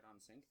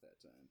sync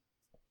that time.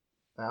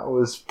 That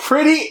was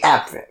pretty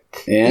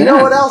epic. Yeah. You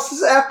know what else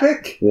is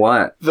epic?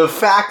 What? The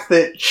fact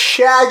that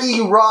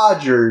Shaggy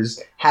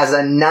Rogers has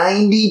a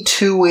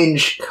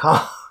 92-inch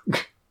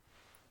cock.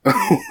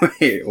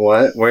 Wait,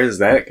 what? Where's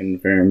that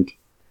confirmed?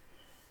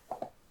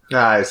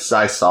 I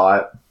saw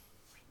it.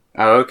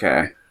 Oh,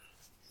 okay.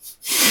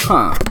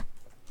 Huh.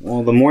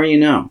 Well, the more you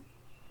know.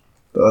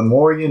 The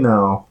more you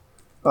know.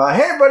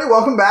 Hey everybody,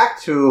 welcome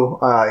back to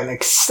an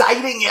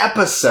exciting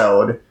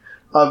episode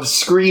of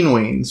Screen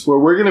Weens, where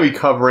we're going to be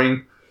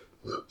covering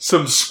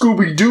some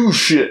Scooby-Doo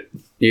shit.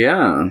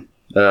 Yeah.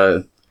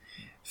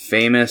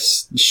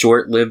 Famous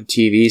short-lived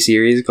TV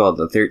series called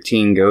The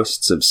 13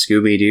 Ghosts of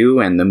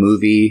Scooby-Doo, and the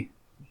movie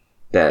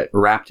that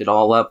wrapped it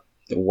all up,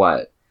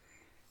 what?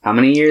 How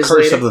many years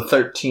Curse later? of the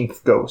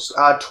 13th Ghost.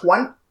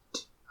 20...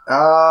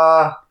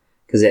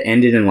 Because it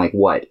ended in, like,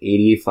 what,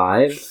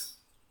 85?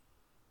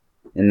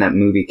 And that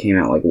movie came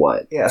out, like,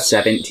 what? Yeah.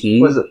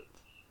 17? Was it?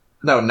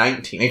 No,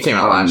 19. It came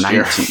out last 19.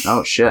 year.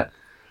 Oh, shit.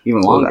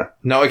 Even longer.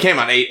 No, it came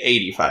out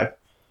 85.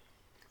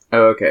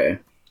 Oh, okay.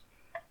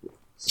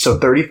 So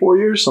 34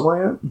 years, something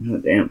like that? Oh,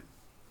 damn.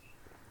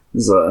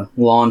 This is a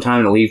long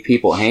time to leave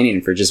people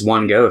hanging for just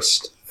one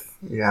ghost.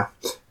 Yeah.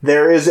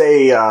 There is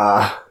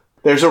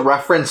there's a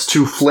reference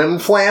to Flim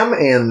Flam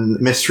in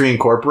Mystery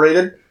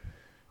Incorporated.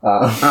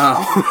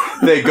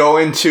 They go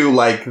into,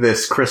 like,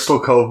 this Crystal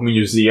Cove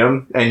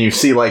museum, and you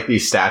see, like,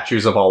 these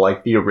statues of all,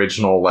 like, the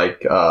original,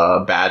 like,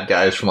 bad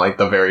guys from, like,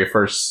 the very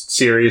first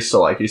series. So,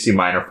 like, you see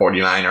Minor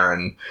 49er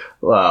and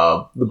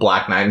the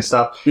Black Knight and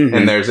stuff. Mm-hmm.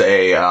 And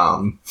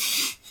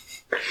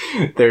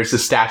there's a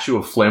statue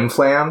of Flim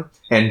Flam,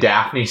 and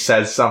Daphne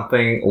says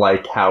something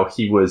like how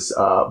he was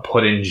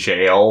put in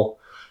jail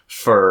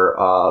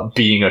for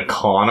being a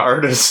con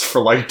artist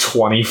for, like,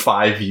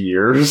 25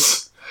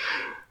 years,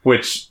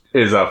 which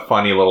is a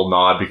funny little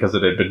nod because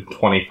it had been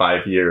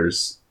 25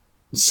 years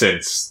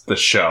since the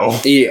show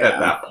at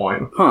that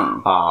point.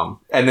 Huh.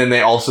 And then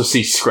they also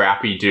see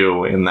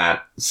Scrappy-Doo in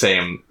that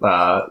same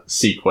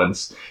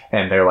sequence,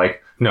 and they're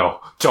like,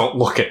 no, don't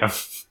look at him.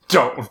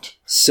 Don't.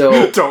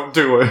 So don't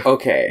do it.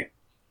 Okay.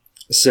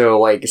 So,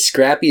 like,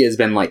 Scrappy has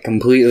been, like,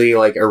 completely,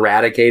 like,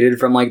 eradicated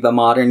from, like, the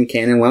modern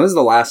canon. When was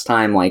the last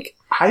time, like,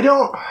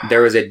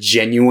 there was a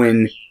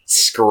genuine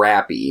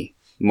Scrappy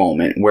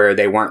moment where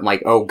they weren't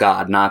like, oh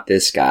god, not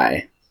this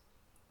guy?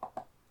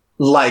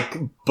 Like,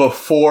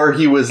 before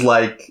he was,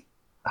 like,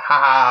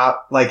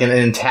 like an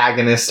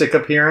antagonistic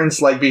appearance?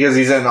 Like, because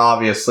he's in the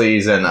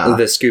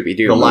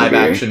Scooby-Doo the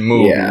live-action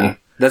movie. Yeah.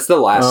 That's the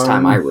last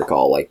time I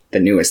recall, like, the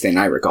newest thing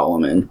I recall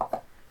him in.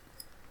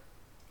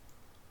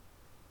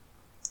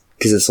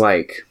 Because it's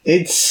like...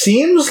 It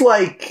seems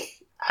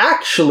like...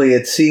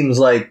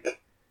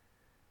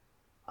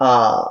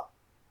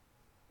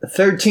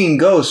 13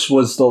 Ghosts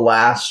was the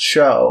last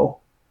show.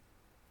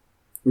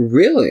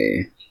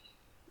 Really?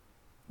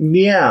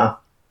 Yeah.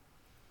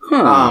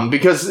 Huh.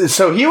 Because,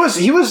 so he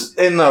was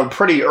in the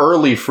pretty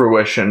early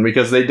fruition,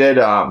 because they did,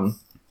 right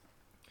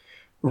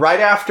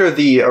after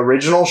the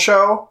original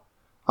show,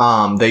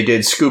 they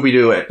did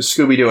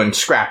Scooby-Doo and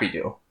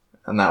Scrappy-Doo.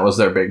 And that was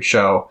their big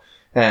show.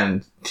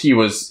 And he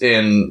was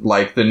in,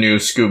 like, the new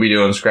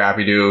Scooby-Doo and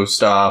Scrappy-Doo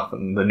stuff,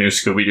 and the new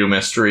Scooby-Doo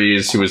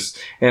mysteries. He was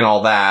in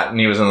all that, and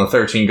he was in the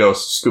 13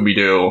 Ghosts of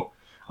Scooby-Doo.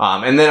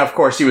 And then, of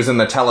course, he was in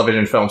the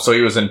television film, so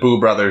he was in Boo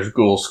Brothers,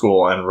 Ghoul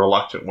School, and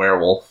Reluctant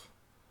Werewolf.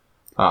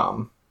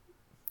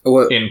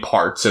 In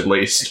parts, at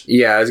least.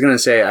 Yeah, I was gonna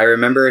say, I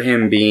remember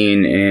him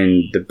being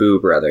in the Boo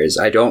Brothers.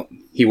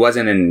 He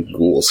wasn't in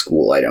Ghoul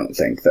School, I don't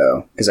think,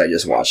 though, because I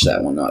just watched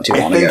that one not too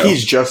long ago. I think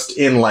he's just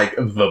in, like,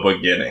 the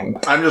beginning.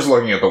 I'm just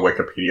looking at the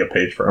Wikipedia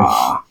page for him.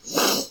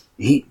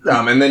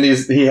 And then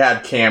he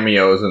had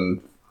cameos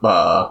in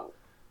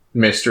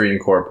Mystery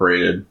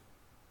Incorporated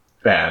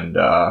and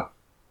the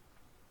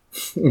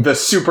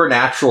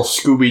Supernatural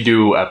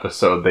Scooby-Doo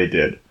episode they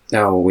did.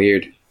 Oh,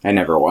 weird. I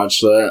never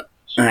watched that.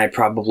 And I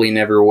probably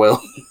never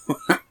will.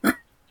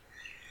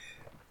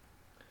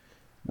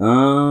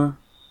 Huh.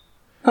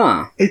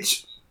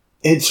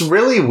 It's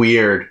really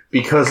weird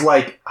because,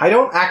 like, I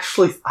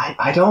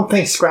don't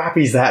think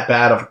Scrappy's that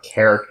bad of a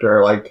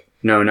character. Like,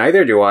 no,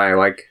 neither do I.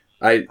 Like,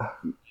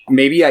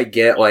 maybe I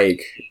get,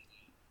 like,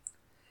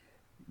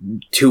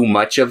 too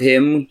much of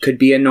him could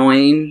be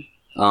annoying.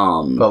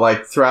 But,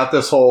 like, throughout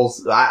this whole,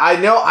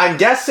 I'm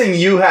guessing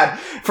you had,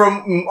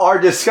 from our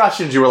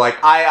discussions, you were like,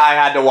 I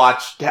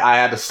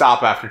had to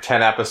stop after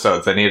 10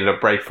 episodes. I needed a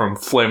break from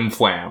Flim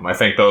Flam. I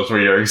think those were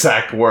your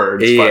exact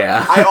words.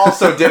 Yeah. But I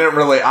also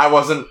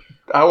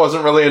I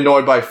wasn't really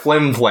annoyed by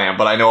Flim Flam,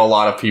 but I know a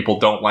lot of people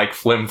don't like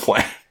Flim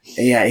Flam.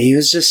 Yeah, he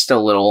was just a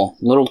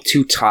little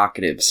too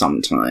talkative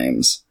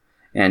sometimes.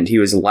 And he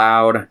was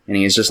loud, and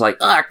he was just like,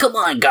 come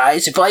on,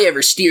 guys, if I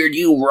ever steered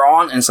you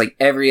wrong. And it's like,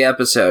 every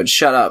episode,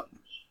 shut up.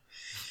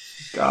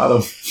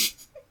 Got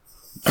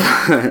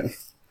him.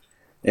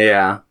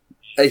 Yeah.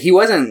 He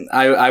wasn't...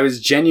 I was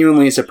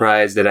genuinely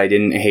surprised that I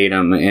didn't hate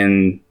him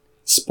in,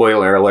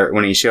 spoiler alert,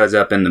 when he shows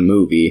up in the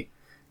movie.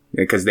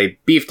 Because they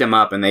beefed him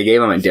up and they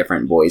gave him a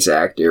different voice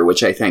actor,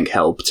 which I think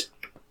helped.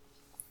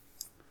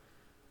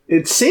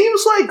 It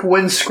seems like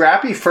when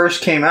Scrappy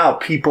first came out,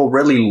 people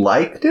really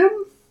liked him.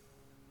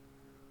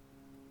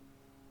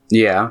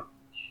 Yeah.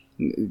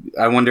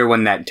 I wonder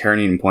when that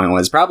turning point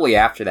was. Probably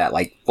after that,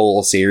 like,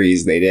 full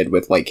series they did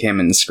with, like, him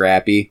and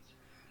Scrappy.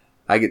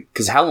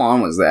 Because how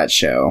long was that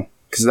show?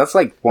 Because that's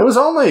like... It was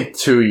only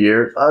 2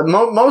 years.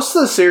 Most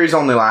of the series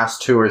only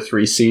lasts 2 or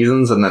 3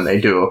 seasons, and then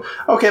they do,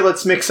 okay,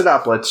 let's mix it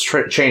up. Let's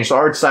change the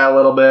art style a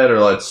little bit,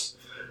 or let's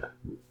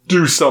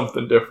do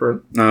something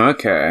different.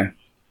 Okay.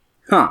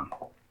 Huh.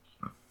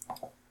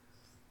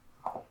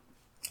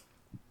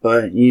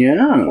 But,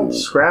 yeah.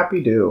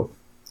 Scrappy-Doo.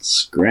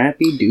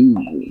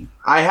 Scrappy-Doo.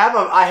 I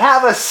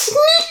have a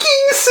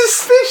sneaking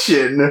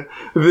suspicion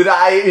that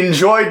I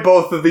enjoyed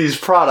both of these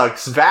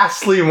products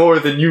vastly more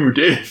than you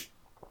did.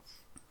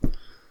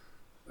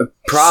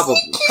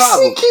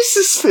 Sneaky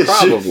suspicion.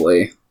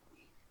 Probably.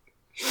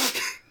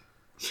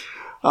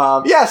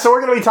 Yeah, so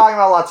we're going to be talking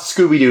about lots of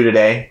Scooby-Doo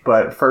today,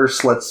 but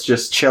first let's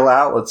just chill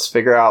out. Let's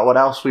figure out what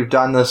else we've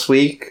done this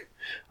week.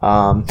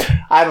 I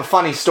have a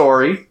funny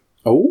story.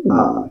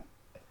 Oh.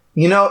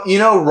 You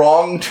know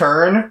Wrong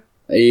Turn?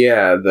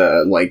 Yeah,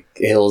 the, like,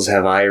 Hills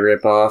Have Eye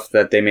ripoff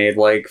that they made,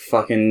 like,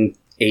 fucking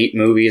 8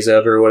 movies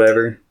of or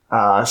whatever.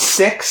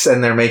 6,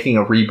 and they're making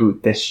a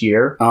reboot this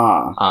year.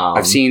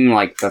 I've seen,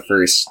 like, the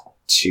first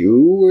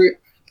 2 or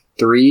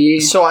 3.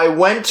 So I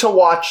went to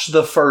watch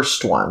the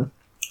first one,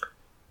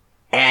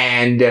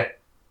 and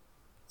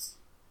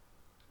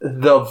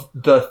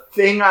the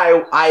thing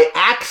I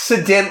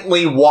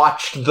accidentally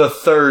watched the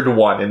third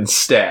one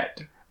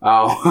instead.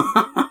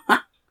 Oh.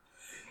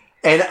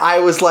 And I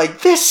was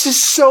like, this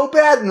is so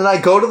bad. And then I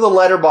go to the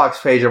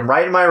Letterboxd page, I'm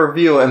writing my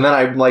review, and then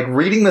I'm like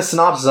reading the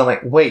synopsis. I'm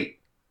like, wait,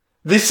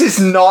 this is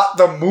not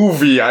the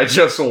movie I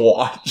just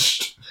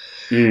watched.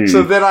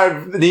 So then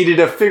I needed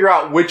to figure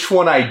out which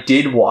one I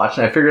did watch,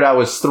 and I figured out it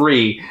was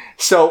 3.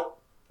 So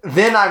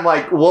then I'm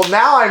like, well,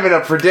 now I'm in a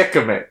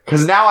predicament,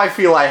 because now I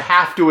feel I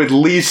have to at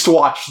least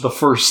watch the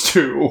first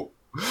 2.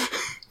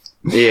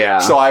 Yeah.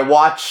 So I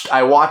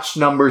watched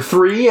number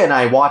 3, and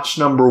I watched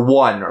number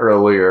 1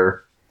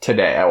 earlier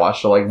today. I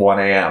watched it like 1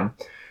 a.m.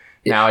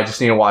 Now I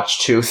just need to watch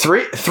 2.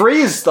 3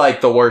 is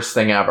like the worst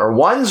thing ever.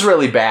 1's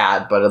really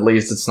bad, but at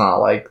least it's not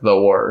like the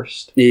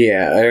worst.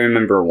 Yeah, I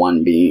remember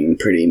 1 being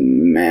pretty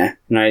meh.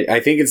 And I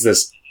think it's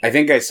this... I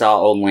think I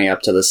saw only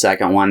up to the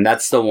second one.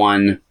 That's the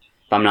one,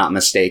 if I'm not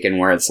mistaken,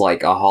 where it's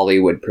like a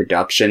Hollywood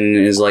production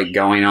is like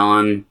going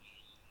on.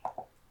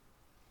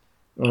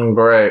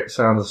 Great.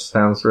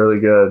 Sounds really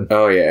good.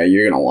 Oh yeah,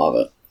 you're gonna love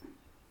it.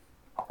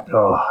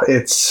 Oh,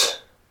 it's...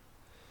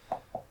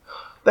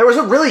 There was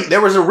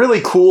a really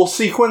cool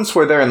sequence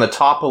where they're in the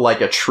top of like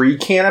a tree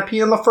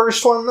canopy in the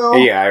first one, though.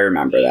 Yeah, I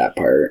remember that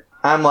part.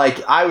 I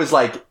was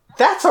like,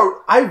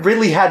 I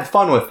really had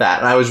fun with that,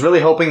 and I was really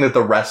hoping that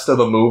the rest of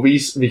the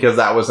movies, because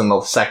that was in the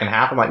second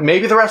half, I'm like,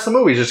 maybe the rest of the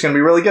movie is just going to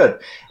be really good.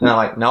 And I'm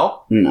like,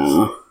 no,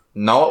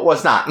 it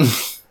was not.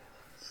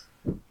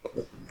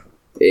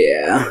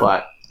 Yeah,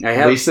 but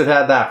at least it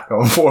had that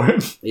going for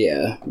it.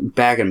 Yeah,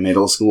 back in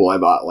middle school, I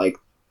bought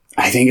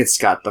I think it's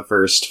got the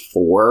first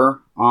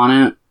 4 on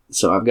it.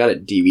 So I've got a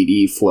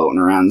DVD floating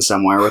around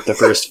somewhere with the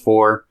first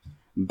 4,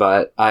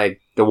 but I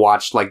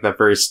watched like the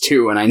first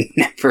 2 and I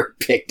never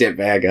picked it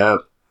back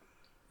up.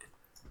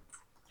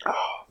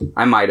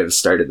 I might have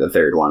started the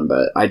third one,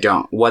 but I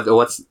don't.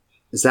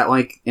 Is that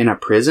like in a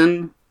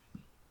prison?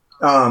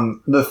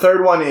 The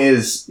third one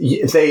is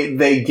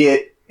they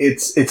get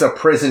it's a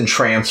prison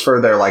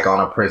transfer. They're like on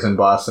a prison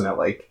bus and it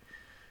like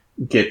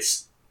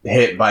gets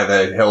hit by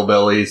the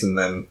hillbillies, and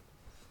then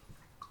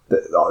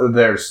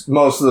there's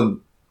most of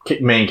the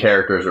main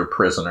characters are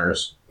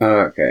prisoners.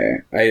 Okay.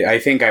 I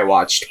think I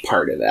watched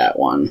part of that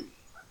one.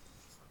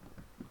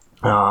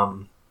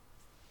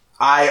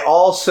 I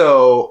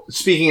also,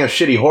 speaking of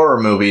shitty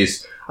horror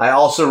movies, I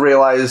also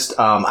realized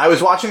I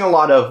was watching a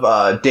lot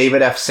of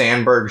David F.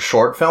 Sandberg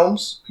short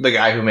films. The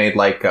guy who made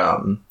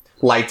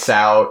Lights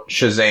Out,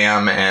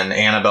 Shazam, and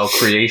Annabelle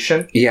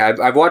Creation. Yeah,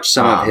 I've watched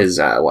some of his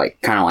kind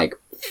of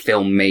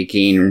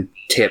filmmaking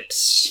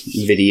tips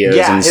videos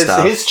and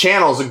stuff. His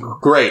channel's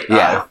great.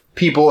 Yeah.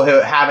 People who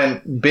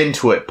haven't been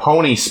to it,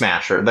 Pony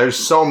Smasher. There's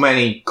so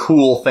many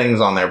cool things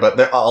on there,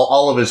 but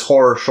all of his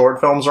horror short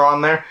films are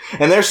on there,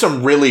 and there's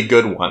some really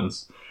good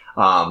ones.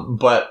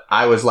 But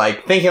I was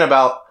thinking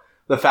about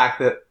the fact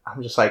that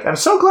I'm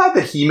so glad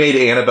that he made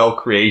Annabelle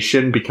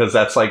Creation, because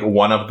that's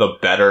one of the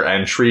better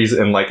entries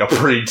in a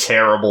pretty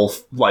terrible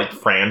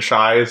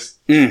franchise.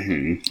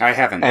 Mm-hmm. I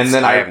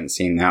haven't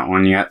seen that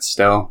one yet.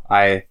 Still,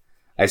 I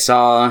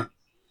saw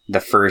the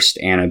first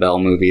Annabelle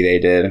movie they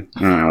did,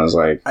 and I was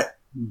like.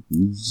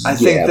 I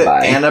think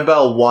that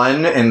Annabelle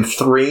 1 and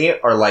 3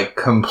 are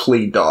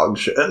complete dog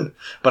shit,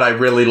 but I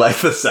really like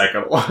the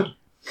second one.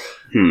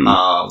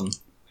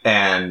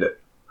 And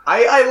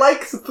I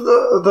like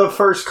the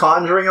first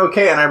Conjuring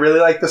okay, and I really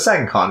like the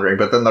second Conjuring,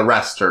 but then the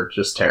rest are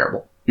just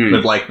terrible.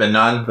 But the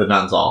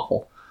Nun's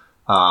awful.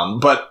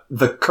 But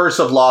The Curse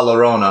of La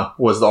Llorona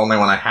was the only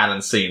one I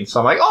hadn't seen, so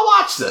I'm like, I'll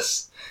watch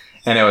this,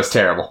 and it was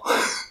terrible.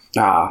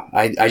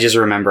 I just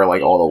remember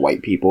like all the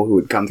white people who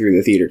would come through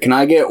the theater. Can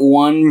I get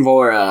one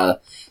for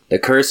the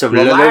Curse of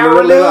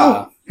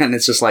La? And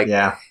it's just like,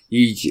 yeah,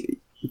 you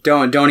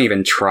don't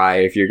even try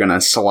if you're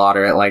gonna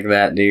slaughter it like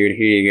that, dude.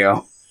 Here you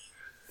go.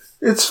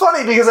 It's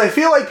funny because I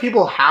feel like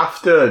people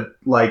have to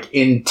like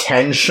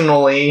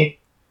intentionally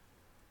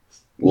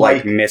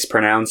like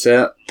mispronounce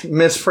it.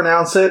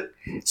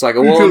 It's like,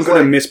 well, I'm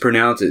going to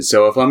mispronounce it,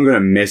 so if I'm going to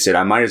miss it,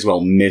 I might as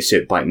well miss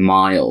it by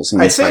miles. And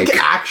I think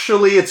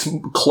actually it's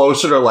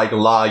closer to like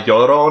La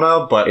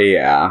Llorona, but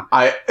yeah,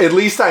 at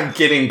least I'm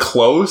getting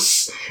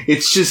close.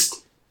 It's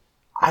just,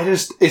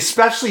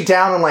 especially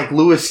down in like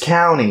Lewis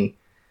County,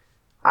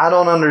 I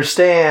don't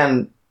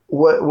understand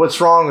what's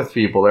wrong with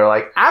people. They're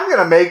like, I'm going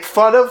to make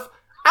fun of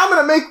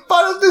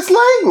this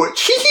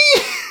language.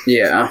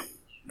 Yeah.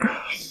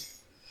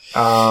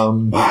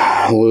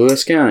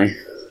 Lewis County.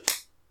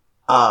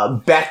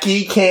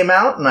 Becky came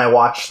out, and I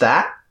watched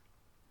that.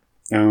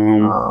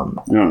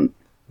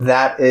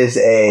 That is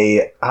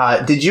a...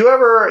 did you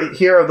ever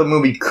hear of the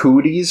movie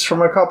Cooties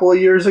from a couple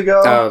of years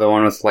ago? Oh, the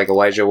one with, like,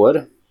 Elijah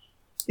Wood?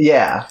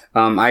 Yeah.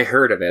 I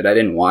heard of it. I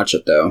didn't watch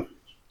it, though.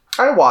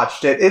 I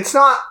watched it. It's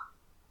not,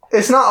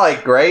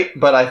 like, great,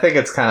 but I think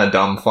it's kind of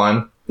dumb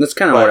fun. That's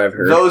kind of what I've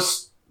heard.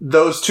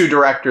 Those two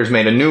directors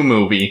made a new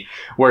movie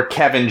where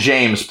Kevin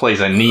James plays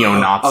a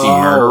neo-Nazi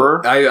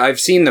murderer. I've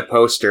seen the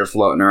poster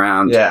floating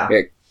around. Yeah.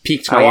 It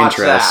piqued my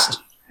interest.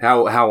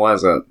 That. How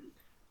was it?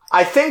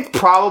 I think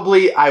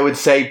probably I would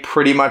say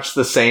pretty much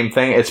the same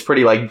thing. It's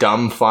pretty like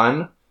dumb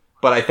fun,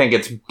 but I think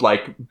it's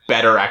like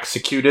better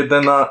executed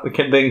than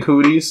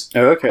Cooties.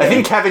 Okay. I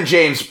think Kevin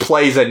James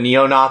plays a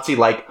neo-Nazi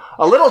like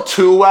a little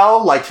too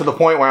well, like to the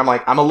point where I'm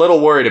like, I'm a little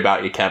worried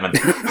about you, Kevin.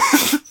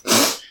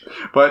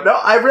 But no,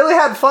 I really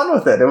had fun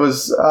with it. It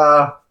was,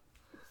 I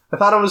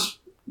thought it was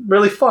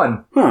really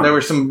fun. Huh. There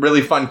were some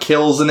really fun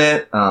kills in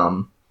it. I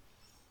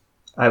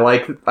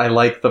like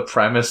the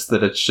premise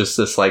that it's just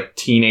this like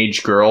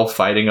teenage girl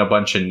fighting a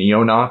bunch of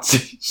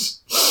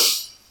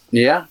neo-Nazis.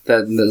 Yeah,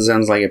 that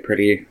sounds like a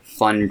pretty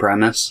fun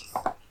premise.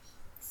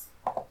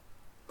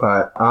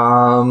 But,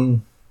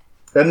 and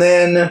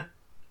then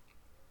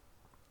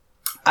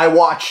I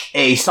watched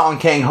a Song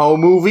Kang-ho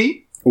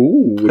movie.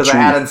 Ooh, because I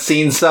hadn't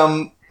seen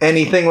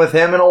anything with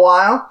him in a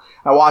while.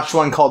 I watched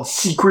one called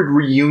Secret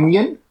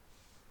Reunion.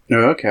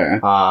 Okay.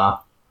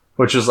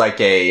 Which was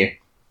like a...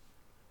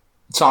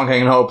 Song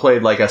Kang-ho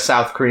played like a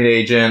South Korean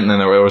agent, and then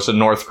there was a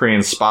North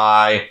Korean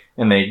spy,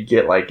 and they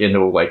get like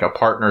into like a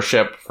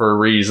partnership for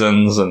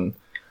reasons, and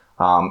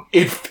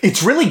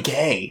it's really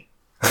gay.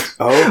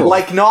 Oh.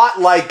 Like not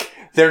like...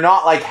 They're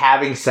not, like,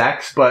 having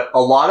sex, but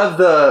a lot of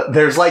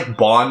there's, like,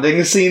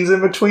 bonding scenes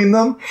in between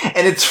them,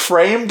 and it's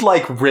framed,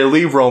 like,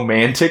 really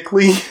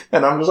romantically,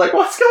 and I'm just like,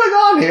 what's going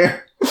on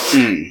here?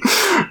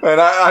 And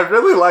I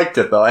really liked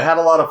it, though. I had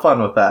a lot of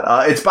fun with that.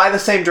 It's by the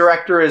same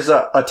director as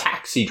a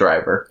Taxi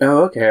Driver.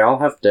 Oh, okay. I'll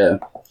have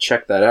to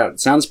check that out. It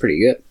sounds pretty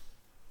good.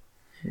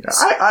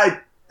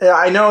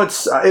 I know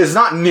it's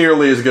not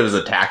nearly as good as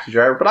a Taxi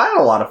Driver, but I had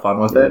a lot of fun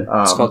with it.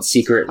 It's called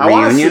Secret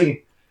Reunion?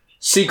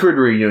 Secret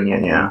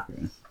Reunion, yeah.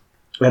 Okay.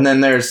 And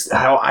then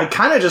I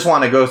kind of just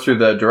want to go through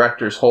the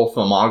director's whole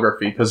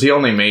filmography because he's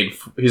only made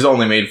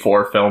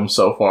 4 films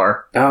so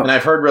far. Oh. And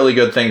I've heard really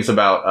good things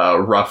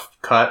about Rough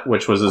Cut,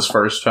 which was his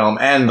first film,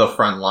 and The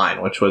Front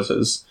Line, which was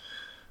his,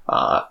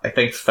 I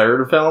think,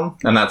 3rd film.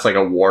 And that's like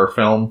a war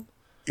film.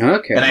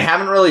 Okay. And I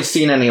haven't really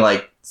seen any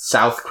like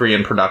South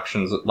Korean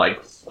productions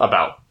like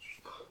about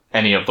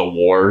any of the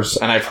wars.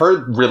 And I've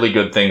heard really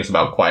good things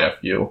about quite a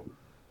few.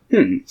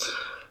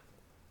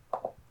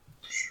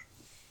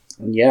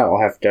 Yeah, I'll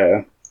have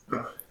to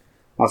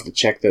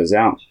check those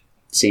out.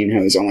 Seeing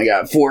how he's only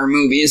got 4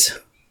 movies.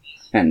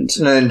 And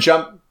then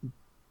jump...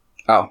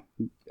 Oh,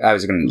 I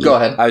was going to... Go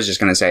ahead. I was just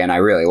going to say, and I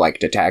really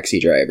liked A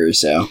Taxi Driver,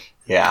 so...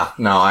 Yeah,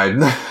 no,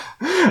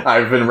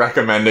 I've been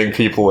recommending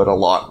people it a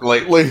lot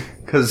lately,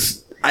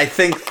 because I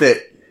think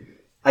that...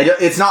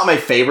 it's not my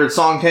favorite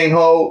Song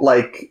Kang-ho,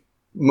 like,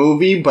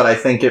 movie, but I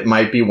think it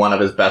might be one of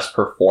his best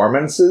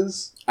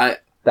performances.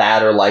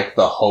 That or, like,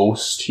 The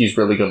Host. He's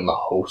really good in The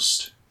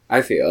Host.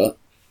 I feel it.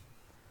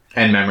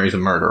 And Memories of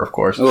Murder, of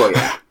course. Oh,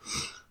 yeah.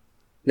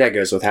 That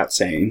goes without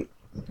saying.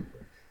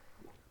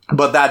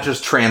 But that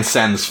just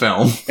transcends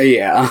film.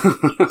 Yeah.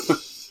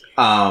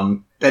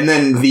 And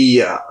then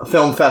the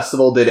film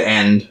festival did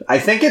end. I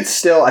think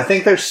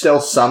there's still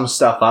some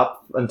stuff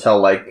up until,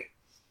 like,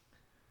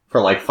 for,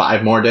 like,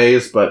 5 more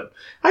days. But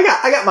I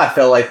got my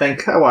fill, I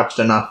think. I watched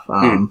enough.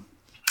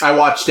 I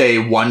watched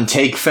a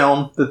one-take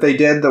film that they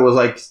did that was,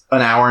 like,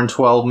 an hour and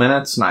 12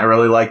 minutes. And I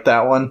really liked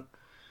that one.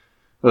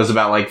 It was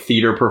about, like,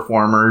 theater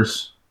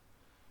performers.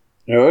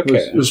 Okay.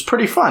 It was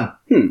pretty fun.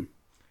 And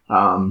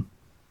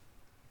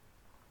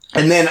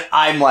then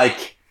I'm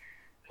like...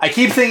 I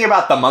keep thinking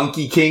about The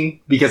Monkey King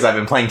because I've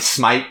been playing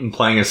Smite and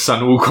playing as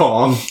Sun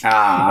Wukong.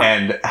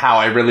 And how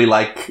I really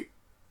like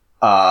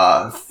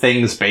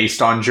things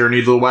based on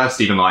Journey to the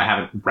West, even though I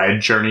haven't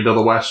read Journey to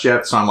the West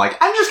yet. So I'm like,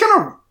 I'm just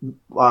gonna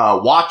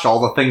watch all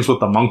the things with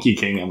the Monkey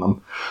King in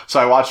them. So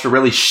I watched a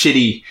really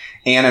shitty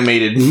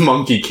animated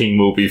Monkey King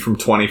movie from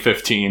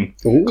 2015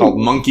 called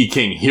Monkey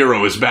King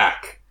Hero is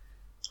Back,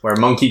 where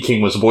Monkey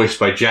King was voiced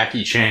by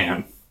Jackie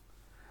Chan.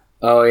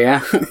 Oh,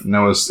 yeah? And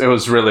it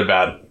was really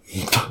bad.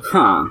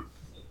 Huh.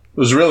 It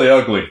was really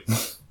ugly.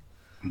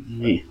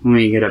 Let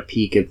me get a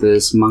peek at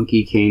this.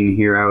 Monkey King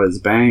Hero is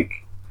Back.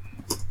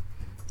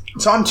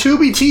 It's on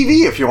Tubi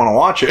TV if you want to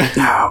watch it.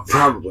 No,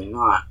 probably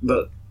not.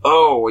 But,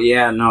 oh,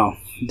 yeah, no.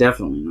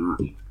 Definitely not.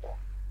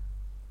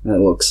 That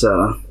looks,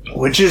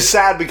 Which is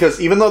sad because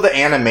even though the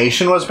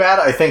animation was bad,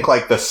 I think,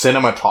 like, the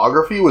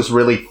cinematography was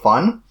really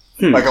fun.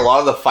 Like, a lot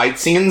of the fight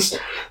scenes,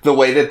 the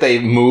way that they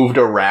moved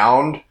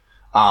around,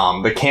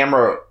 the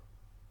camera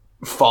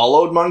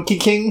followed Monkey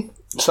King,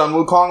 Sun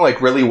Wukong,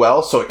 like, really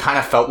well, so it kind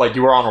of felt like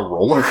you were on a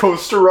roller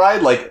coaster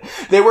ride. Like,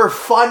 they were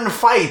fun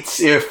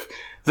fights if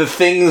the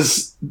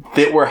things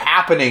that were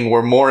happening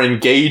were more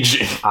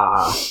engaging.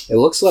 It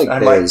looks like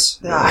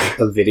there's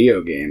a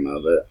video game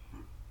of it,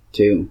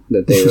 too,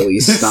 that they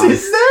released.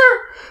 Is there?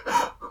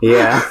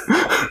 Yeah.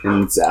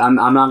 And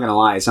I'm not gonna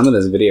lie, some of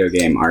this video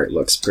game art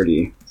looks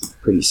pretty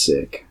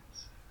sick.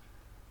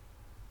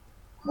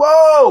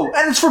 Whoa!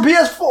 And it's for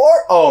PS4?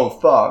 Oh,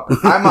 fuck.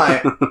 I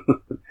might.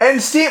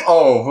 And Steam?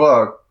 Oh,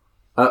 fuck.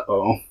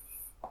 Uh-oh.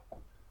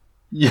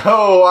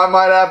 Yo, I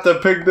might have to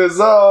pick this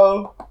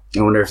up.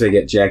 I wonder if they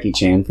get Jackie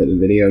Chan for the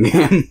video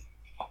game.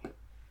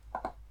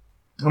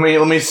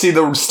 Let me see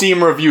the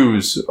Steam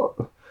reviews.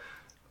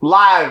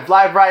 Live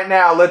right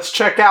now. Let's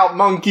check out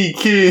Monkey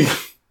King.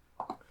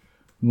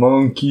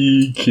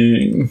 Monkey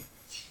King.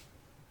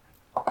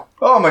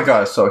 Oh my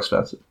god, it's so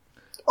expensive.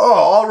 Oh,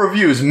 all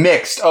reviews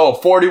mixed. Oh,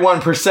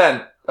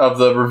 41% of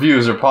the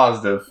reviews are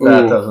positive.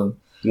 That doesn't.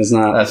 That's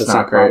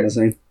not great.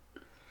 promising.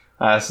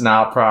 That's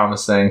not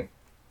promising.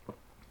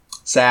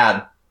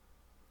 Sad.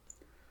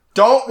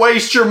 Don't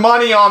waste your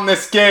money on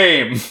this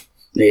game.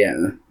 Yeah,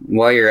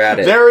 while you're at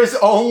it. There is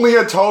only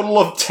a total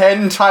of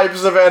 10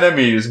 types of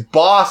enemies,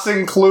 boss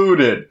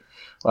included.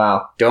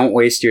 Wow. Don't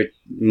waste your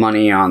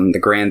money on the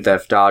Grand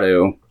Theft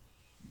Auto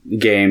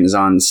games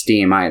on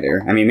Steam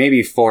either. I mean,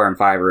 maybe 4 and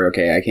 5 are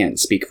okay. I can't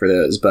speak for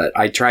those, but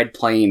I tried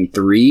playing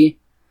 3,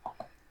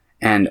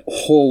 and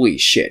holy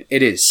shit,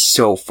 it is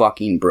so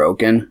fucking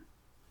broken.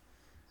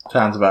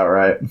 Sounds about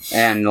right.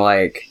 And,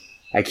 like,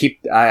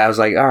 I was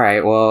like,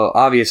 alright, well,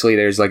 obviously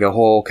there's, like, a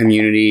whole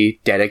community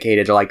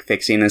dedicated to, like,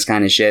 fixing this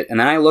kind of shit. And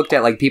then I looked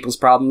at, like, people's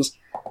problems.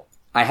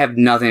 I have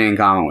nothing in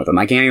common with them.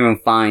 I can't even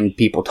find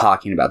people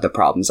talking about the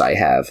problems I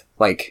have.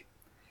 Like,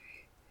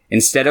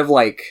 instead of,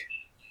 like,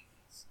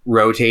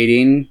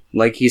 rotating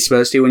like he's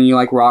supposed to when you,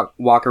 like,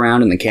 walk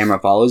around and the camera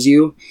follows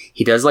you,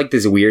 he does, like,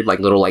 this weird, like,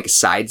 little, like,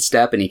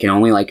 sidestep, and he can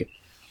only, like,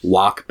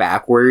 walk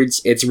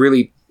backwards. It's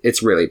really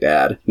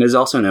bad. There's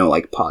also no,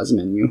 like, pause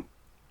menu.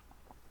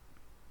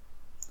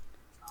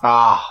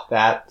 Ah,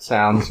 that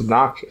sounds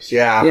obnoxious.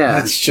 Yeah.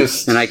 That's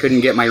just... And I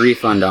couldn't get my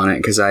refund on it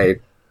because I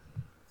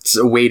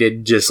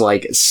waited just,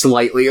 like,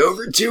 slightly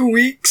over 2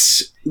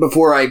 weeks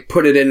before I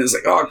put it in. It's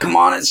like, oh, come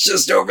on, it's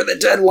just over the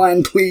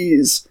deadline,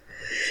 please.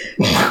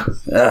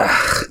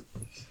 Ugh.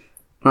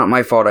 Not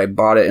my fault I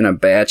bought it in a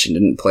batch and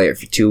didn't play it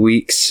for 2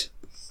 weeks.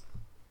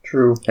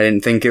 True. I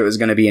didn't think it was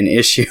going to be an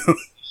issue.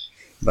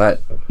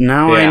 But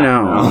now I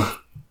know.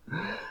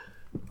 No.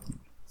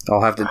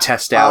 I'll have to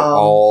test out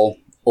all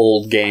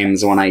old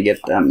games when I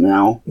get them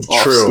now.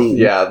 True. Steam.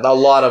 Yeah, a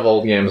lot of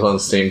old games on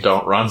Steam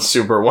don't run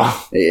super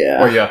well.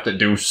 Yeah. Or you have to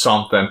do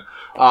something.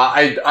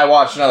 I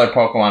watched another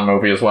Pokemon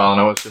movie as well,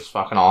 and it was just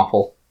fucking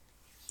awful.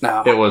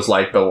 No. It was,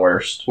 like, the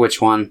worst. Which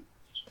one?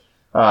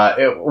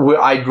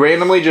 I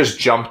randomly just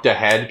jumped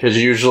ahead,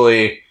 because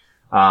usually,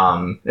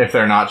 if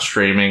they're not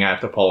streaming, I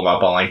have to pull them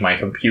up on, like, my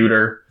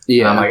computer.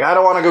 Yeah. And I'm like, I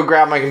don't want to go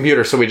grab my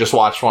computer, so we just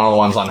watched one of the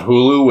ones on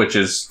Hulu, which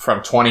is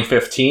from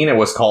 2015. It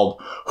was called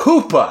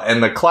Hoopa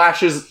and the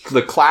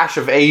Clash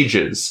of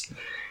Ages.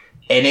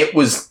 And it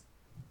was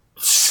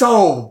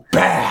so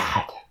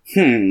bad.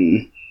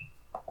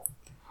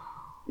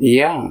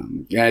 Yeah.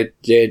 I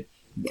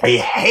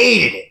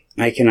hated it.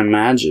 I can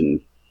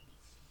imagine.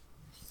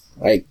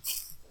 I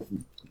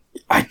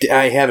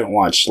haven't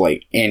watched,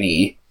 like,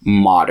 any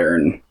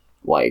modern,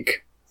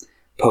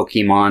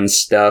 Pokemon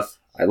stuff.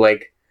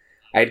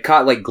 I'd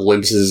caught,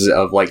 glimpses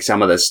of,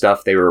 some of the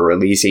stuff they were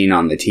releasing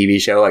on the TV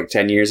show,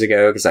 10 years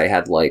ago, because I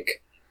had,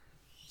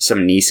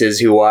 some nieces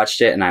who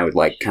watched it, and I would,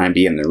 kind of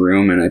be in the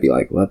room, and I'd be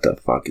like, what the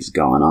fuck is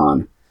going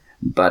on?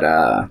 But,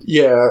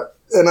 yeah,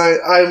 and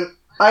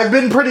I've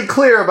been pretty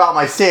clear about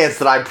my stance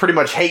that I pretty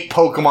much hate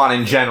Pokemon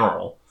in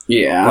general.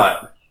 Yeah.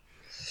 But,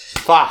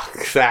 fuck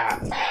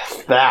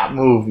that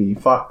movie.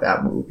 Fuck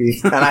that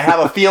movie. And I have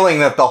a feeling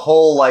that the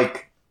whole,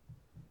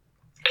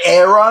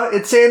 era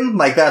it's in,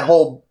 that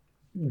whole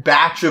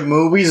batch of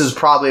movies is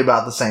probably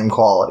about the same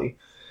quality.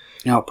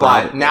 No,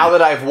 probably. But now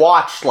that I've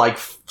watched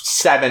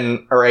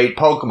 7 or 8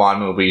 Pokemon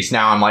movies,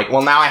 now I'm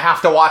well, now I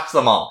have to watch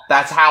them all.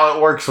 That's how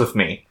it works with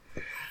me.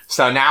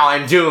 So now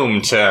I'm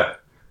doomed to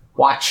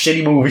watch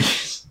shitty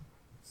movies.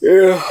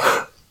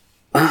 Yeah.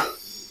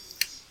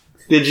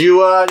 Did you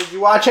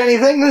watch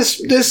anything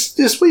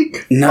this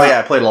week? No. Oh yeah,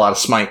 I played a lot of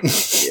Smite.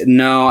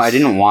 No, I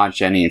didn't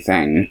watch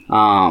anything.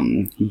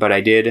 But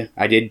I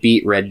did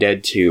beat Red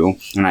Dead 2,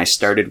 and I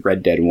started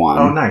Red Dead 1.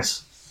 Oh,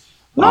 nice.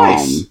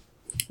 Nice.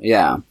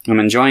 Yeah, I'm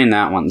enjoying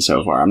that one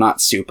so far. I'm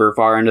not super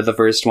far into the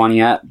first one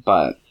yet,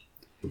 but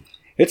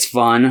it's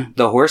fun.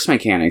 The horse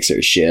mechanics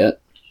are shit,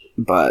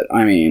 but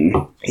I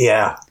mean,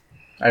 yeah,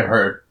 I've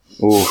heard.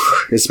 Ooh,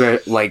 it's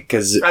like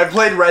because I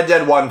played Red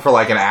Dead 1 for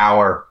like an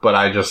hour, but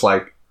I was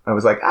like,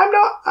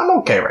 I'm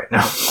okay right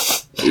now.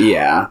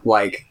 Yeah,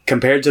 like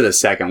compared to the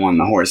second one,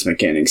 the horse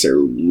mechanics are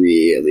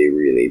really,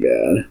 really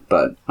bad.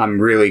 But I'm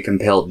really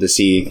compelled to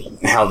see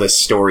how this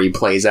story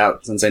plays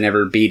out since I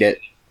never beat it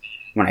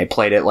when I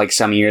played it like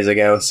some years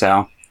ago.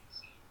 So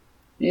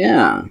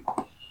yeah,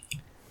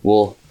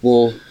 we'll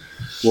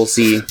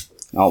see.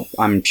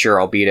 I'm sure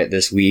I'll beat it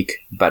this week.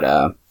 But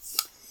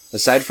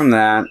aside from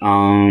that,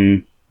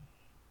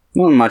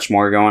 not much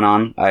more going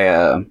on.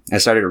 I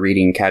started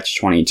reading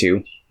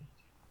Catch-22.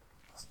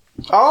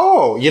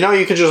 Oh,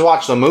 you could just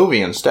watch the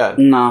movie instead.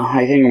 No,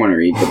 I think I'm going to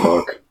read the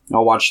book.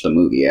 I'll watch the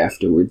movie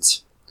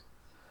afterwards.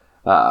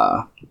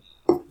 I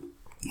know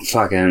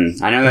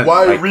that...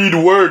 Why read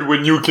word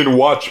when you can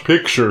watch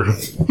picture?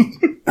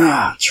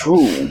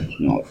 True.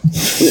 No,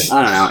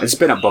 I don't know. It's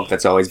been a book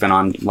that's always been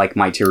on, like,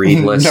 my to-read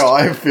list. No,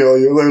 I feel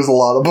you. There's a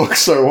lot of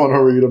books I want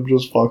to read. I'm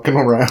just fucking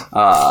around.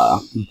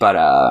 But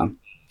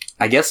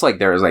I guess, like,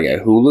 there was, like, a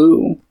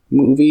Hulu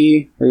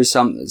movie or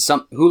some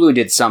Hulu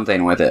did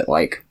something with it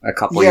like a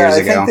couple years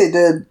ago. Yeah, I think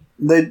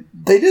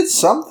they did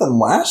something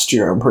last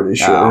year, I'm pretty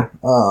sure.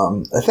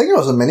 I think it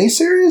was a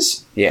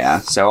miniseries. Yeah,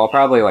 so I'll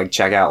probably like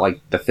check out like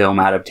the film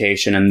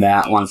adaptation and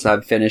that once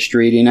I've finished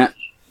reading it.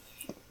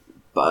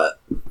 But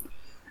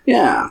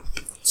yeah,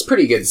 it's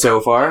pretty good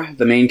so far.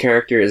 The main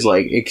character is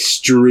like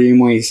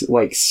extremely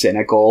like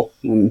cynical,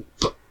 and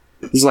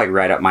it's like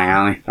right up my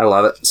alley. I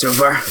love it so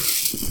far.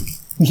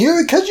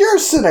 Because you're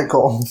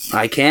cynical.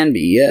 I can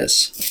be,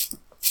 yes.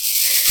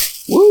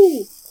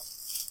 Woo!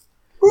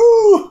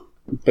 Woo!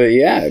 But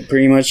yeah,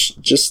 pretty much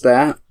just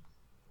that.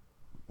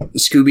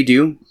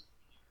 Scooby-Doo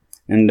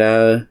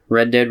and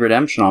Red Dead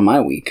Redemption on my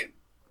week.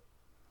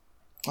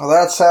 Well,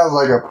 that sounds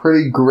like a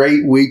pretty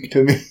great week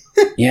to me.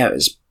 Yeah, it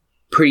was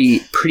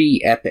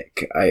pretty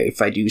epic,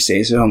 if I do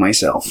say so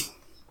myself.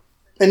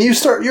 And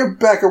you're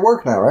back at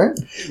work now, right?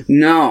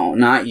 No,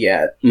 not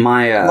yet.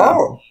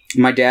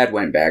 My dad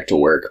went back to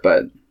work,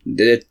 but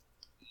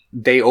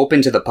they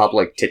opened to the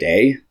public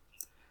today.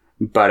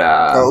 But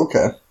oh,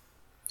 okay.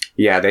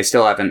 Yeah, they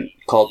still haven't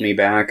called me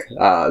back.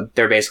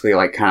 They're basically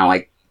like kind of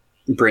like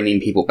bringing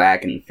people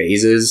back in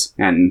phases,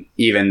 and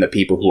even the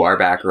people who are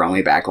back are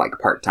only back like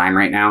part-time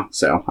right now.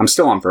 So I'm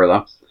still on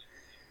furlough.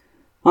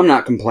 I'm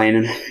not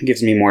complaining. It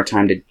gives me more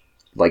time to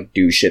like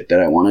do shit that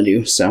I want to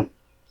do. So.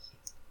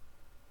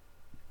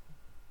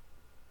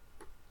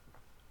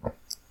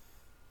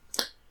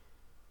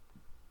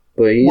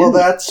 But, yeah. Well,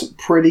 that's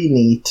pretty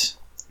neat.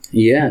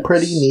 Yeah.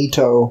 Pretty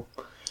neato.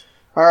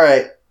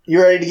 Alright,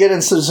 you ready to get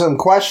into some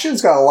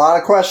questions? Got a lot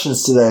of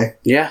questions today.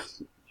 Yeah,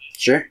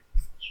 sure.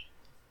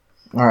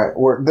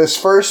 Alright, this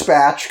first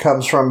batch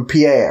comes from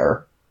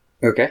Pierre.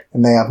 Okay.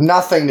 And they have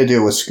nothing to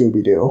do with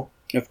Scooby-Doo.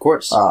 Of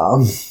course.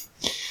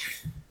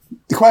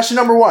 Question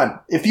number 1.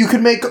 If you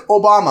could make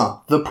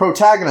Obama the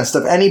protagonist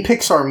of any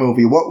Pixar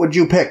movie, what would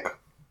you pick?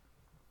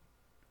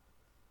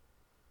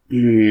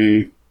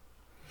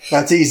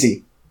 That's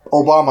easy.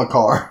 Obama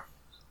car.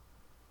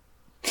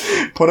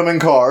 Put him in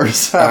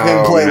cars. Have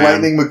him play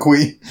Lightning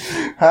McQueen.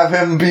 Have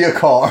him be a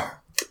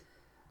car.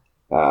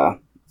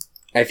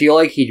 I feel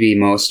like he'd be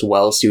most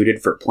well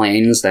suited for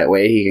planes. That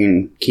way he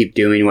can keep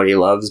doing what he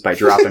loves by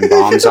dropping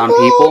bombs on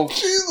people.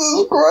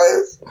 Jesus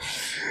Christ.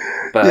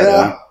 But,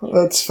 yeah,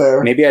 that's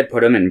fair. Maybe I'd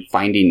put him in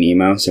Finding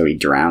Nemo so he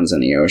drowns in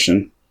the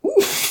ocean.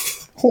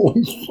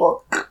 Holy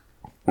fuck.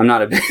 I'm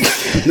not a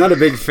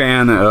big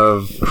fan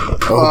of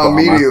Obama.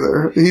 Me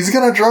neither. He's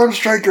gonna drone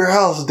strike your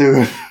house,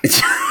 dude.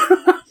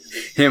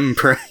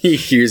 He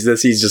hears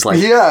this, he's just like...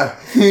 Yeah,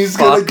 he's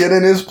gonna get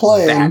in his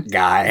plane. That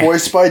guy.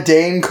 Voiced by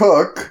Dane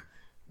Cook.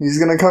 He's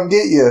gonna come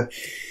get you.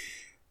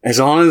 As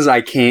long as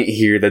I can't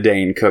hear the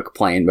Dane Cook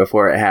plane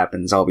before it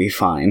happens, I'll be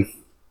fine.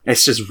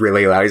 It's just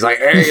really loud. He's like,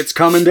 hey, it's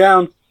coming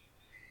down.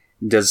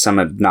 Does some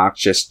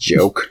obnoxious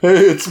joke. Hey,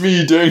 it's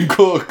me, Dane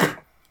Cook.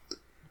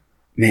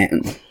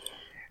 Man.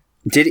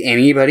 Did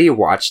anybody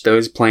watch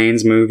those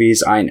Planes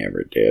movies? I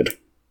never did.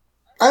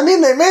 I mean,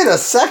 they made a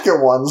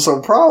second one,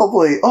 so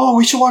probably... Oh,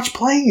 we should watch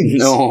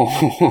Planes. No.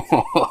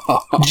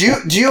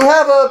 Do you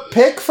have a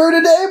pick for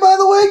today, by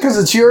the way? Because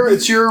it's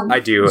your...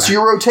 I do. It's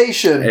your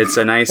rotation. It's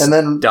a nice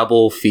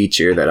double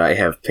feature that I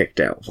have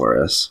picked out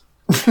for us.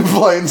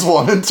 Planes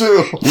 1 and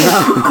 2.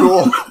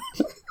 Cool.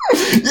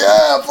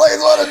 Yeah,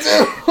 Planes 1 and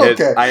 2.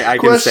 Okay. I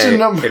can say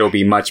it'll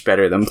be much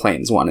better than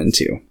Planes 1 and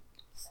 2.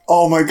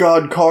 Oh my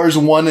god, Cars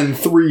 1 and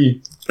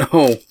 3.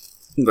 Oh.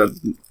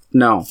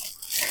 No.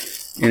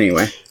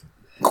 Anyway.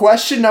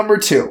 Question number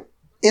 2.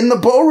 In the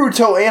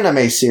Boruto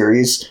anime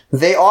series,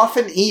 they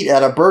often eat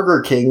at a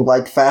Burger King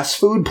like fast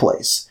food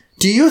place.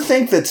 Do you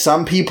think that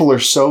some people are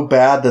so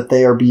bad that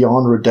they are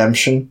beyond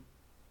redemption?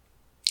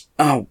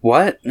 Oh,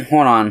 what?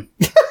 Hold on.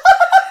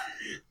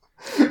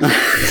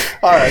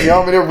 Alright, you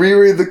want me to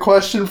reread the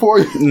question for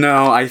you?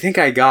 No, I think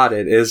I got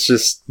it. It's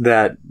just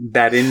that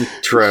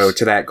intro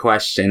to that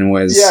question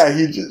was... Yeah,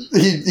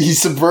 he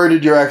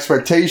subverted your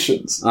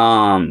expectations.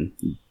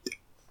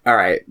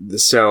 Alright,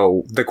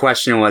 so the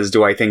question was,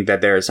 do I think that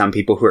there are some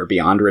people who are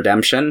beyond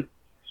redemption?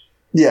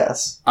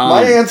 Yes.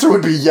 My answer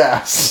would be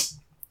yes.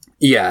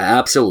 Yeah,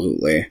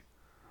 absolutely.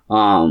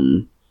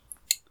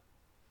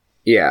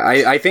 Yeah,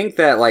 I think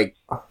that, like,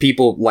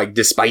 people, like,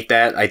 despite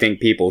that, I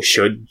think people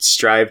should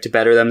strive to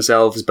better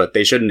themselves, but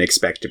they shouldn't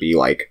expect to be,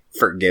 like,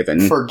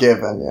 forgiven.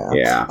 Forgiven, yeah.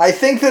 Yeah. I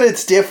think that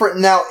it's different.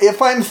 Now,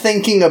 if I'm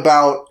thinking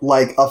about,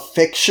 like, a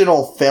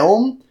fictional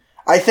film,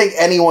 I think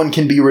anyone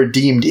can be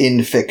redeemed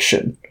in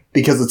fiction,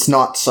 because it's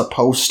not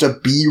supposed to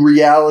be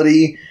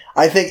reality.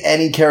 I think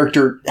any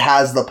character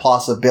has the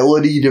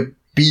possibility to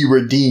be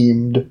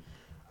redeemed.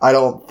 I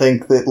don't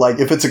think that, like,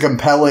 if it's a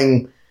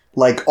compelling...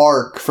 like,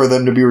 arc for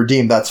them to be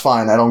redeemed, that's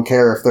fine. I don't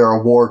care if they're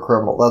a war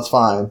criminal. That's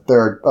fine.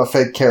 They're a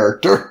fake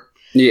character.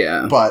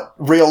 Yeah. But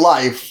real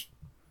life,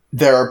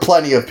 there are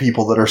plenty of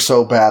people that are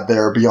so bad they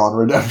are beyond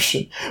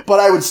redemption. But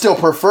I would still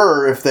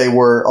prefer if they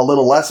were a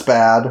little less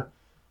bad.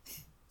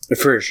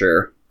 For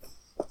sure.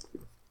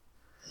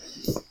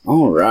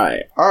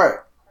 Alright. Alright.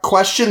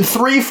 Question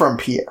 3 from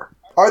Pierre.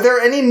 Are there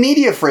any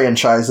media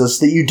franchises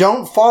that you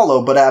don't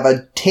follow but have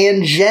a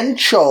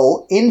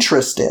tangential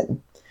interest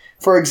in?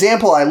 For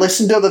example, I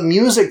listen to the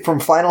music from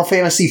Final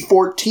Fantasy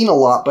XIV a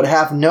lot, but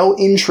have no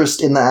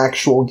interest in the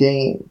actual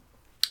game.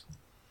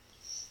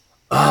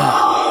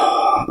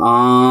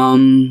 Let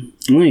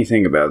me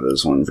think about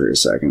this one for a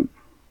second.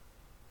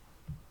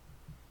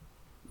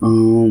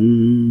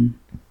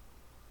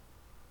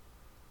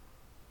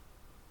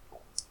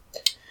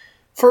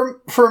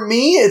 For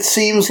me, it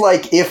seems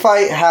like if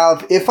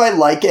I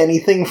like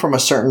anything from a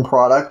certain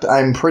product,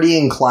 I'm pretty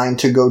inclined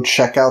to go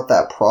check out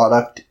that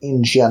product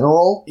in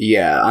general.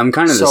 Yeah, I'm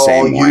kind of the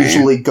same way. So I'll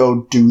usually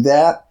go do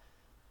that.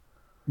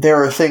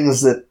 There are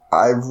things that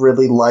I've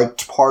really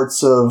liked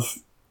parts of,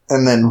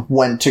 and then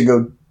went to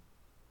go,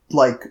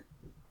 like,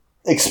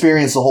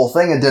 experience the whole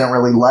thing and didn't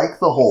really like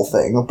the whole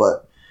thing,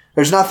 but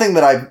there's nothing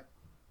that I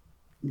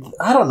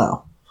don't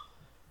know.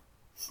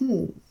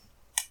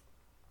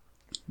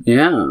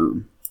 Yeah.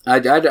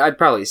 I'd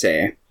probably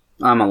say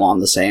I'm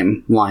along the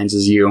same lines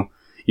as you.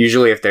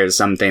 Usually if there's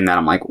something that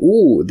I'm like,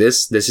 ooh,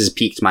 this has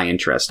piqued my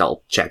interest,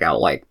 I'll check out,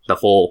 like, the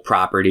full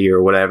property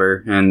or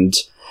whatever. And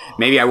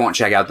maybe I won't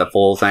check out the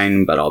full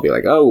thing, but I'll be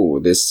like, oh,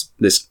 this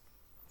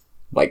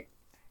like,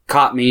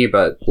 caught me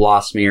but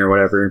lost me or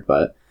whatever.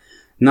 But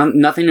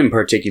nothing in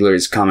particular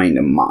is coming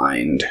to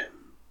mind.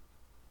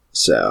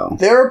 So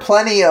there are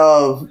plenty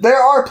of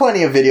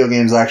video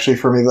games actually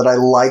for me that I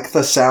like the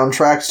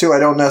soundtracks to. I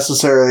don't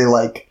necessarily,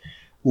 like,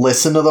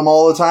 listen to them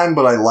all the time,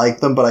 but I like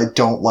them, but I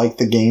don't like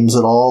the games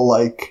at all.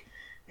 Like,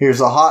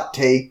 here's a hot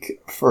take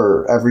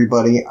for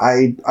everybody.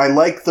 I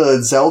like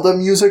the Zelda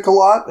music a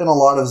lot in a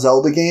lot of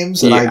Zelda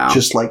games, and I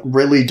just, like,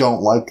 really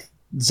don't like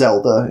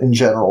Zelda in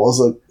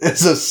general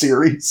as a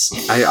series.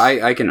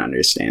 I can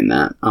understand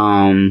that.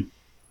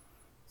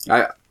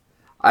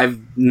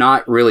 I've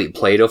not really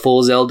played a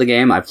full Zelda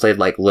game. I've played,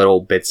 like, little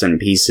bits and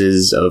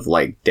pieces of,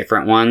 like,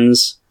 different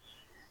ones.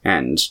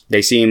 And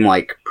they seem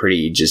like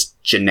pretty just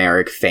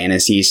generic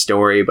fantasy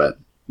story, but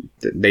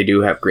they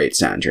do have great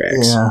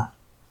soundtracks. Yeah.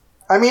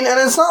 I mean, and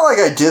it's not like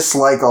I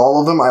dislike all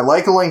of them. I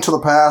like A Link to the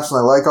Past, and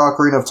I like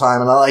Ocarina of Time,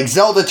 and I like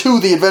Zelda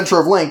 2, The Adventure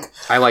of Link.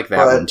 I like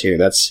that one, too.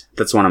 That's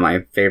one of my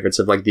favorites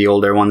of, like, the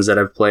older ones that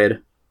I've played.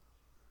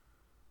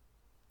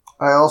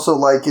 I also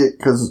like it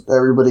because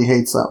everybody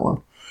hates that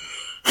one.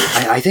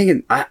 I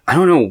think I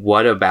don't know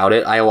what about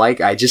it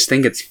I just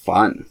think it's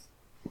fun.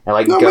 I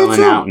like going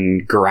out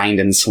and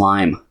grinding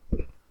slime.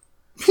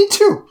 Me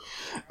too.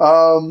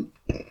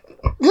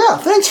 Yeah,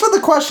 thanks for the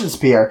questions,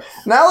 Pierre.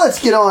 Now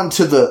let's get on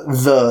to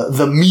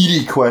the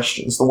meaty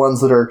questions, the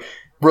ones that are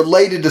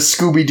related to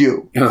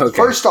Scooby-Doo. Okay.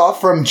 First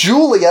off, from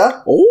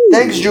Julia. Ooh.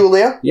 Thanks,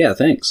 Julia. Yeah,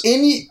 thanks.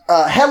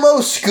 Hello,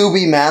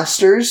 Scooby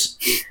Masters.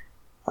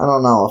 I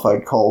don't know if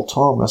I'd call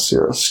Thomas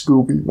here a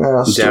Scooby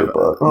Master,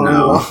 but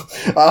no.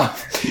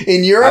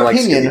 In your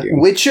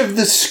opinion, which of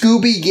the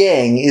Scooby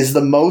Gang is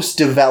the most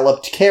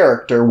developed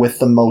character with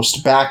the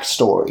most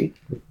backstory?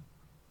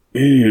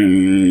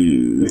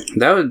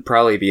 That would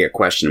probably be a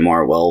question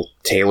more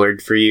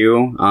well-tailored for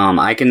you.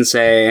 I can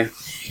say...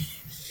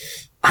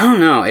 I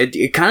don't know.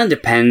 It kind of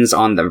depends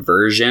on the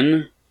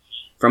version.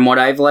 From what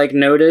I've, like,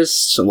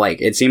 noticed,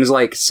 like, it seems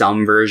like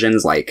some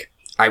versions, like,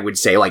 I would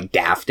say, like,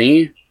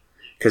 Daphne...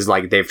 because,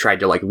 like, they've tried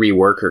to, like,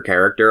 rework her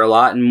character a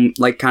lot in,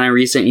 like, kind of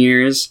recent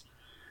years.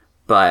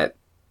 But,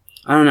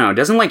 I don't know.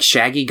 Doesn't, like,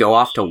 Shaggy go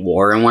off to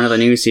war in one of the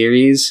new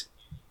series?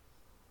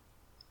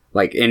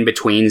 like in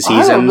between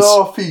seasons. I don't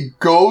know if he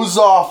goes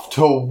off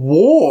to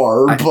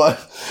war, but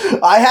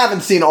I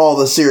haven't seen all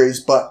the series.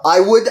 But I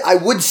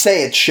would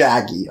say it's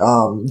Shaggy,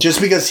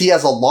 just because he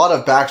has a lot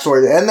of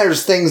backstory, and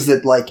there's things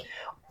that like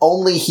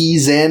only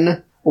he's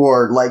in,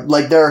 or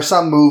like there are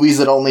some movies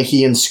that only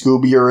he and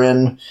Scooby are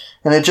in,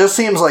 and it just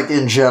seems like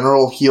in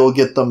general he'll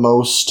get the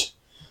most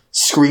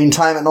screen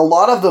time, and a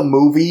lot of the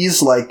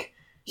movies like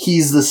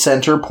he's the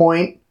center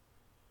point,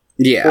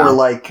 or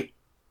like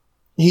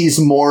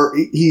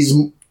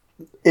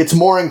it's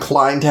more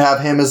inclined to have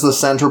him as the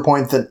center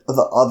point than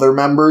the other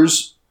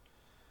members.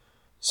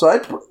 So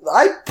I'd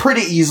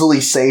pretty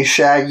easily say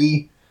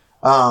Shaggy.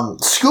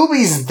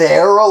 Scooby's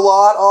there a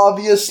lot,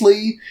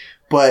 obviously,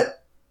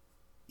 but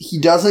he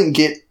doesn't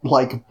get,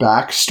 like,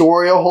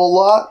 backstory a whole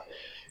lot.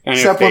 And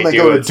except when they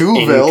go to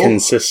Douville.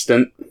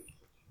 Inconsistent.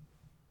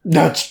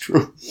 That's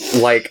true.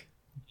 Like,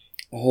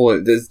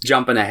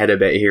 jumping ahead a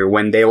bit here.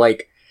 When they,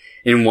 like,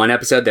 in one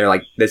episode, they're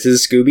like, this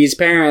is Scooby's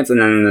parents, and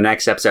then in the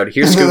next episode,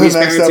 here's Scooby's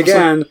parents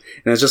again.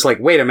 And it's just like,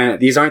 wait a minute,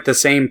 these aren't the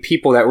same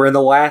people that were in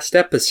the last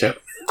episode.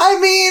 I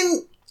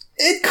mean,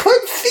 it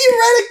could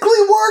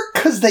theoretically work,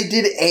 because they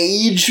did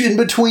age in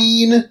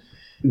between.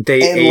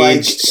 They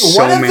aged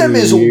so many years. One of them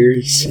is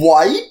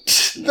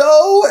white,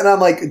 though, and I'm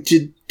like,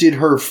 did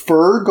her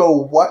fur go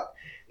what?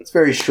 It's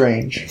very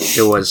strange.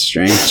 It was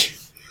strange.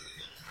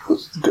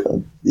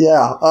 Good.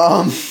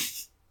 Yeah,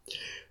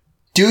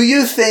 do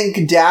you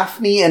think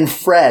Daphne and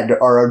Fred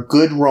are a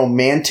good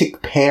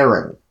romantic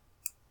pairing?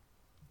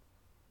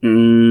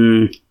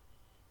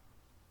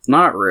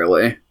 Not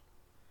really.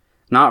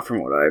 Not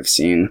from what I've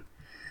seen.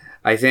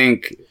 I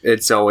think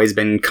it's always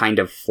been kind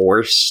of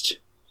forced.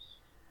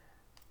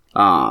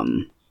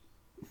 And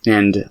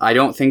I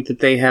don't think that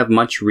they have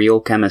much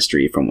real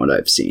chemistry from what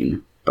I've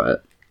seen,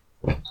 but...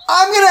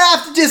 I'm gonna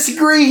have to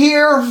disagree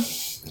here.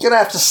 Gonna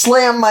have to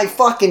slam my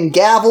fucking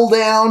gavel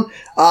down.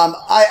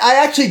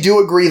 I actually do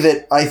agree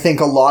that I think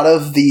a lot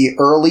of the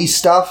early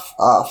stuff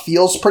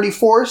feels pretty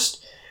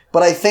forced,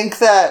 but I think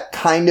that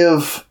kind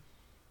of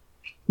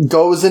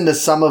goes into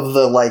some of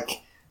the,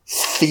 like,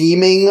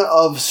 theming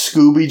of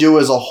Scooby-Doo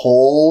as a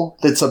whole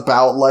that's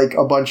about, like,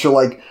 a bunch of,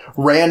 like,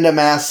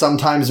 random-ass,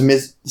 sometimes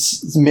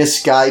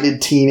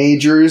misguided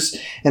teenagers,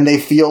 and they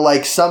feel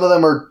like some of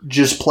them are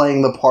just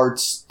playing the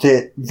parts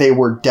that they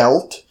were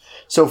dealt.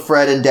 So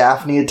Fred and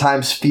Daphne at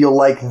times feel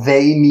like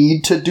they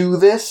need to do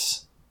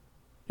this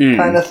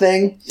kind of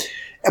thing.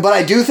 But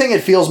I do think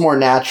it feels more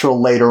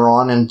natural later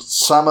on in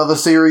some of the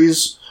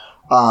series.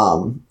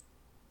 I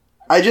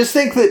just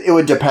think that it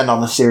would depend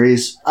on the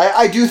series.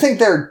 I do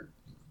think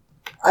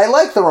I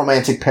like the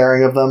romantic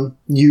pairing of them,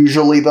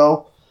 usually,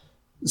 though.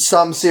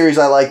 Some series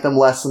I like them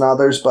less than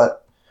others,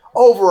 but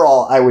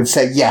overall I would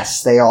say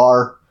yes, they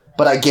are.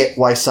 But I get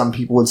why some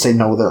people would say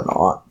no, they're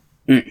not.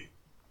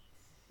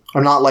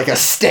 I'm not like a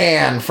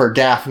stan for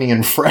Daphne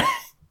and Fred.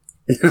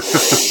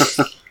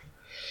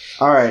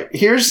 Alright,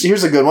 here's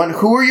a good one.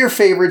 Who are your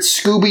favorite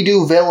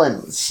Scooby-Doo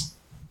villains?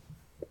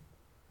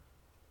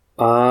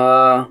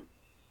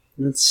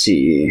 Let's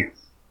see.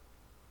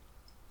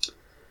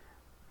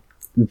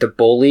 The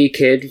bully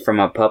kid from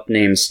A Pup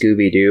Named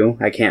Scooby-Doo.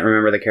 I can't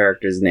remember the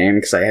character's name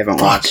because I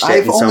haven't watched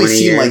it in so many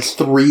years. I've only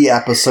seen like 3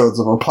 episodes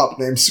of A Pup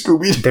Named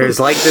Scooby-Doo. There's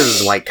like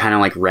this like kind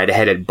of like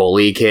redheaded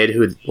bully kid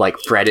who like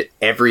Fred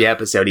every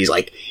episode he's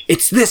like,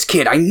 it's this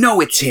kid, I know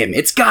it's him,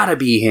 it's gotta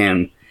be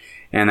him.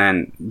 And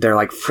then they're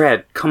like,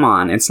 Fred, come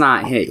on, it's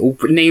not him.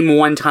 Name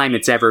one time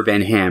it's ever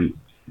been him.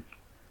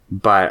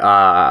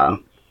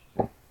 But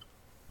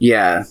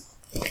yeah.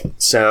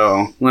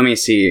 So let me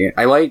see.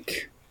 I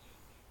like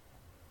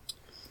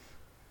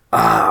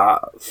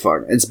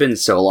fuck. It's been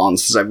so long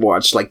since I've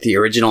watched, like, the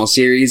original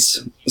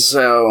series.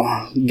 So,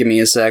 give me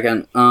a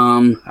second.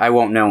 I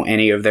won't know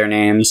any of their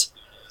names.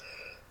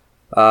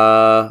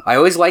 I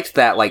always liked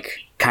that, like,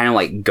 kind of,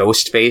 like,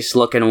 ghost-face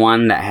looking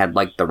one that had,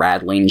 like, the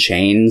rattling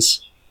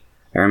chains.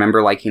 I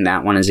remember liking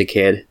that one as a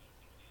kid.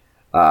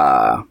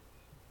 Let's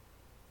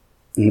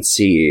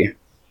see.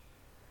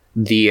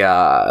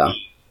 The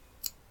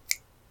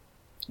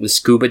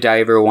scuba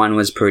diver one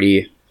was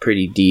pretty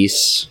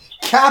decent.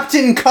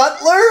 Captain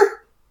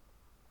Cutler?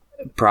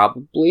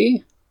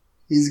 Probably.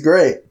 He's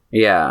great.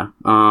 Yeah.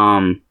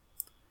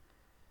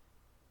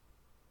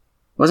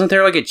 Wasn't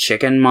there like a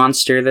chicken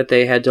monster that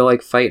they had to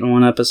like fight in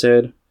one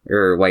episode?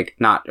 Or like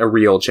not a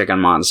real chicken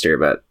monster,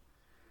 but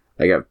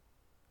like a...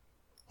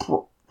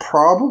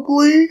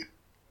 Probably.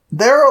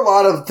 There are a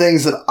lot of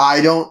things that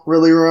I don't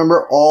really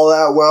remember all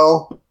that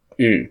well.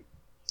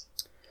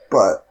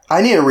 But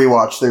I need to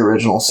rewatch the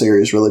original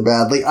series really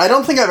badly. I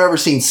don't think I've ever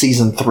seen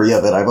season 3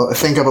 of it. I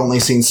think I've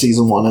only seen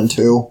season 1 and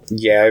 2.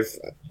 Yeah,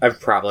 I've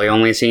probably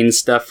only seen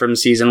stuff from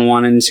season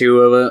 1 and 2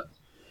 of it.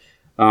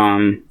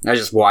 I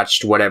just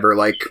watched whatever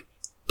like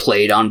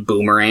played on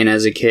Boomerang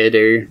as a kid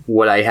or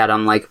what I had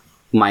on like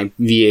my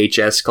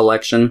VHS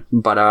collection.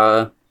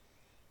 But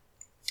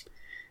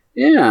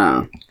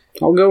yeah,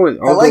 I'll go with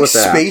I like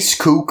that. Space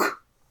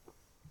Kook.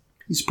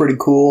 He's pretty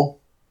cool.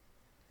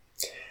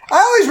 I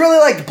always really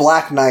liked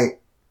Black Knight.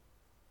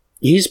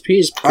 He's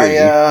pretty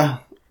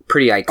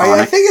pretty iconic.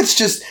 I think it's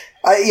just...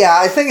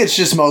 I think it's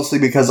just mostly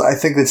because I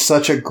think it's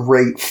such a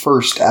great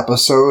first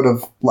episode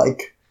of,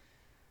 like,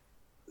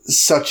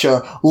 such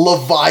a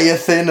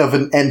leviathan of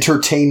an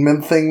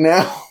entertainment thing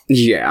now.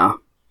 Yeah.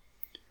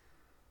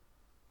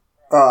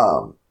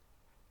 I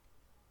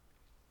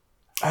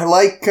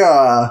like,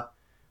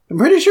 I'm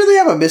pretty sure they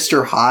have a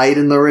Mr. Hyde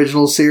in the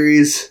original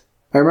series.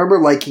 I remember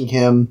liking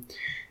him.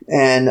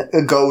 And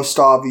a Ghost,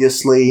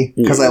 obviously,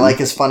 because I like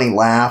his funny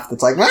laugh.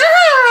 That's like...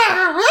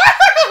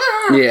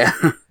 Yeah.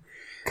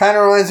 Kind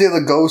of reminds me of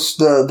the Ghost,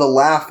 the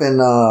laugh in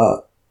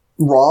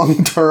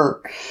Wrong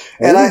Turn.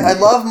 And I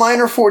love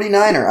Minor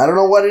 49er. I don't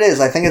know what it is.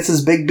 I think it's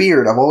his big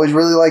beard. I've always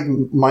really liked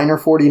Minor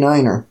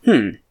 49er.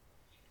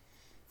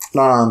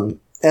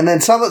 And then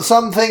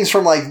some things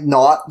from, like,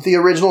 not the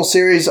original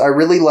series. I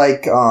really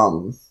like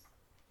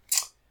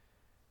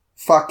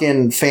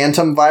fucking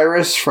Phantom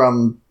Virus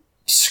from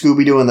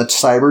Scooby-Doo and the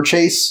Cyber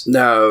Chase.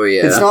 No,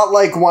 yeah. It's not,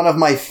 like, one of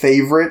my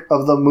favorite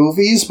of the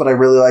movies, but I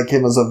really like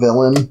him as a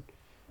villain.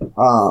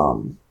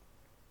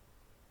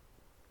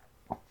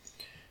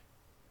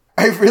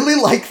 I really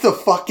like the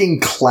fucking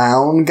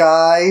clown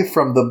guy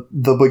from the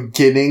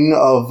beginning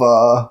of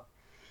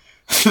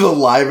the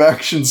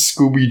live-action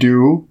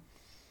Scooby-Doo.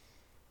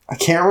 I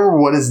can't remember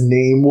what his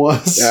name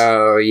was.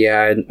 Oh,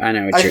 yeah, I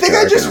know what you're talking about. I think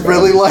I just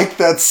really like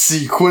that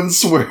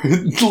sequence where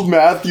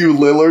Matthew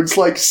Lillard's,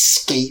 like,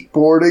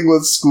 skateboarding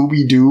with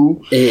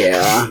Scooby-Doo.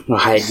 Yeah,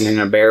 hiding in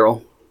a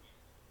barrel.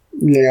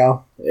 Yeah.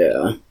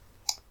 Yeah.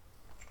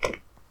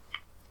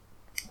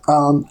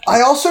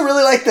 I also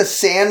really like the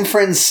San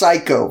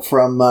Francisco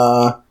from,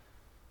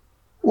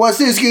 What's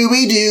New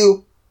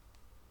Scooby-Doo?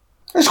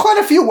 There's quite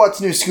a few What's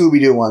New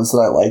Scooby-Doo ones that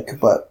I like,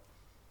 but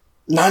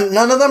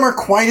none of them are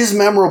quite as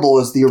memorable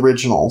as the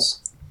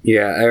originals.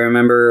 Yeah, I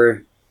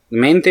remember... The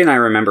main thing I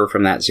remember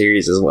from that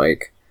series is,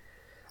 like...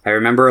 I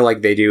remember,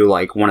 like, they do,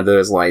 like, one of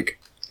those, like,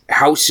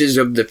 Houses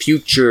of the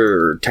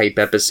Future type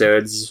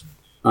episodes.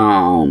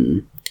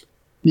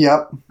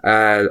 Yep.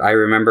 I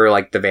remember,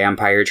 like, the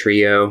Vampire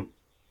Trio.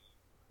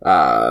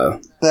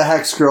 The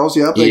Hex Girls,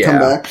 yep, they come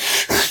back.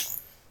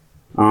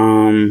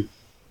 I'm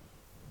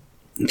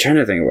trying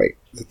to think, like,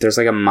 there's,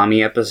 like, a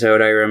Mummy episode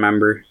I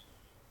remember.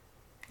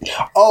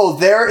 Oh,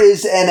 there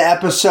is an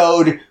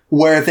episode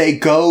where they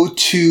go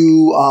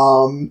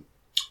to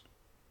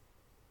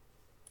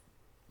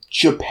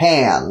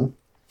Japan,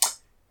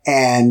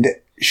 and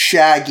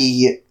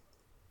Shaggy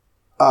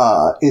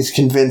is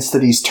convinced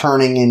that he's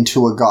turning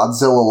into a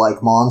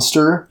Godzilla-like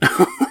monster.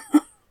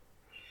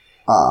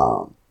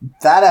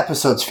 That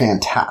episode's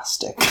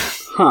fantastic.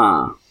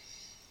 Huh.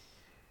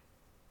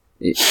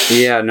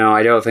 Yeah, no,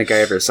 I don't think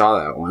I ever saw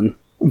that one.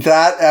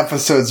 That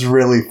episode's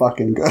really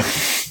fucking good.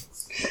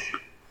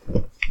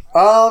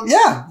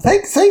 Yeah,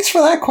 thanks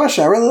for that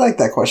question. I really like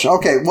that question.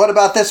 Okay, what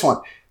about this one?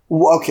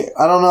 Okay,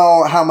 I don't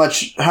know how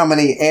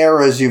many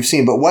eras you've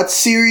seen, but what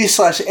series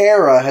 /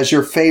 era has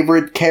your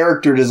favorite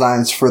character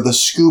designs for the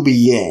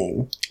Scooby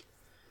Gang?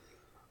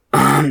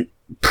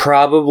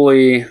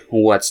 Probably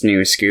What's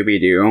New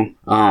Scooby-Doo.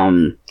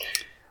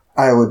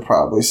 I would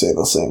probably say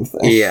the same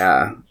thing.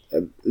 Yeah.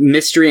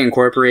 Mystery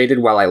Incorporated,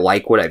 while I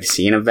like what I've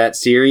seen of that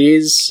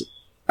series,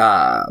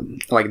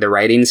 like, the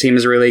writing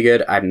seems really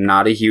good. I'm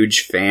not a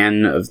huge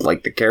fan of,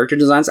 like, the character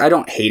designs. I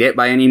don't hate it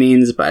by any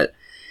means, but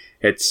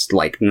it's,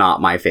 like, not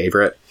my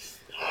favorite.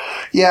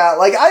 Yeah,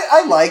 like,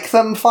 I like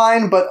them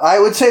fine, but I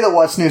would say that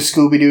What's New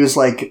Scooby-Doo is,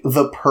 like,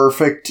 the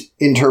perfect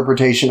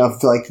interpretation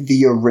of, like,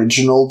 the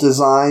original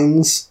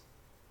designs.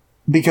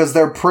 Because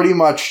they're pretty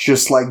much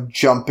just, like,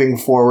 jumping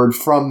forward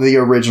from the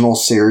original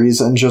series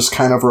and just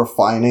kind of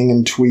refining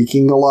and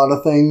tweaking a lot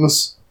of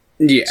things.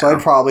 Yeah. So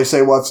I'd probably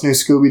say What's New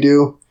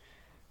Scooby-Doo.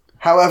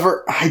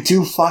 However, I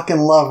do fucking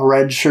love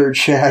Red Shirt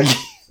Shaggy.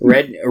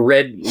 Red,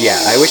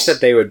 yeah, I wish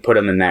that they would put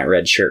him in that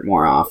red shirt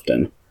more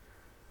often.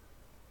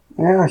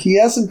 Yeah, he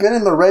hasn't been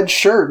in the red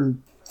shirt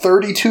in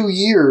 32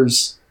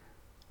 years.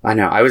 I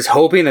know, I was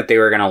hoping that they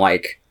were gonna,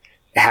 like,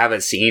 have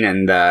a scene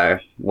in the,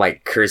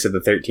 like, Curse of the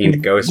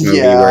 13th Ghost movie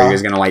where he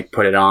was gonna, like,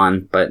 put it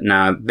on, but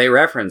no, they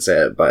reference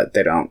it, but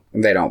they don't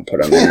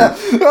put him in.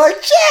 They're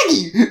like,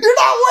 Shaggy, you're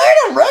not wearing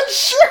a red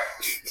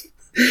shirt!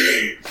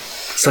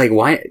 It's like,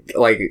 why,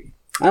 like,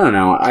 I don't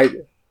know,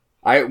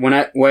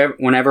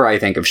 whenever I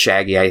think of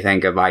Shaggy, I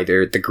think of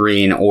either the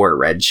green or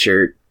red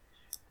shirt,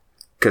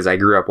 because I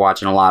grew up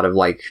watching a lot of,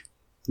 like,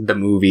 the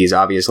movies,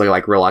 obviously,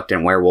 like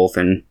Reluctant Werewolf,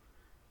 and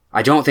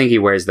I don't think he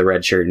wears the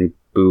red shirt in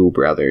Boo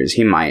Brothers.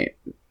 He might.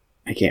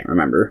 I can't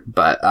remember.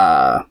 But,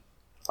 I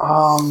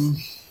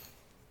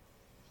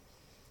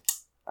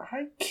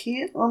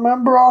can't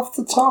remember off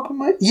the top of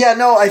my... Yeah,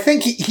 no, I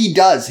think he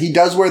does. He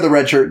does wear the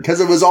red shirt, because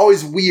it was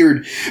always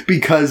weird,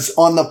 because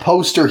on the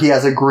poster he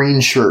has a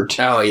green shirt.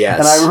 Oh, yes.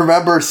 And I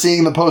remember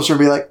seeing the poster and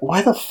be like,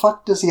 why the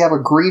fuck does he have a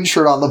green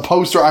shirt on the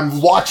poster?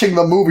 I'm watching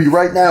the movie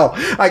right now.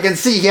 I can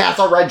see he has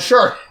a red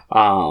shirt.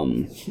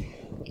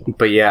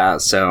 But yeah,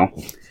 so...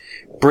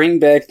 Bring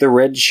back the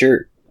red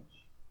shirt.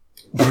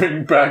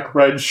 Bring back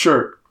red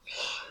shirt.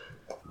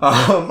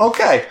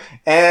 Okay.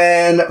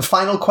 And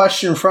final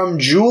question from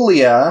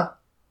Julia.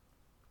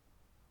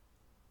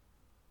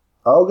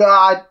 Oh,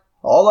 God.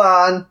 Hold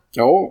on.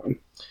 Oh.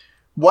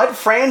 What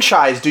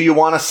franchise do you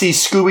want to see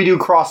Scooby-Doo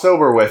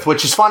crossover with?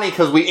 Which is funny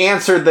because we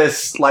answered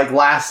this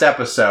last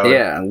episode.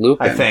 Yeah,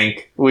 Lupin. I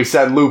think we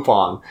said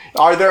Lupin.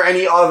 Are there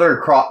any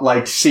other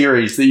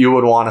series that you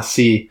would want to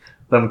see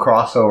them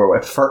crossover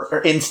with?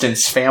 For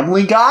instance,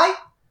 Family Guy.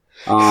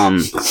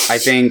 I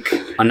think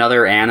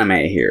another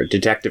anime here,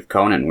 Detective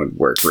Conan, would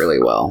work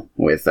really well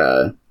with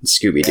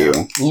Scooby-Doo.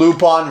 Yeah.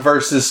 Lupin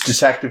versus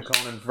Detective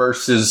Conan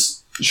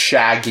versus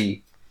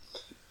Shaggy.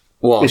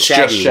 Well, it's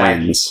Shaggy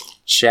wins.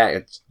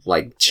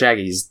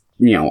 Shaggy's,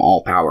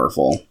 all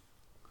powerful.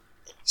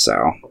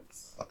 So,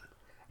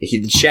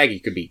 Shaggy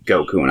could beat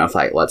Goku in a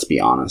fight, let's be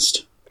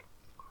honest.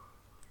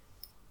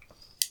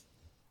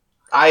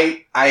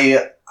 I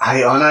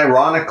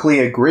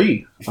unironically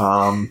agree.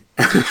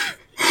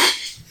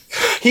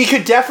 He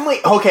could definitely...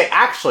 Okay,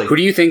 actually... Who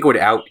do you think would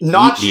out-eat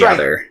the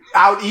other?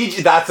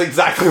 Out-eat... That's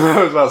exactly what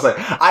I was about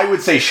to say. I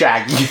would say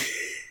Shaggy.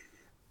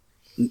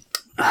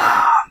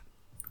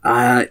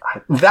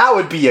 That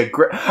would be a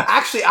great...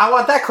 Actually, I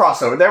want that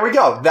crossover. There we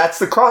go. That's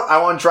the cross...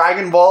 I want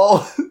Dragon Ball...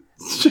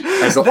 That'd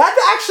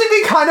actually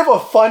be kind of a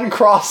fun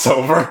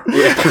crossover.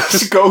 Yeah.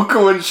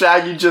 Goku and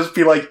Shaggy just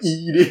be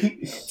eating.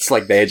 It's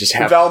like they just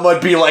have...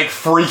 Velma'd be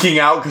freaking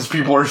out because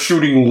people are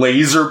shooting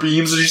laser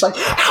beams and she's like,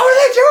 how are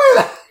they doing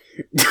that?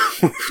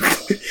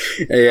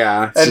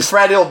 Yeah. And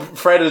Fred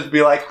would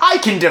be like, I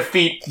can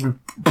defeat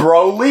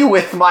Broly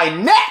with my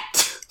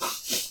net.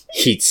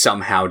 He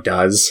somehow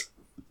does.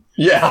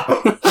 Yeah.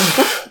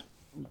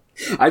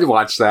 I'd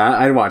watch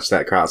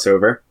that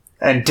crossover.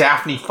 And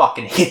Daphne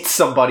fucking hits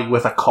somebody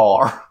with a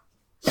car.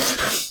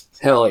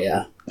 Hell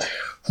yeah.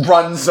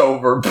 Runs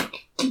over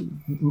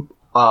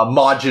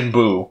Majin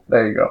Buu.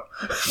 There you go.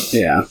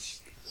 Yeah.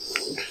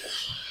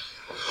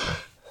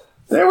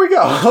 There we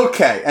go.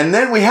 Okay. And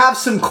then we have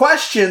some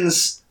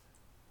questions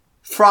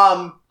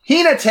from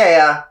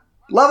Hinatea,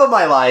 love of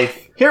my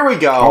life. Here we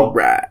go. All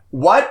right.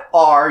 What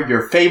are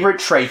your favorite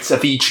traits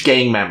of each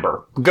gang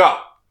member? Go.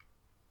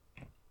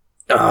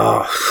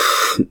 Oh,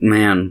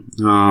 man.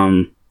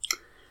 All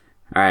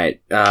right.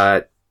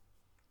 I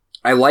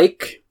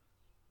like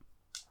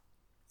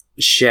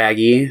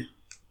Shaggy,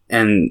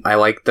 and I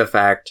like the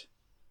fact,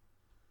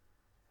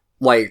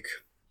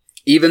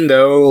 even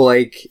though,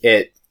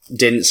 it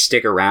didn't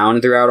stick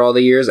around throughout all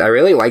the years, I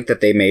really like that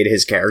they made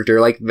his character,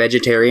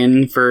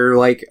 vegetarian for,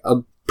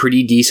 a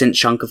pretty decent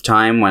chunk of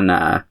time when,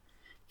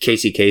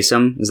 Casey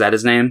Kasem, is that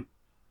his name?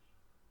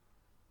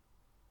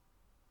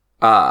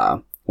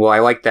 Well, I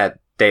like that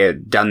they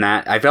had done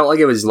that. I felt like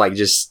it was,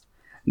 just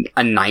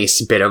a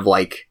nice bit of,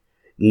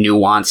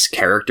 nuanced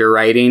character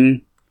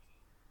writing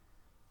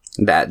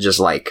that just,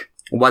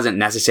 wasn't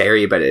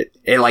necessary, but it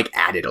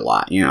added a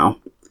lot,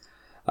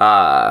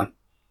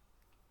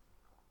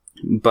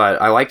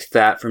 But I liked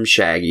that from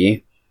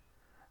Shaggy.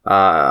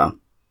 Let's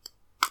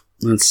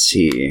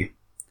see.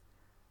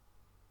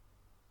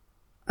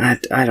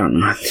 I don't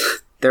know.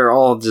 They're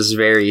all just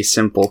very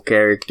simple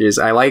characters.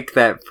 I like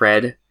that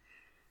Fred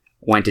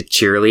went to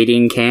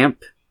cheerleading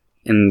camp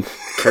in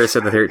Curse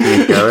of the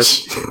 13th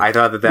Ghost. I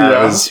thought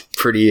that was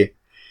pretty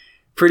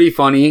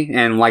funny,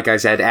 and like I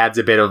said, adds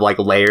a bit of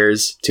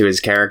layers to his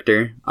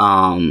character.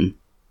 I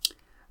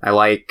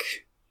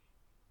like...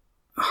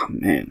 Oh,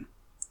 man.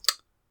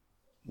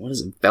 What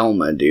does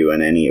Velma do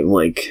in any of, I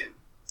like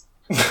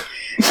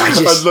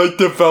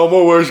that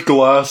Velma wears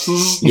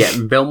glasses. Yeah,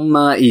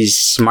 Velma is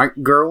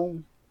smart girl.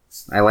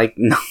 I like...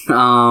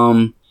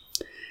 I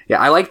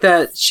like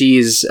that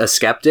she's a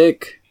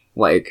skeptic.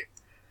 I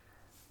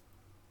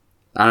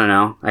don't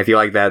know. I feel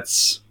like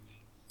that's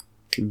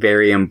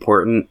very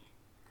important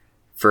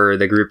for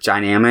the group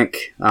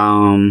dynamic.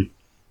 I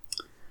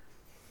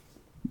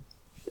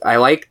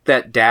like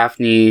that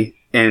Daphne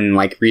in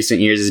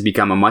recent years has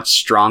become a much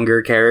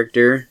stronger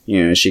character.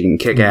 She can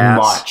kick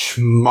ass.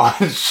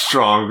 Much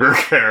stronger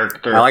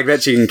character. I like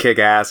that she can kick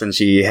ass, and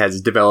she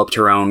has developed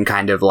her own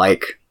kind of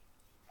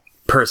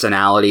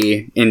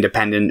personality,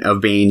 independent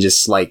of being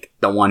just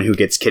the one who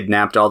gets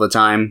kidnapped all the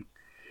time.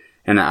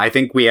 And I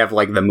think we have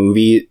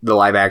the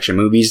live action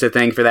movies to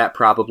thank for that,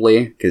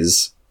 probably,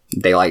 because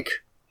they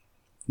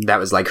that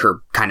was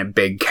her kind of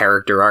big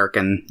character arc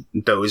in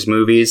those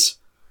movies.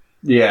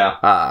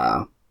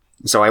 Yeah.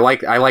 So I like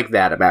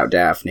that about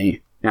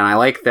Daphne. And I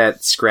like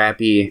that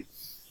Scrappy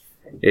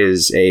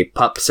is a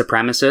pup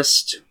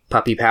supremacist.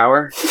 Puppy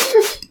power.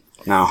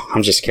 No,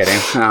 I'm just kidding.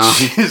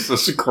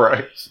 Jesus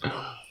Christ.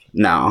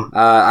 No.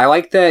 I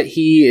like that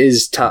he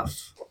is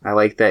tough. I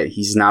like that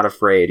he's not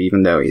afraid,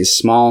 even though he's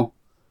small.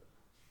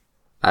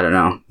 I don't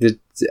know.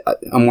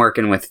 I'm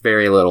working with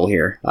very little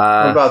here.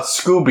 What about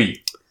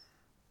Scooby?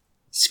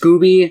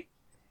 Scooby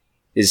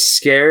is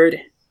scared,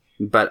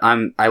 but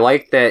I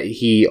like that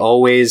he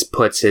always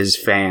puts his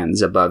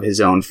fans above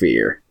his own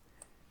fear.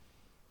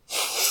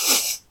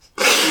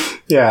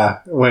 Yeah,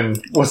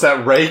 was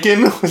that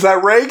Reagan? Was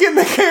that Reagan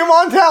that came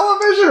on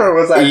television, or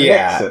was that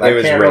Nixon?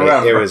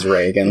 It was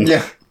Reagan.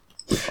 Yeah.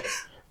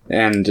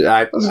 And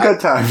it was a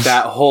good time.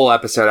 That whole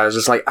episode, I was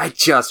just I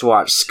just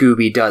watched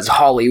Scooby Does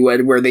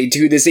Hollywood, where they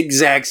do this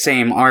exact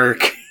same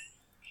arc.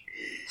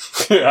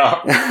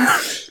 Yeah.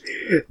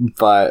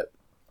 But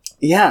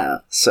yeah,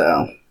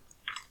 so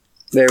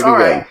there we All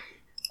go.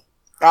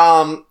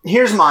 Right.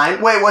 Here's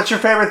mine. Wait, what's your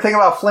favorite thing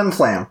about Flim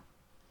Flam?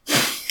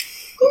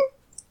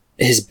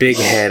 His big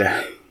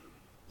head.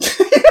 He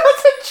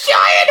has a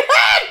giant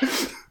head!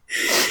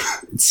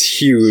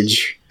 It's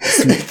huge.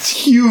 It's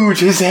huge.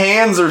 His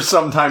hands are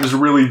sometimes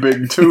really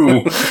big,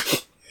 too.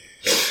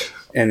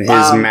 And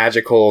his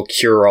magical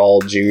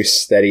cure-all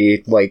juice that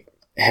he, like,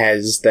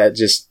 has that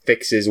just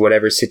fixes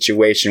whatever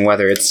situation,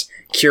 whether it's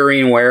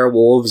curing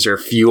werewolves or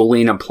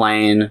fueling a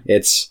plane,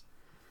 it's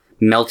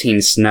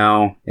melting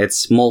snow,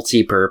 it's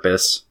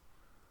multi-purpose.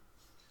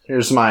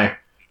 Here's my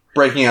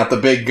breaking out the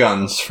big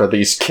guns for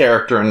these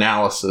character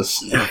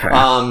analysis. Okay.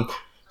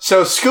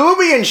 So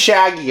Scooby and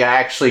Shaggy, I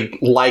actually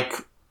like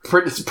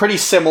pretty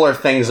similar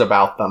things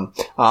about them.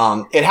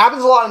 It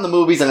happens a lot in the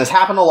movies, and it's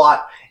happened a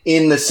lot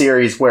in the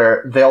series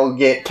where they'll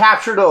get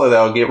captured or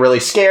they'll get really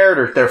scared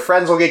or their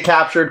friends will get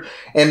captured,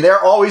 and they're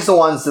always the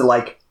ones that,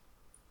 like,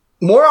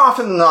 more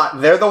often than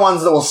not, they're the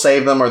ones that will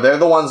save them or they're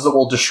the ones that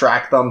will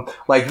distract them.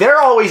 Like, they're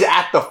always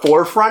at the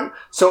forefront.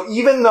 So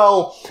even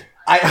though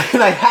I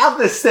have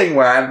this thing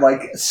where I'm,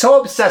 like, so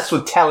obsessed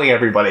with telling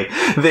everybody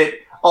that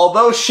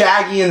although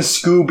Shaggy and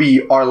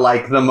Scooby are,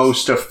 like, the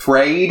most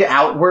afraid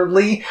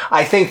outwardly,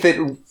 I think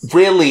that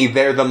really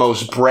they're the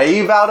most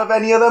brave out of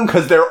any of them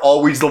because they're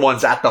always the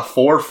ones at the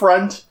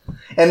forefront.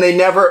 And they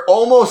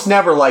almost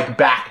never, like,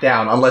 back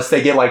down unless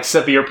they get, like,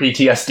 severe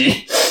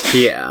PTSD.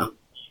 Yeah.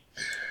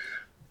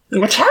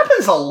 Which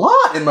happens a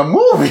lot in the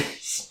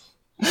movies.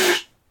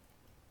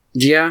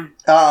 Yeah.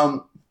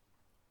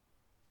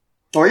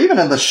 Or even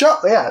in the show.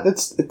 Yeah,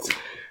 it's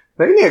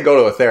they need to go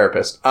to a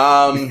therapist.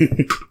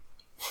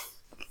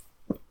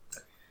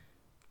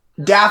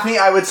 Daphne,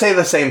 I would say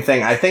the same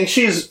thing. I think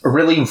she's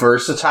really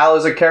versatile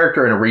as a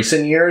character in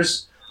recent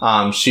years.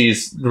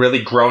 She's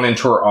really grown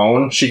into her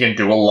own. She can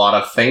do a lot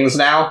of things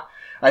now.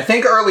 I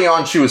think early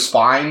on she was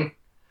fine.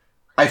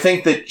 I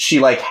think that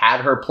she, like,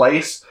 had her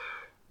place.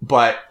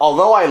 But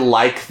although I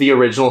like the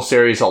original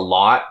series a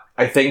lot,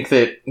 I think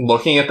that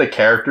looking at the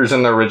characters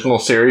in the original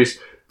series,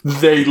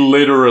 they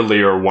literally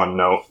are one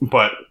note.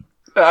 But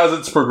as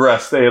it's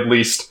progressed, they at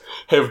least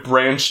have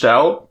branched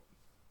out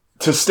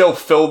to still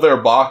fill their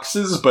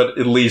boxes, but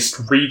at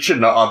least reach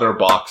into other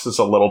boxes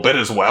a little bit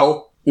as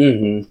well.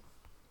 Mm-hmm.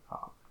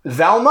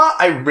 Velma,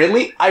 I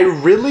really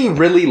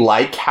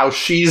like how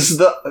she's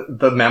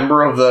the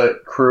member of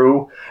the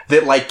crew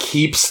that, like,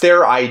 keeps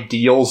their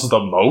ideals the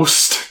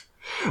most.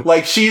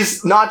 Like,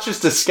 she's not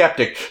just a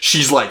skeptic,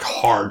 she's, like,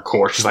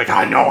 hardcore. She's like,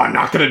 I know I'm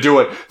not gonna do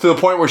it. To the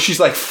point where she's,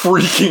 like,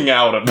 freaking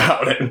out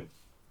about it.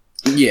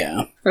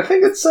 Yeah. I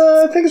think it's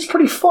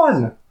pretty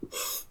fun.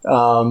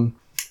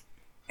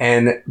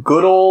 And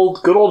good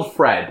old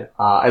Fred.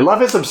 I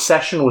love his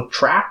obsession with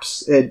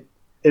traps. It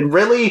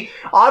really,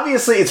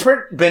 obviously, it's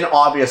been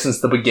obvious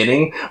since the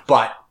beginning,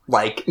 but,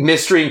 like,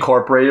 Mystery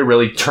Incorporated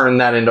really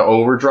turned that into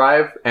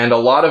overdrive, and a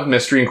lot of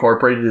Mystery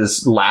Incorporated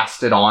has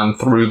lasted on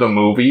through the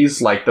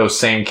movies, like those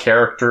same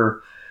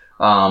character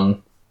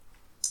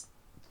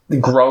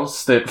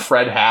growths that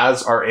Fred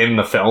has are in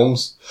the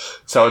films.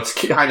 So it's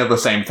kind of the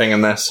same thing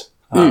in this.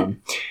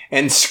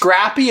 And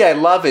Scrappy, I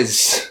love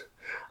his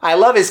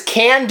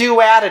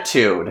can-do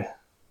attitude.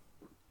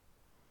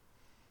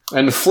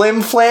 And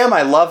Flim Flam,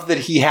 I love that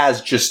he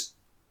has just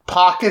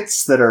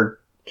pockets that are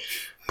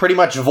pretty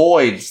much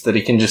voids that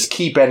he can just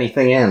keep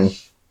anything in.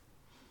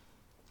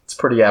 It's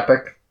pretty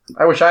epic.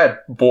 I wish I had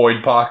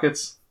void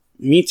pockets.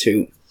 Me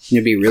too.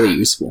 It'd be really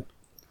useful.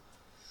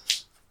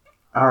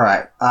 All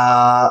right.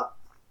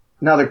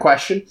 Another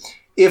question.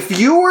 If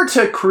you were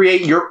to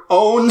create your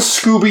own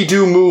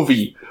Scooby-Doo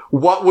movie,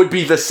 what would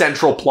be the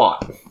central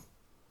plot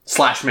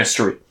 /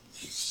 mystery?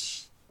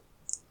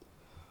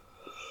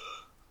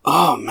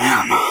 Oh,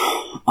 man.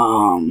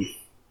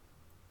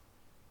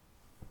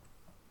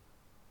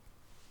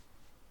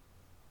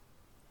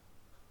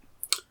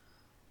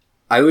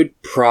 I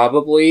would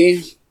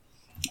probably...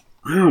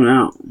 I don't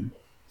know.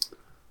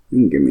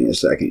 Give me a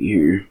second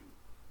here.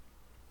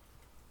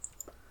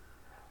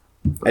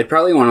 I'd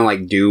probably want to,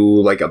 like,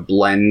 do, like, a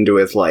blend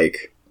with,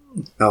 like,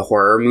 a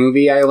horror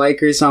movie I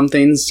like or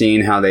something,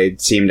 seeing how they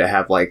seem to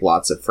have, like,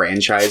 lots of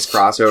franchise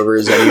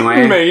crossovers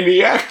anyway.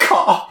 Maniac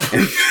Cop!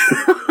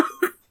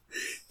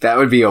 That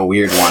would be a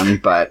weird one,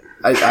 but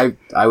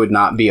I would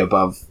not be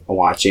above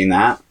watching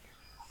that.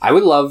 I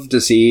would love to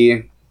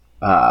see,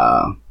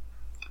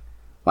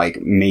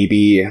 like,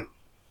 maybe...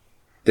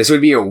 This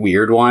would be a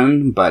weird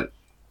one, but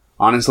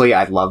honestly,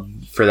 I'd love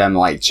for them to,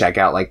 like, check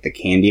out, like, the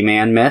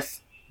Candyman myth.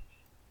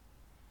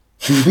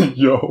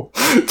 Yo,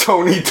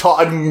 Tony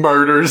Todd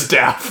murders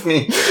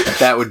Daphne.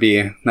 That would be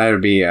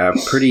a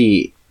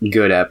pretty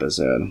good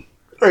episode.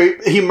 Or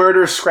he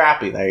murders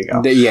Scrappy. There you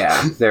go.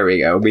 Yeah, there we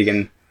go. We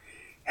can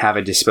have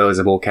a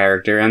disposable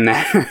character in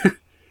there.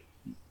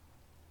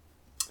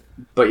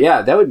 But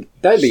yeah, that'd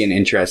be an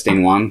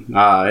interesting one.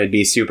 It'd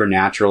be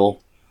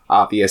supernatural,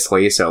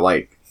 obviously. So,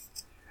 like,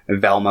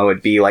 Velma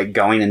would be, like,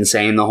 going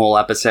insane the whole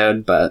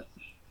episode, but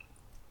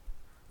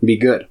it'd be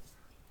good.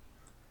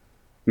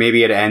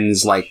 maybe it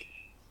ends like,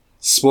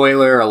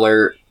 spoiler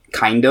alert,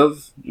 kind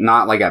of,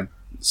 not like a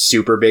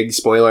super big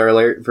spoiler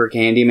alert for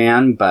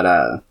Candyman,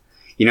 but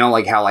you know,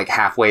 like how like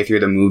halfway through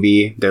the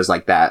movie there's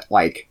like that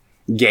like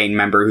gang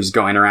member who's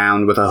going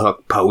around with a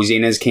hook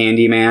posing as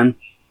Candyman.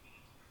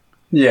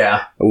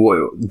 Yeah.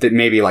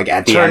 Maybe like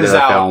at the end of the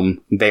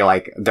film they're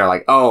like,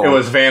 oh, it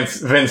was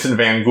Vincent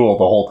Van Gogh the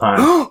whole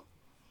time.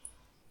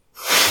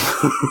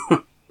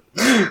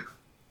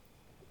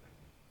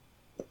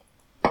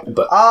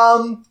 But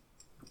I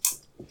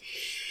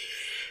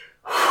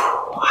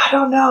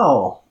don't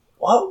know.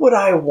 What would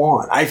I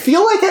want? I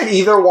feel like I'd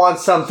either want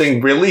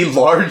something really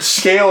large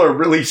scale or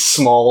really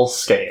small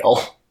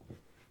scale.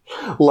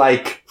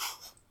 Like,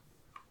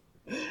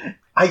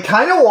 I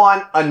kind of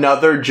want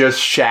another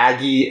just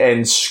Shaggy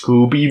and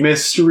Scooby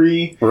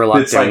mystery.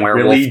 Reluctant like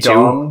Werewolf really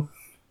dumb.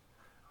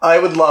 I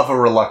would love a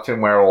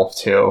Reluctant Werewolf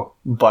too,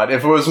 but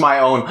if it was my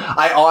own,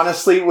 I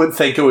honestly would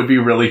think it would be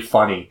really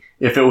funny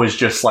if it was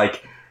just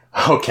like,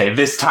 okay,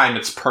 this time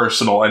it's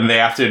personal and they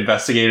have to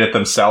investigate it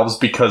themselves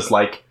because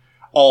like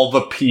all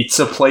the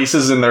pizza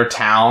places in their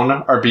town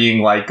are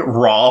being like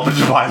robbed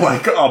by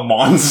like a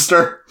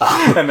monster.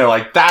 And they're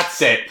like,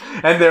 that's it.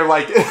 And they're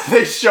like,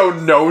 they show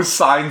no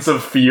signs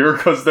of fear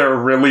because they're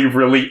really,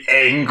 really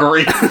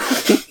angry.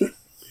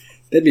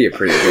 That'd be a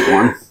pretty good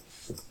one.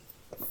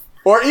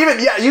 Or even,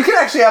 yeah, you can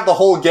actually have the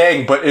whole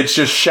gang, but it's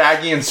just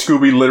Shaggy and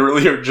Scooby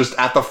literally are just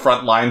at the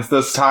front lines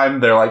this time.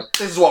 They're like,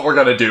 this is what we're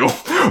gonna do.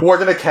 We're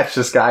gonna catch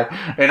this guy,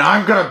 and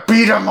I'm gonna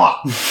beat him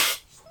up.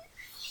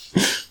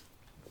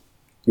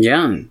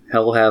 Yeah,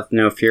 hell hath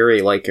no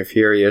fury like a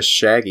furious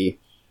Shaggy.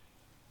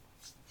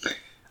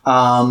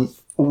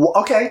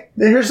 Okay,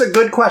 here's a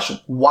good question.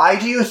 Why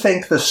do you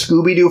think the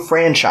Scooby-Doo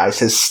franchise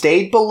has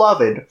stayed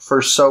beloved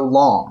for so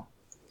long?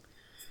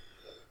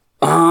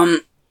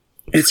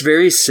 It's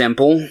very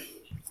simple.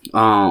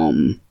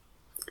 Like,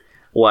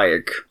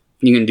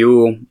 you can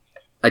do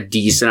a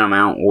decent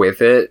amount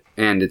with it,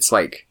 and it's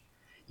like,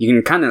 you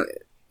can kind of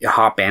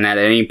hop in at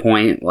any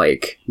point,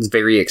 like, it's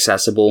very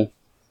accessible,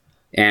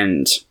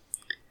 and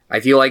I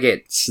feel like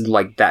it's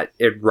like that,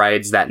 it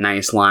rides that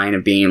nice line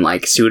of being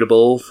like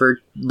suitable for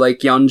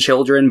like young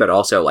children, but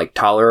also like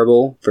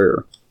tolerable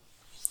for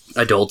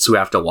adults who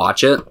have to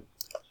watch it.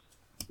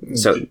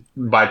 So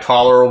by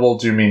tolerable,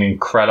 do you mean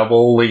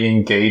incredibly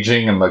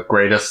engaging and the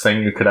greatest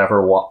thing you could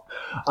ever watch?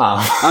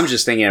 I'm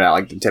just thinking about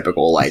like the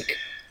typical like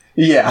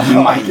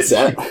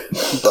mindset,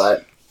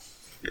 but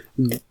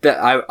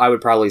I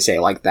would probably say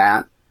like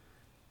that.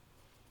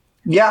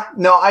 Yeah,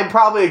 no, I'd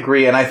probably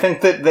agree, and I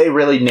think that they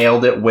really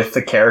nailed it with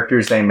the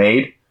characters they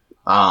made.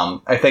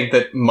 I think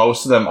that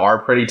most of them are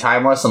pretty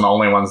timeless, and the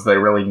only ones they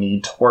really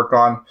need to work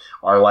on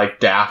are, like,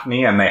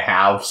 Daphne, and they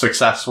have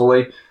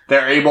successfully.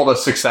 They're able to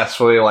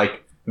successfully,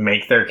 like,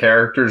 make their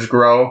characters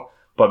grow,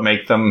 but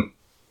make them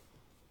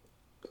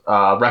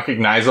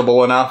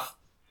recognizable enough,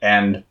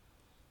 and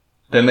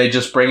then they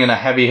just bring in a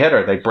heavy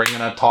hitter. They bring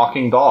in a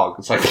talking dog.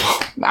 It's like,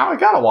 now I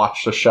gotta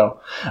watch the show.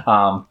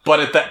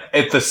 But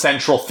at the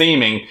central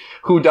theming,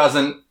 who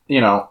doesn't, you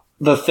know,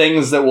 the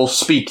things that will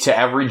speak to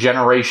every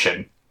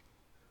generation.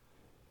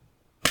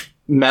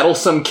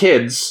 Meddlesome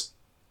kids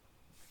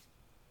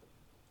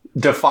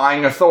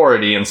defying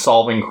authority and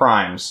solving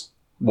crimes.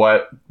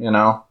 What, you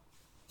know?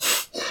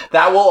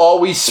 That will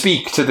always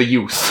speak to the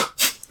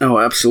youth. Oh,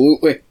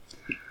 absolutely.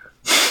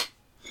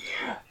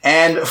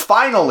 And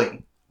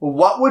finally,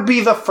 what would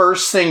be the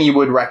first thing you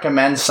would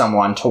recommend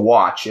someone to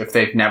watch if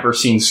they've never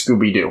seen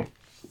Scooby-Doo?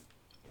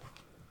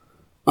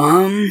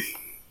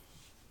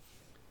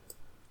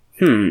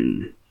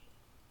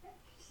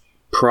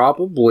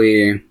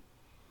 Probably. I'm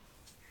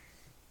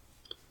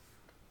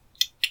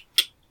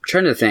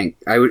trying to think.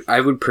 I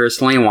would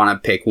personally want to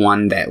pick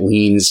one that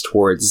leans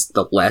towards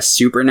the less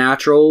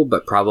supernatural,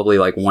 but probably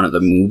like one of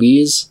the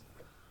movies.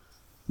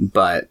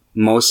 But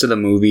most of the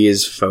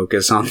movies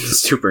focus on the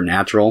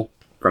supernatural,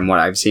 from what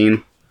I've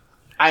seen.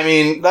 I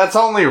mean, that's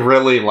only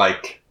really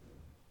like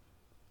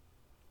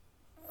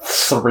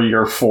 3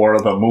 or 4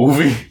 of the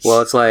movies.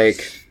 Well, it's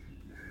like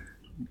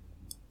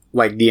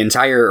the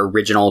entire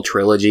original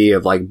trilogy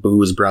of like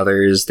Boo's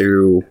Brothers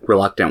through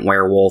Reluctant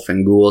Werewolf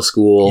and Ghoul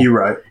School. You're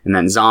right. And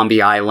then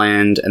Zombie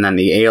Island, and then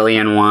the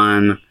Alien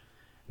one,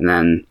 and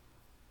then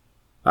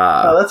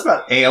that's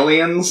about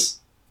aliens.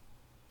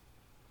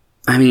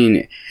 I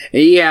mean,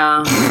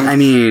 yeah. I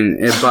mean,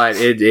 but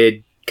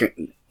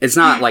it's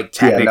not like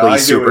technically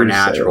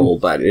supernatural,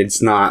 but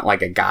it's not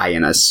like a guy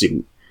in a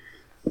suit.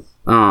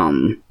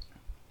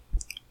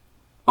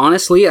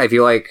 Honestly, I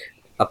feel like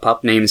a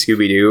pup named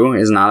Scooby-Doo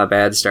is not a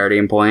bad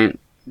starting point.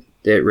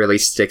 It really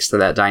sticks to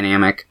that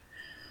dynamic.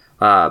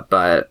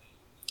 But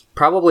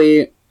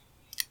probably,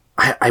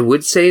 I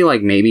would say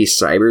like maybe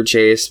Cyber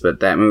Chase, but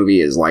that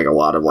movie is like a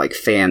lot of like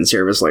fan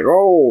service, like,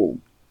 oh,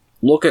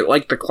 look at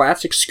like the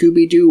classic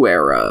Scooby-Doo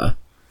era.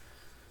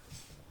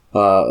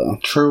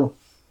 True.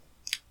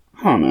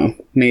 I don't know.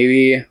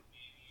 Maybe.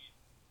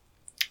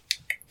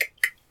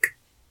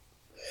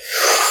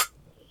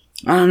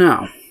 I don't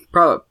know.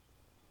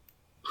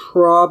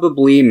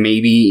 probably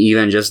maybe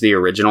even just the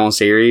original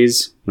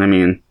series. I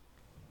mean...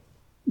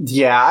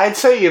 Yeah, I'd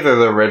say either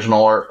the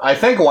original or... I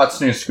think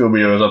What's New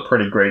Scooby-Doo is a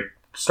pretty great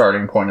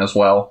starting point as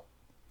well.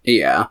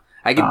 Yeah.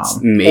 I could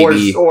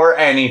maybe... Or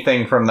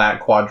anything from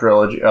that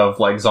quadrilogy of,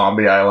 like,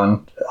 Zombie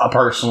Island,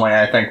 personally,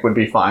 I think would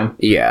be fine.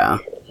 Yeah.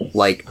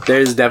 Like,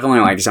 there's definitely,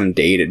 like, some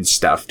dated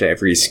stuff to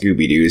every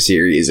Scooby-Doo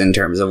series in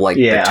terms of, like,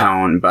 the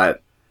tone,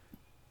 but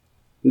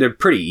they're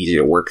pretty easy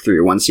to work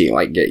through once you,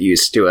 like, get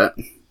used to it.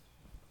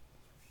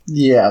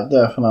 Yeah,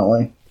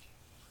 definitely.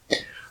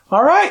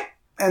 All right.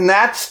 And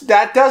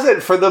that does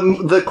it for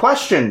the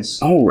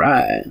questions. All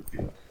right.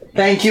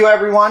 Thank you,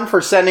 everyone,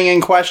 for sending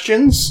in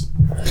questions.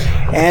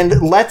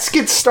 And let's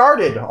get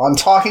started on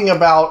talking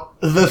about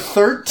the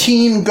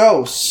 13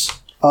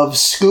 Ghosts of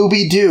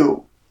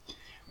Scooby-Doo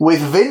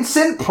with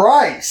Vincent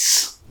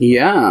Price.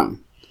 Yeah.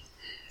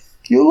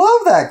 You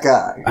love that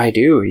guy. I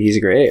do. He's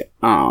great.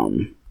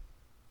 And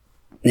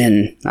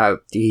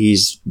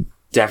he's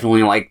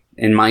definitely, like,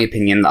 in my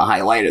opinion, the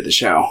highlight of the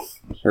show.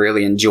 I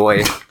really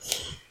enjoy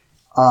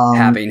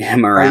having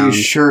him around. Are you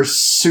sure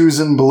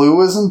Susan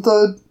Blue isn't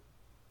the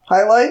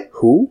highlight?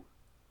 Who?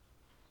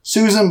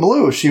 Susan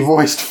Blue. She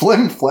voiced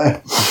Flim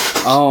Flam.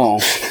 Oh.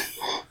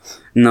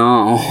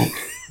 No.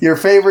 Your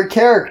favorite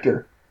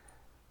character?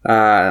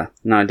 No,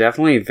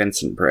 definitely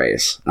Vincent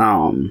Price.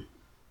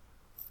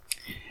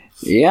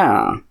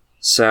 Yeah.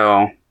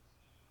 So,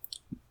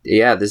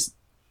 yeah,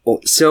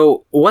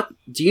 so, what,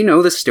 do you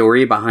know the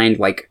story behind,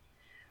 like,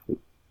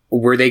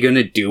 were they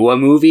gonna do a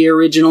movie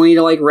originally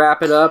to, like,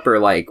 wrap it up, or,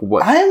 like,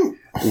 what?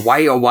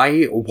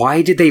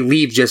 Why did they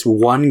leave just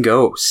one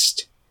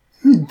ghost?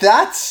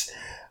 I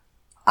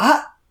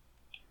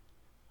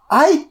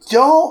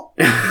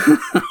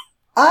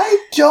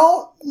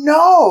don't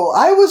know.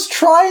 I was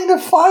trying to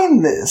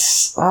find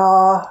this.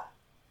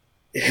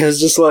 It was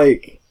just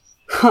like,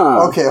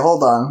 huh. Okay,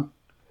 hold on.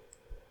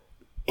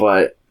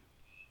 But,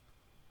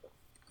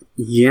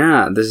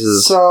 yeah, this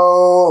is... So,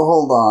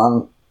 hold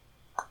on.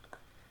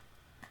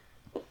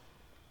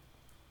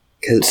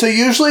 So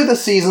usually the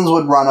seasons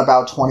would run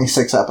about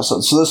 26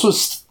 episodes. So this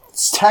was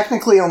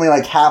technically only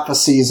like half a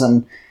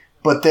season,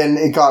 but then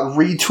it got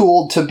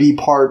retooled to be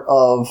part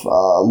of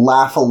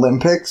Laugh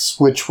Olympics,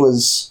 which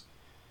was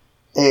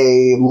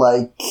a,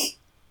 like,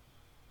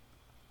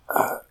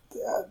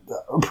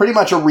 pretty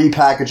much a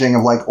repackaging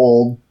of, like,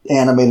 old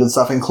animated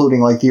stuff,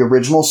 including, like, the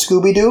original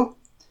Scooby-Doo.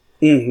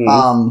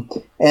 Mm-hmm.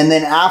 And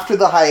then after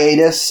the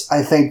hiatus,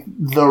 I think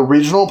the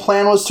original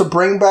plan was to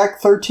bring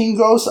back 13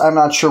 Ghosts. I'm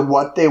not sure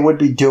what they would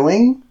be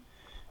doing.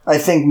 I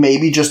think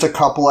maybe just a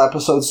couple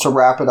episodes to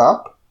wrap it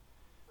up.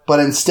 But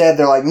instead,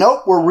 they're like,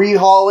 nope, we're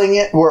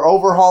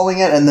overhauling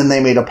it, and then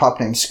they made a pup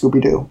named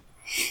Scooby-Doo.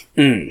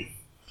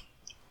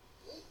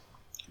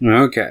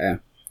 Okay.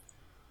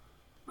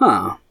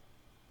 Huh.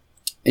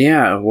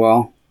 Yeah,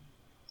 well...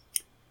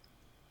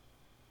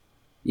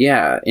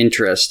 Yeah,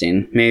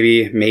 interesting.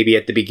 Maybe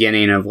at the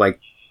beginning of, like,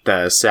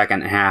 the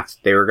second half,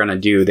 they were gonna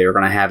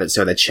have it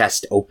so the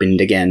chest opened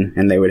again,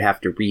 and they would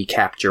have to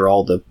recapture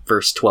all the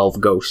first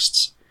 12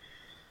 ghosts.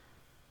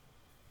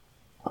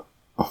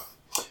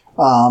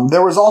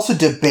 There was also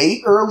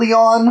debate early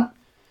on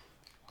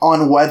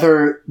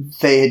whether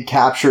they had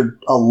captured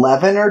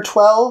 11 or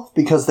 12,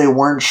 because they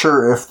weren't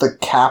sure if the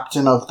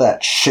captain of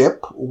that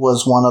ship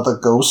was one of the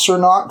ghosts or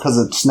not, because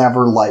it's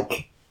never,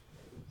 like,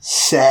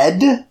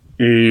 said.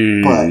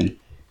 But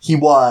he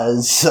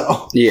was,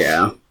 so...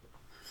 Yeah.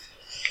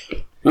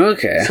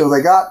 Okay. So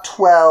they got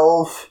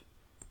 12,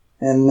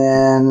 and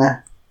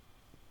then...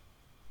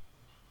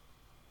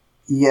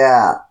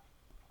 Yeah.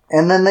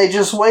 And then they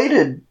just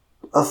waited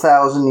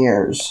 1,000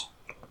 years.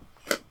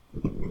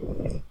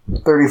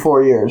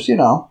 34 years, you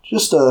know.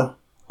 Just a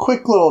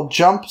quick little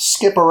jump,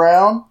 skip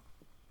around.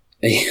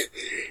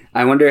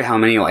 I wonder how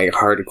many, like,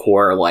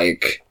 hardcore,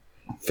 like...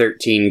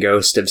 13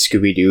 Ghost of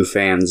Scooby-Doo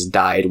fans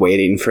died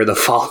waiting for the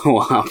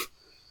follow-up.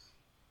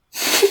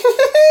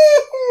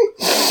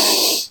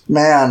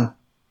 Man.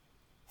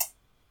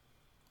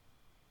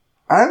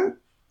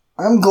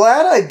 I'm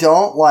glad I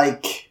don't,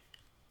 like,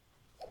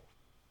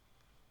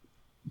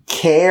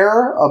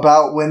 care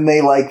about when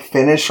they, like,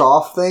 finish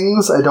off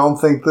things. I don't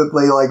think that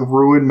they, like,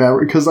 ruin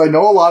memory, because I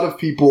know a lot of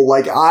people,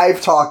 like,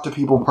 I've talked to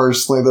people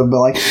personally that have been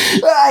like,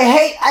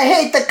 I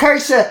hate the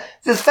curse of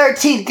the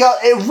 13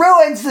 Ghosts. It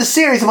ruins the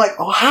series. I'm like,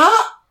 oh,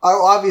 huh?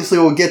 Obviously,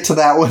 we'll get to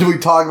that when we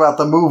talk about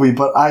the movie,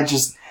 but I'm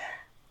just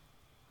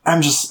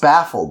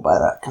baffled by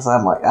that, because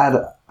I'm like,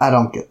 I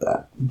don't get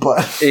that.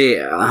 But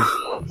yeah.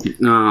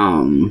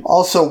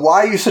 Also,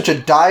 why are you such a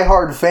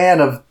diehard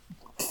fan of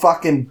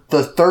fucking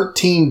the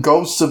 13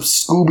 Ghosts of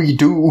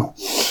Scooby-Doo?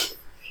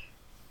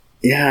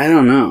 Yeah, I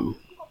don't know.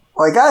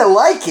 Like, I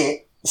like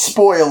it,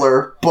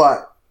 spoiler,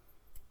 but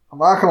I'm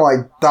not gonna,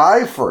 like,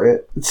 die for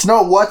it. It's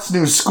no What's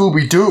New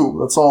Scooby-Doo,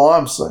 that's all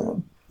I'm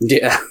saying.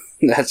 Yeah,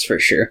 that's for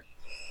sure.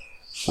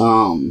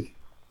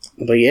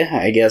 But yeah,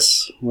 I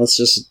guess let's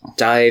just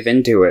dive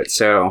into it.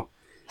 So,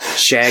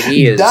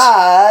 Shaggy is...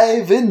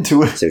 Dive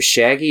into it! So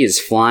Shaggy is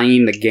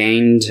flying the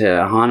gang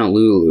to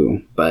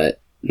Honolulu,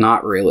 but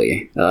Not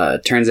really.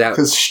 Turns out...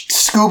 Because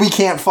Scooby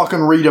can't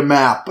fucking read a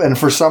map, and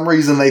for some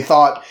reason they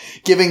thought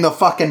giving the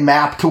fucking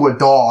map to a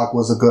dog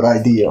was a good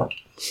idea.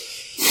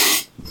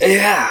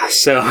 Yeah,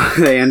 so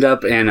they end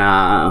up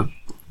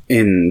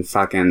in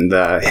fucking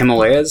the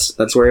Himalayas.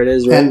 That's where it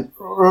is, right? And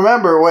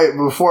remember, wait,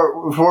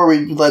 before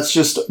we... Let's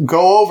just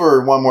go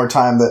over one more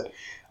time that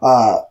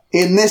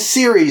in this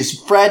series,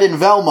 Fred and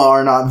Velma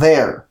are not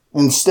there.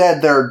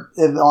 Instead, they're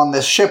on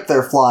this ship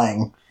they're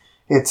flying.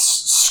 It's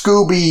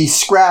Scooby,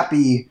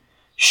 Scrappy,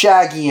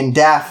 Shaggy, and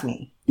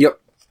Daphne. Yep.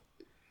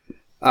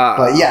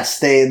 But yes,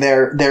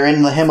 they're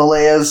in the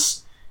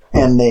Himalayas,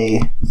 and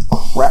they...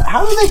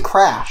 How do they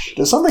crash?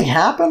 Does something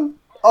happen?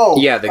 Oh,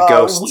 yeah, the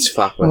ghosts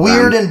fuck with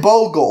Weird them. and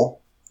Bogle.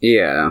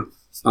 Yeah.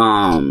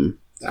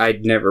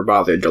 I'd never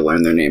bothered to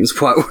learn their names.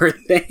 What were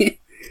they?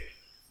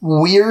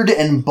 Weird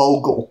and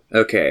Bogle.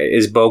 Okay,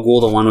 is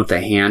Bogle the one with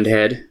the hand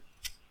head?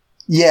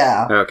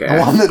 Yeah. Okay. The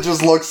one that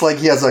just looks like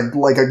he has a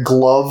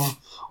glove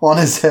on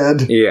his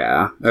head.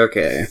 Yeah,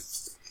 okay.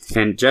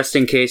 And just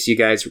in case you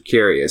guys were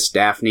curious,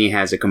 Daphne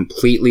has a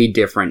completely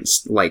different,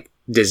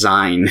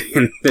 design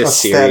in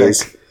this Aesthetic.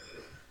 series.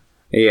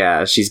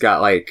 Yeah, she's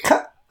got, I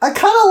kind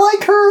of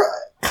like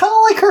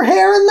her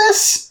hair in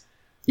this.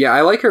 Yeah,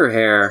 I like her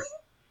hair.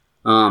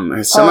 Some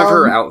of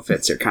her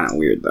outfits are kind of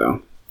weird,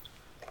 though.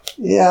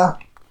 Yeah.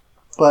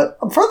 But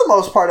for the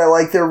most part, I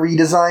like their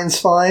redesigns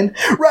fine.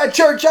 Red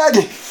shirt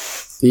Shaggy!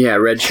 Yeah,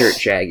 red shirt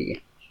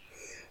Shaggy.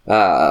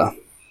 But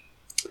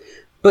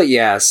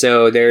yeah,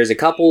 so there's a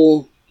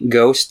couple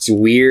ghosts,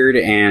 Weird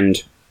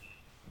and...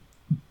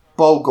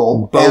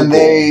 Bogle. And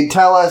they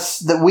tell us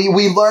that we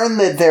learn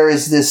that there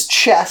is this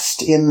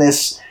chest in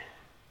this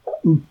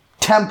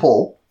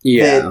temple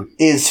that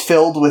is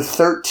filled with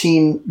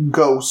 13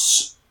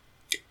 ghosts.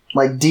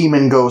 Like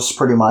demon ghosts,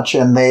 pretty much.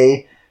 And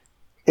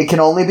it can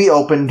only be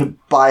opened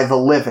by the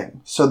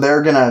living. So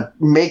they're gonna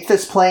make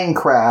this plane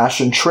crash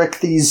and trick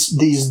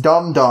these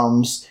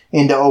dum-dums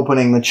into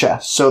opening the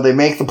chest. So they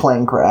make the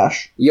plane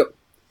crash. Yep.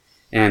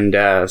 And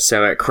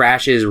so it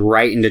crashes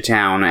right into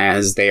town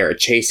as they are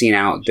chasing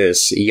out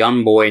this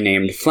young boy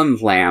named Flim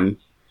Flam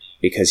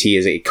because he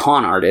is a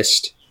con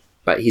artist,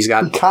 but he's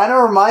got... He kind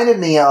of reminded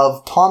me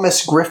of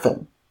Thomas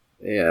Griffin.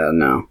 Yeah,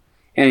 no.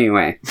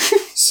 Anyway,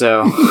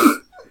 so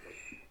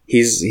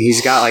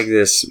he's got like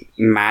this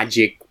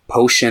magic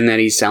potion that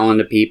he's selling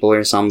to people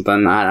or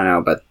something. I don't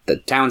know, but the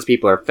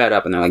townspeople are fed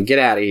up and they're like, get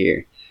out of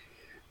here.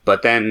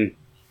 But then,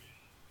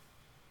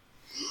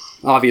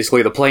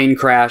 obviously, the plane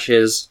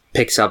crashes,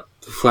 picks up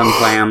Flim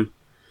Flam,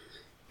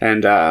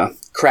 and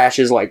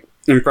crashes like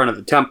in front of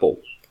the temple.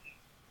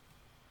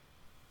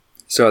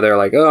 So they're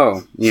like,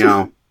 oh,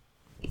 Then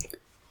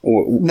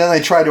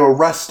they try to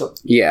arrest him.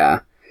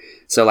 Yeah.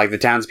 So like the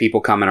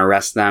townspeople come and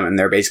arrest them, and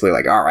they're basically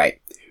like, all right,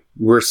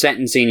 we're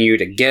sentencing you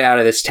to get out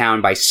of this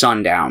town by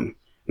sundown. And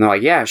they're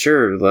like, yeah,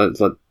 sure,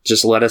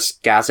 just let us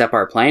gas up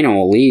our plane and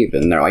we'll leave.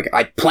 And they're like,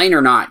 plane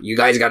or not, you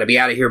guys got to be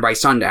out of here by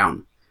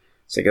sundown.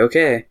 It's like,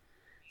 okay.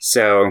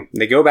 So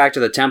they go back to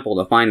the temple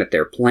to find that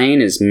their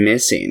plane is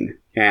missing,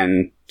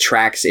 and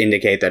tracks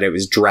indicate that it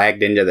was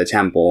dragged into the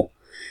temple.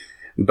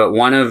 But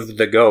one of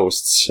the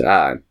ghosts,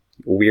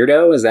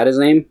 Weirdo, is that his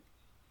name?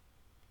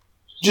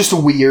 Just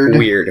Weird.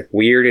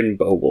 Weird and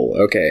Bogle.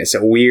 Okay,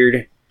 so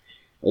Weird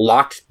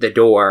locked the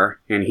door,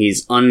 and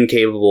he's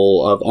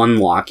incapable of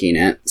unlocking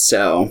it,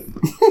 so...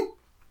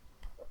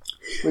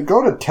 We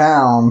go to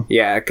town.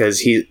 Yeah,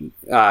 because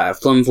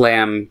Flim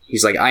Flam,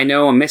 he's like, I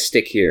know a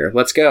mystic here,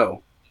 let's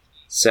go.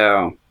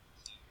 So,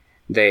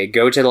 they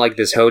go to, like,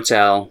 this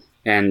hotel,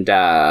 and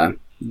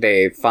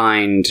they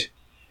find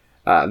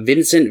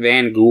Vincent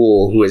Van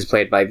Ghoul, who is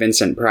played by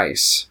Vincent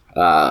Price.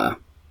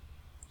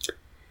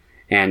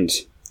 And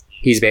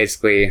he's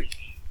basically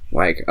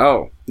like,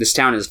 oh, this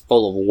town is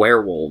full of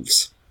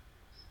werewolves.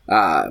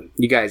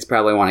 You guys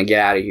probably want to get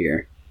out of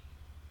here.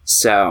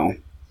 So,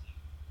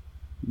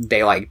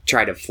 they, like,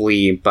 try to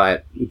flee,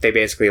 but they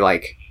basically,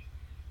 like...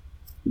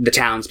 The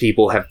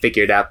townspeople have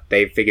figured out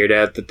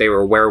that they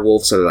were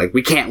werewolves, so they're like,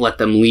 we can't let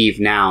them leave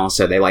now,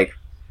 so they, like,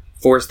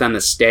 force them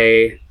to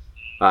stay.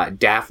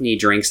 Daphne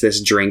drinks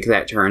this drink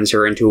that turns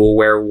her into a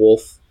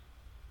werewolf.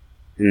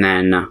 And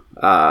then,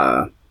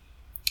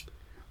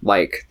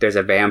 there's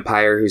a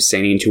vampire who's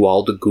singing to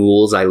all the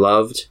ghouls I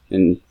loved,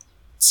 and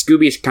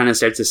Scooby kind of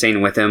starts to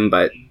sing with him,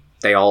 but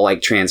they all,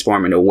 like,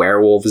 transform into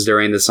werewolves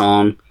during the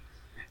song,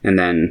 and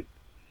then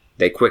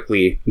they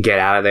quickly get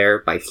out of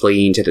there by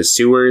fleeing to the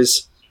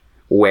sewers,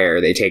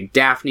 where they take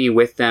Daphne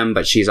with them,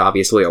 but she's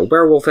obviously a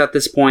werewolf at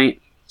this point.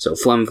 So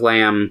Flim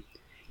Flam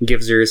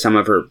gives her some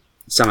of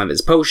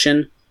his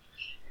potion,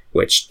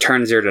 which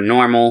turns her to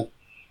normal.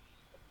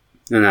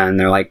 And then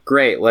they're like,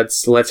 great,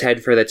 let's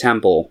head for the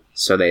temple.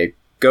 So they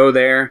go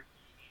there,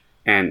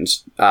 and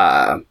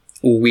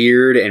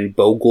Weird and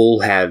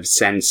Bogle have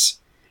since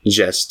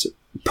just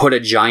put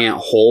a giant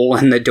hole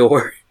in the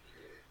door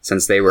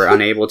since they were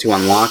unable to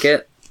unlock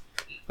it.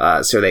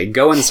 So they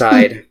go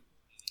inside.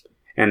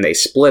 And they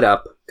split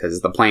up,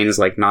 because the plane is,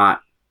 like,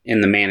 not in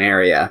the main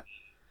area.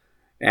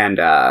 And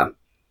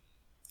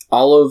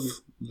all of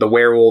the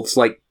werewolves,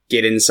 like,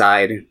 get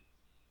inside,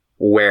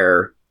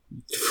 where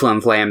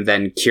Flim Flam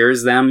then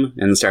cures them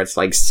and starts,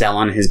 like,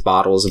 selling his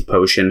bottles of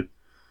potion.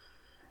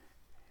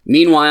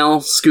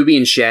 Meanwhile, Scooby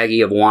and Shaggy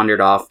have wandered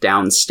off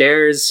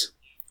downstairs,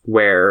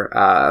 where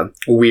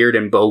Weird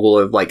and Bogle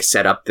have, like,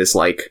 set up this,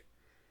 like,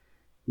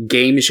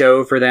 game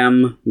show for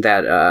them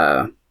that,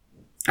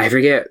 I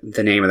forget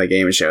the name of the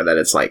game show that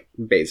it's, like,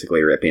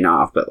 basically ripping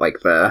off, but, like,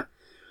 the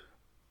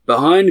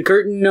behind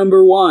curtain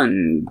number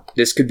 1,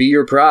 this could be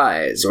your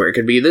prize, or it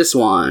could be this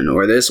one,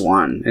 or this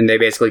one. And they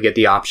basically get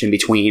the option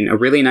between a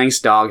really nice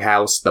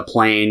doghouse, the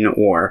plane,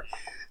 or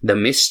the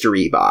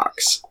mystery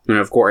box. And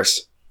of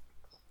course,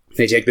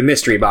 they take the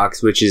mystery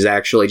box, which is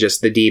actually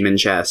just the demon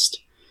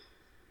chest.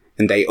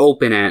 And they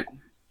open it,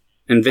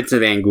 and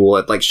Vincent Van Gogh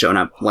had, like, shown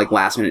up, like,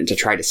 last minute to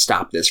try to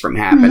stop this from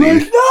happening.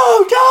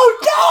 No,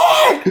 don't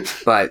do it!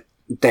 But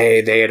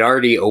they had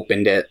already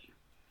opened it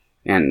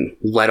and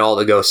let all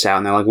the ghosts out,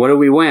 and they're like, what do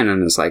we win?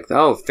 And it's like,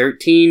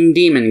 13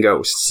 demon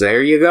ghosts.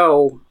 There you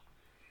go.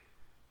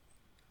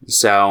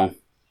 So,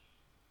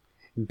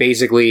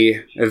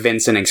 basically,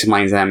 Vincent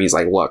explains to them, he's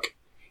like, look,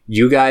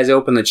 you guys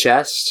open the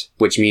chest,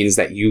 which means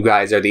that you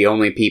guys are the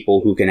only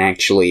people who can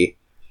actually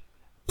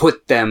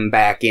put them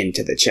back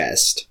into the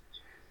chest.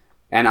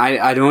 And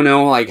I don't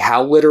know, like,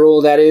 how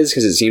literal that is,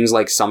 because it seems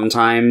like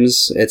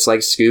sometimes it's, like,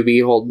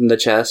 Scooby holding the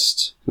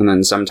chest, and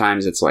then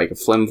sometimes it's, like,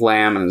 Flim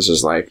Flam, and it's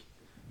just like,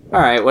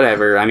 alright,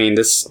 whatever. I mean,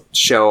 this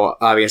show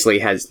obviously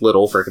has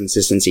little for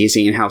consistency,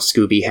 seeing how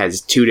Scooby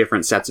has 2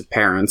 different sets of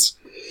parents.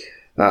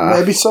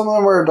 Maybe some of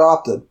them were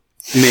adopted.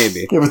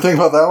 Maybe. You ever think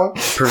about that one?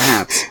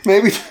 Perhaps.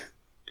 Maybe.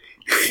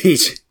 he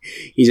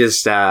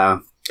just,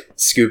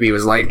 Scooby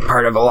was, like,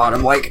 part of a lot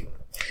of, like,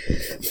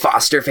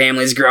 foster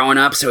families growing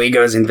up, so he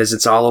goes and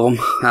visits all of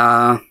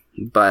them.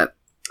 But,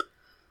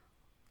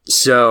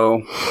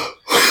 so,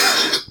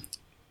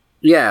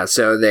 yeah,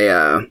 so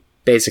they,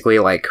 basically,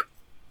 like,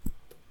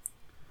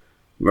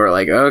 we're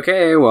like,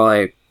 okay,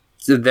 well,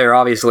 they're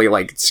obviously,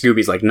 like,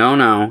 Scooby's like,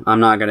 no, I'm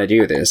not gonna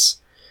do this.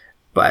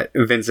 But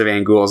Vincent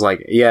Van Gogh's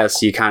like,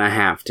 yes, you kind of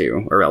have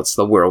to, or else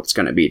the world's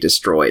gonna be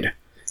destroyed.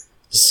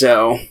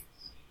 So,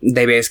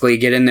 they basically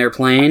get in their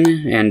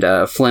plane, and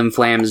Flim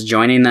Flam's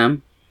joining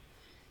them.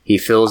 He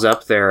fills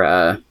up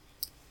their,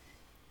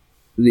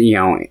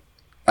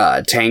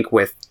 tank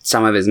with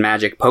some of his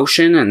magic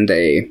potion, and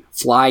they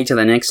fly to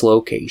the next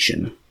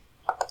location.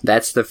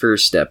 That's the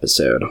first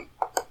episode.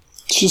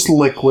 It's just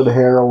liquid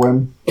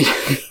heroin.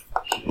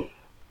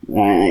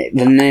 Alright,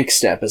 the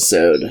next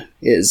episode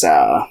is,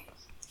 Scubra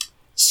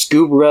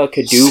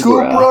Kadubra.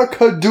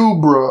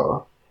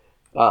 Scubra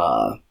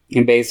Kadubra.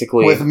 And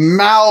basically... with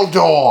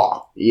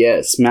Maldor!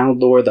 Yes,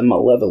 Maldor the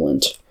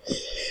Malevolent.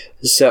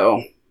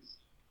 So...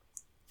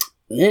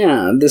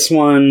 yeah, this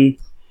one,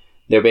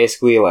 they're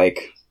basically,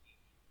 like,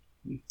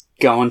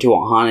 going to a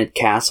haunted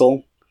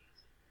castle.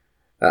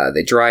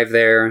 They drive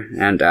there,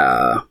 and,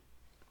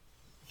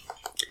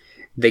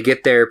 they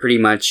get there pretty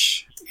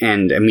much,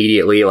 and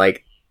immediately,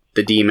 like,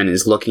 the demon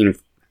is looking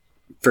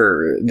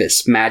for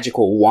this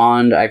magical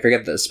wand. I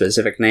forget the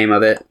specific name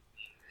of it.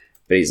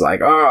 But he's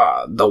like,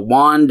 the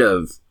wand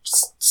of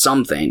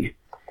something.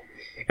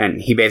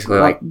 And he basically,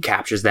 like,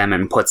 captures them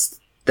and puts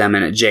them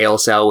in a jail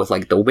cell with,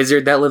 like, the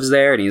wizard that lives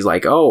there, and he's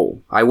like,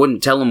 I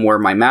wouldn't tell him where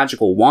my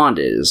magical wand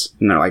is.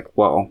 And they're like,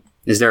 well,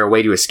 is there a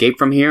way to escape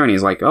from here? And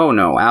he's like, oh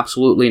no,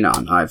 absolutely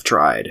not, I've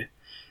tried. And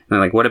they're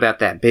like, what about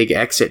that big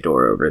exit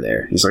door over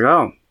there? He's like,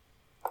 oh,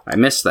 I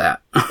missed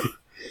that.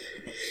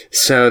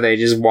 So they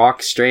just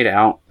walk straight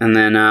out, and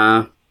then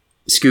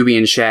Scooby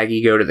and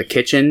Shaggy go to the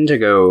kitchen to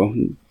go,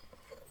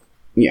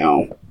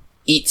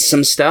 eat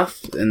some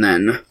stuff, and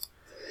then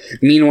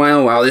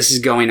meanwhile, while this is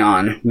going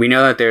on, we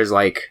know that there's,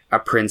 like, a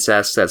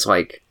princess that's,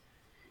 like,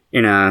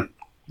 in a,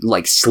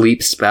 like,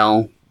 sleep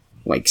spell,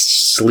 like,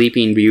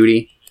 Sleeping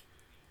Beauty.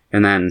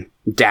 And then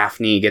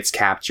Daphne gets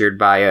captured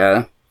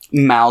by,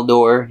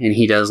 Maldor, and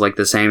he does, like,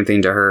 the same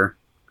thing to her.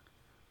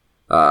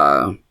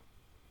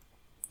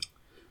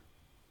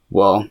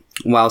 Well,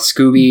 while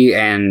Scooby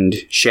and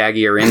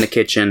Shaggy are in the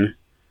kitchen,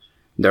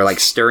 they're, like,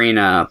 stirring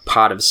a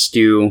pot of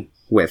stew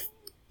with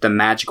the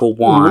magical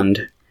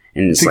wand.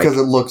 And it's because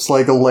it looks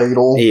like a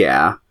ladle.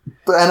 Yeah.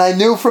 And I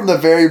knew from the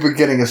very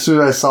beginning, as soon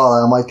as I saw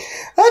that, I'm like,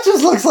 that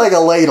just looks like a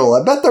ladle.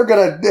 I bet they're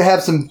gonna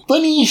have some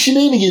funny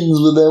shenanigans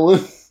with that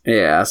one.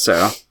 Yeah,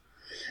 so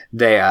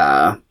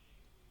they're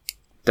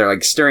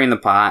like stirring the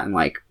pot, and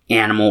like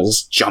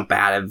animals jump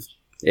out of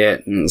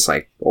it, and it's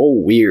like, oh,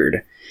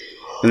 weird.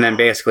 And then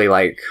basically,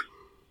 like,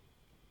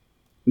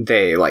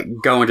 they like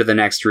go into the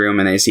next room,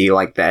 and they see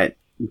like that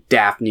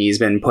Daphne's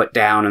been put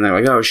down, and they're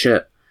like, oh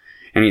shit.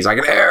 And he's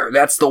like, there,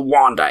 that's the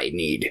wand I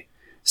need.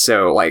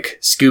 So, like,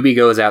 Scooby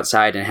goes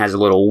outside and has a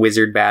little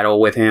wizard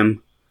battle with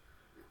him.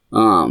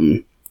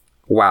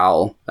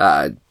 While,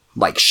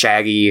 like,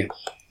 Shaggy,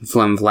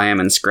 Flim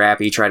Flam, and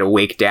Scrappy try to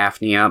wake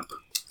Daphne up.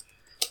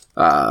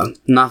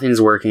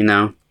 Nothing's working,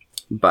 though.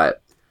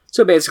 But,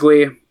 so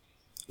basically,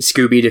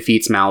 Scooby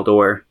defeats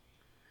Maldor.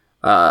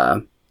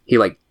 He,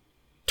 like,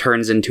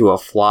 turns into a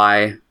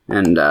fly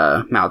and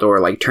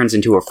Maldor like turns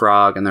into a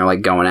frog, and they're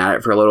like going at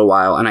it for a little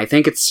while. And I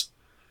think it's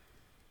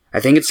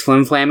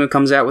Flim Flam who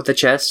comes out with the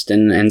chest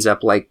and ends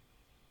up like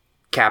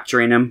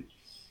capturing him.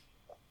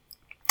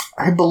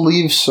 I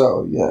believe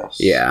so. Yes.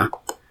 Yeah.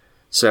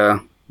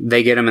 So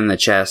they get him in the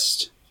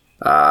chest.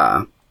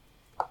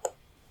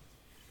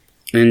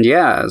 And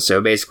yeah, so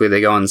basically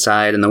they go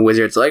inside, and the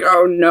wizard's like,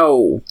 "Oh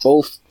no,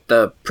 both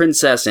the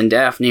princess and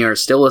Daphne are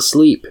still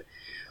asleep.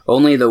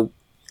 Only the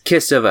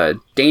kiss of a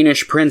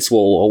Danish prince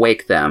will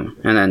awake them."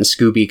 And then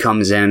Scooby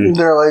comes in.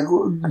 They're like,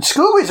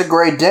 "Scooby's a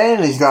Great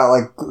Dane. He's got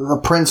like the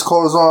prince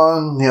clothes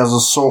on. He has a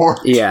sword."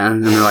 Yeah,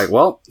 and they're like,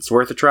 "Well, it's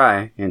worth a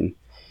try." And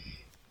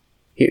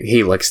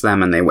he licks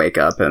them, and they wake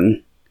up,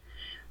 and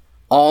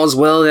all's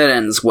well that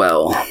ends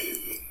well.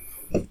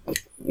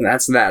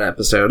 That's that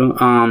episode.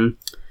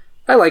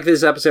 I like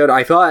this episode.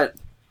 I thought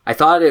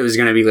it was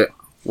gonna be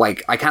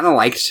like, I kind of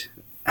liked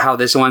how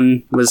this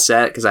one was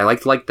set, because I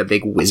liked like the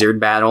big wizard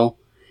battle.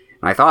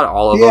 And I thought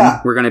all of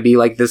them were gonna be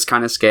like this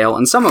kind of scale,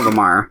 and some of them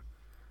are.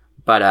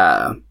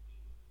 But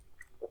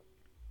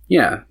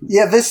yeah.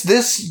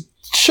 This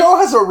show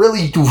has a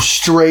really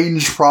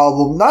strange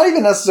problem. Not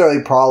even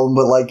necessarily a problem,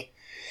 but like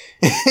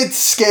it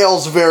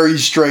scales very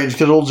strange,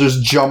 because it'll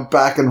just jump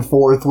back and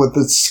forth with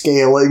its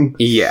scaling.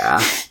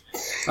 Yeah.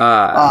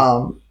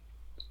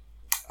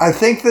 I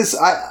think this.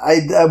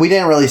 We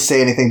didn't really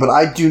say anything, but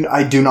I do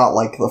not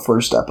like the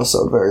first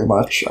episode very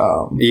much.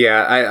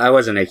 Yeah, I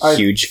wasn't a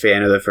huge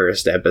fan of the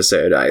first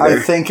episode either. I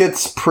think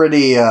it's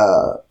pretty.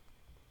 I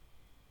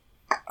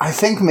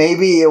think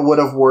maybe it would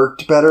have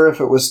worked better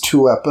if it was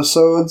 2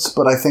 episodes,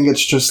 but I think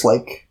it's just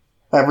like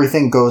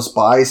everything goes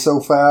by so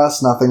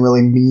fast, nothing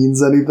really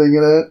means anything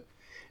in it,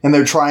 and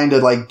they're trying to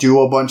like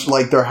do a bunch.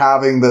 Like they're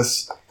having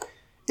this.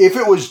 If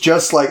it was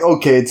just like,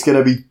 okay, it's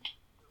gonna be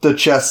the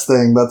chess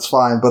thing, that's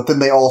fine. But then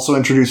they also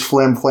introduced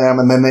Flim Flam,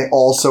 and then they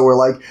also were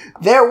like,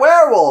 they're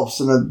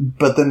werewolves!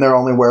 But then they're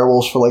only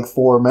werewolves for like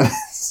 4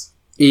 minutes.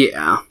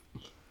 Yeah.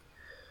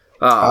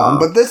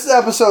 But this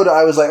episode,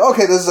 I was like,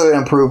 okay, this is an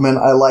improvement.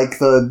 I like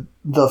the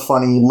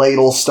funny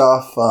ladle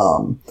stuff.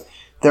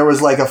 There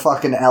was like a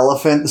fucking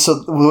elephant.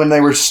 So when they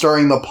were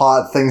stirring the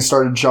pot, things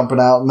started jumping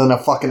out, and then a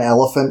fucking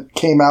elephant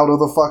came out of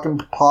the fucking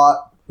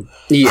pot.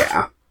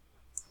 Yeah.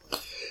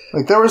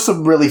 Like, there was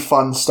some really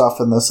fun stuff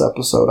in this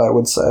episode, I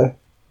would say.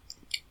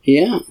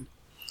 Yeah.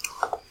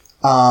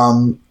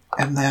 And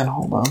then,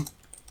 hold on.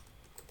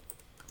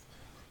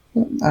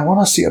 I want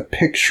to see a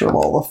picture of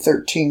all the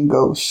 13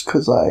 ghosts,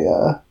 because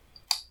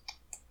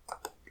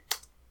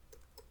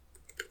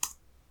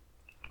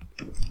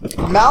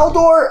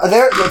Maldor,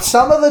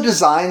 some of the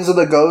designs of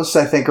the ghosts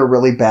I think are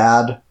really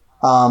bad.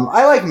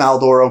 I like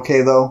Maldor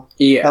okay, though.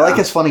 Yeah. I like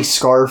his funny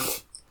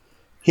scarf.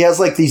 He has,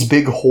 like, these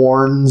big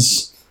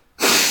horns.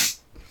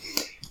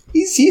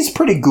 He's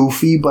pretty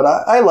goofy, but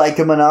I like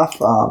him enough.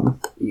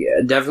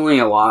 Yeah, definitely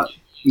a lot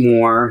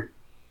more,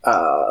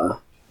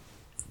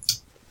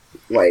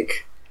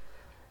 like,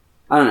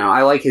 I don't know,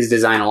 I like his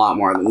design a lot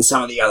more than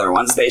some of the other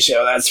ones they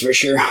show, that's for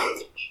sure.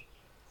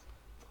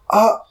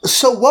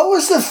 So what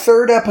was the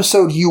 3rd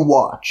episode you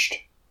watched?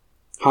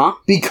 Huh?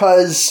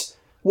 Because,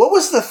 what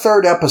was the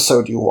 3rd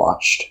episode you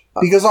watched?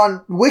 Because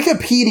on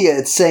Wikipedia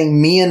it's saying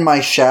Me and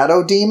My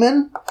Shadow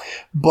Demon,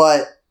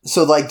 but...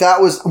 So, like,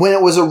 that was, when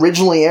it was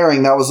originally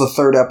airing, that was the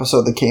 3rd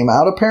episode that came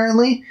out,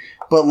 apparently.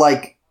 But,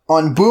 like,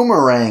 on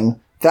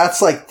Boomerang,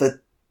 that's, like, the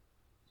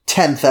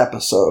 10th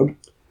episode.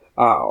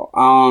 Oh,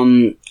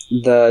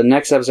 the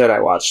next episode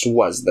I watched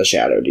was the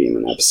Shadow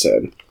Demon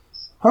episode.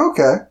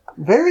 Okay.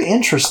 Very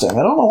interesting.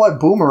 I don't know why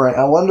Boomerang,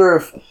 I wonder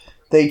if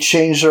they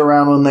changed it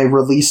around when they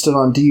released it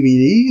on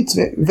DVD. It's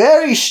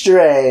very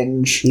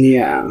strange.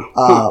 Yeah.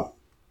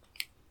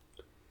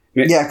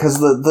 Yeah, because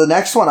the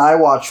next one I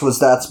watched was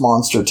That's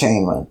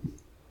Monstertainment.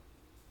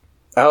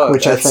 Oh,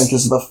 which I think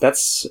is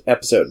that's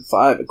episode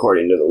 5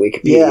 according to the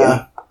Wikipedia.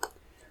 Yeah,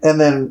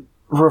 and then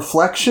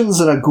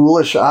Reflections in a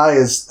Ghoulish Eye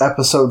is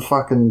episode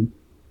fucking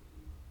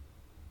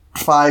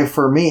 5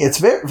 for me. It's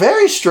very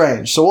very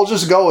strange. So we'll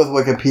just go with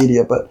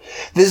Wikipedia, but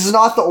this is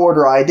not the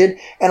order I did,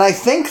 and I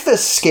think the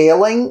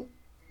scaling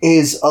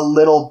is a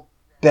little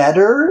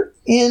better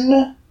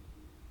in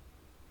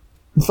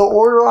the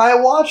order I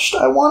watched,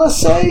 I want to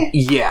say.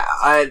 Yeah.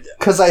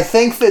 Because I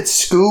think that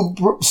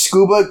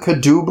Scuba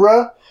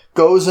Kadubra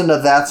goes into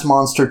That's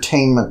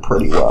Monstertainment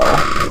pretty well.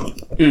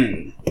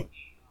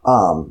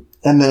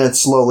 And then it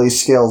slowly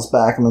scales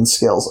back and then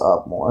scales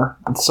up more.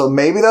 So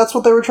maybe that's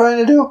what they were trying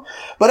to do.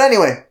 But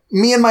anyway,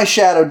 Me and My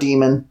Shadow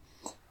Demon.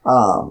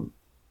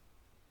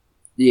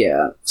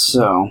 Yeah,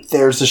 so...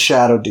 There's a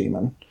Shadow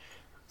Demon.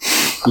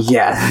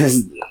 Yeah,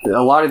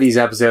 a lot of these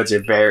episodes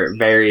are very,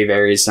 very,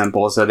 very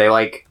simple. So they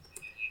like...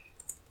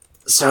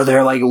 So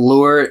they're like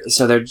lured.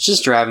 So they're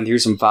just driving through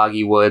some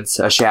foggy woods.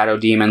 A shadow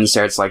demon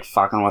starts like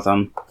fucking with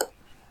them.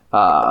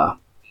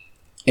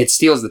 It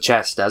steals the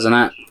chest, doesn't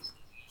it?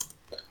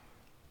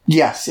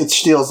 Yes, it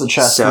steals the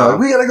chest. So, like,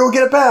 we gotta go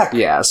get it back.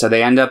 Yeah, so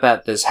they end up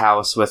at this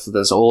house with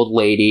this old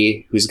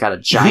lady who's got a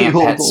giant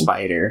pet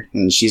spider,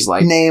 and she's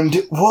like named.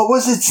 What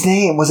was its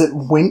name? Was it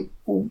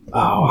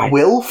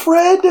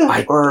Wilfred?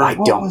 I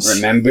don't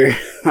remember.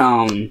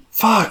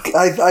 Fuck,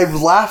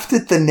 I've laughed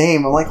at the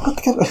name. I'm like, what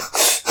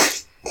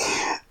the...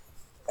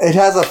 It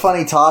has a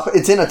funny top.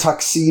 It's in a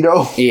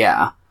tuxedo.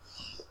 Yeah.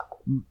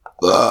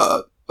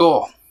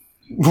 Oh.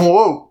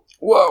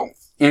 Whoa.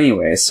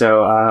 Anyway,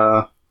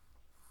 so,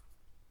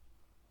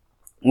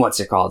 what's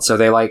it called? So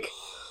they're like,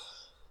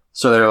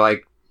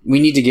 we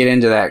need to get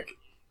into that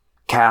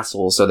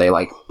castle. So they,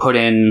 like, put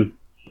in,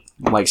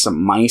 like,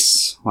 some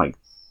mice. Like,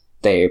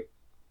 they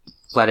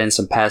let in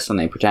some pests and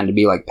they pretend to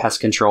be, like, pest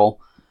control.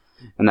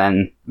 And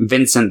then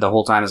Vincent the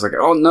whole time is like,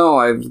 oh no,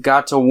 I've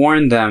got to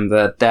warn them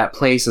that that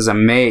place is a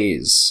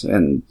maze,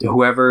 and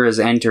whoever has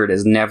entered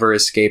has never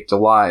escaped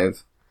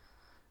alive.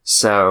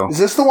 So... Is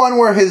this the one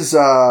where his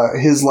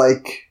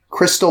like,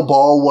 crystal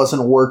ball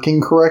wasn't working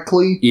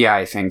correctly? Yeah,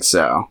 I think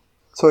so.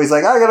 So he's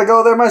like, I gotta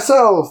go there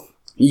myself!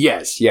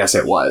 Yes,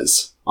 it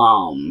was.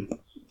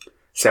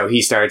 So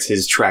he starts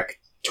his trek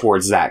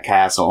towards that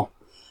castle.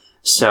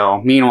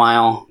 So,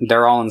 meanwhile,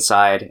 they're all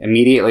inside.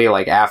 Immediately,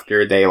 like,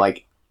 after they,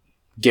 like,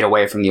 get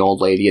away from the old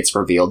lady, it's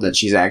revealed that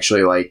she's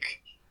actually,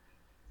 like...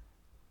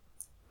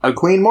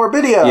 Queen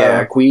Morbidia!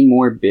 Yeah, Queen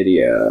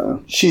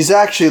Morbidia. She's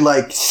actually,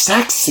 like,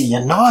 sexy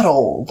and not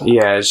old.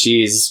 Yeah,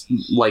 she's,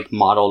 like,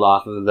 modeled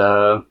off of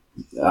the...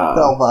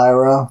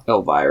 Elvira.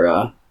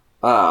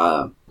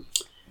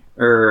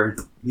 Or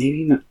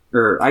maybe not...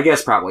 Or, I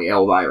guess probably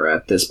Elvira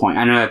at this point.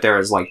 I know that there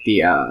was, like,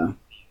 the,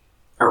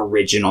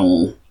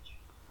 original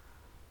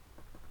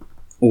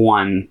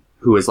one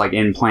who was, like,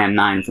 in Plan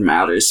 9 from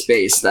outer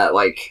space that,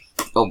 like...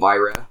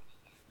 Elvira,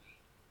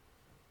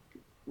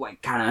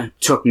 like, kind of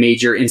took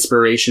major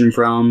inspiration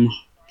from.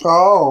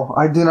 Oh,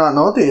 I do not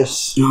know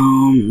this. Let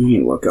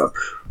me look up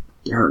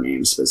her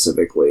name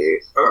specifically.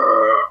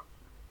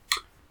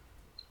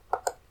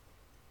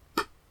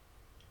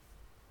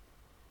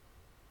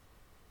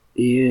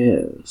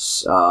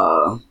 Yes,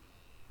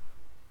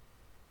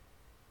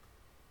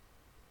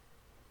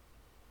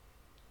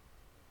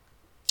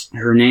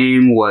 her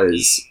name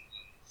was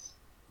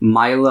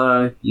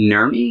Mila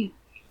Nurmi?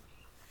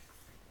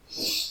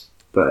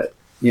 But,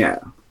 yeah.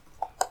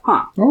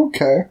 Huh.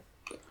 Okay.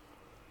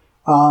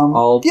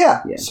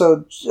 Yeah.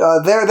 So,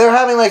 they're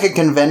having, like, a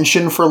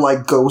convention for,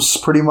 like, ghosts,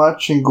 pretty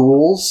much, and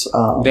ghouls.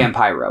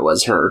 Vampira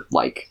was her,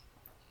 like,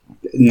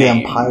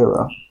 name.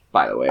 Vampira.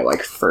 By the way,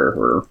 like, for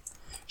her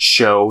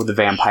show, the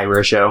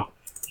Vampira show.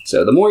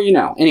 So, the more you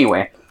know.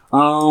 Anyway, I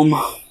only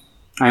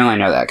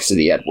know that because of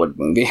the Ed Wood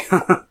movie.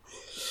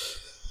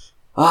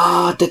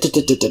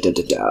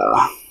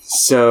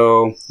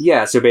 So,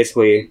 yeah, so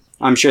basically...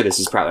 I'm sure this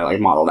is probably, like,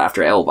 modeled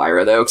after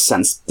Elvira, though,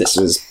 since this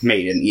was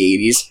made in the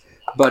 80s.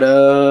 But,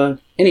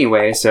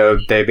 anyway, so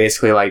they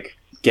basically, like,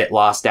 get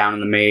lost down in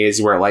the maze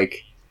where,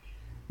 like,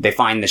 they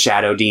find the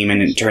shadow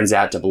demon and it turns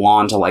out to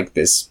belong to, like,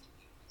 this,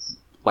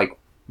 like,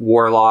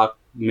 warlock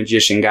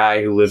magician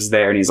guy who lives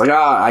there. And he's like,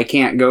 I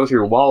can't go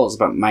through walls,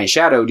 but my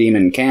shadow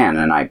demon can,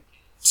 and I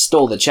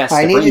stole the chest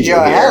I needed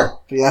your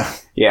help. Yeah.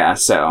 Yeah,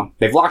 so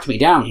they've locked me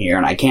down here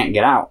and I can't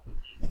get out.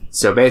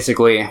 So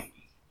basically...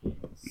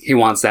 He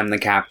wants them to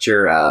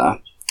capture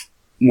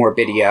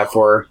Morbidia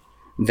for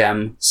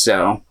them,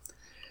 so...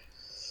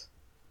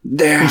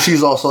 And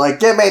she's also like,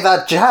 give me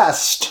that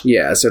chest!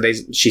 Yeah, so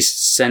she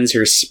sends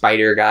her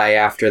spider guy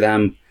after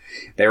them.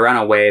 They run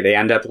away, they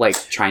end up, like,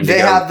 trying to They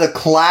have the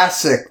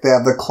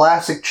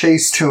classic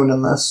chase tune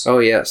in this. Oh,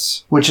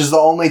 yes. Which is the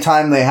only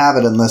time they have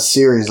it in this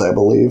series, I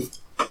believe.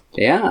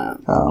 Yeah.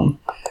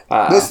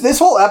 This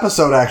whole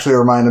episode actually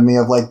reminded me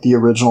of, like, the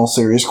original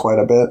series quite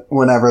a bit,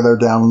 whenever they're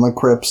down in the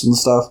crypts and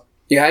stuff.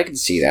 Yeah, I can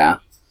see that.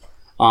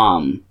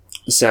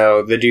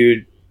 So the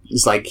dude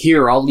is like,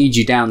 here, I'll lead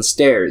you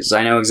downstairs.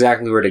 I know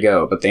exactly where to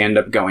go, but they end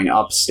up going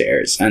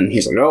upstairs. And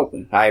he's like, oh,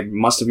 I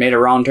must have made a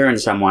wrong turn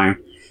somewhere.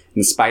 And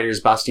the spider's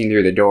busting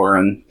through the door,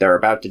 and they're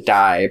about to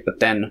die. But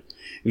then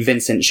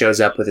Vincent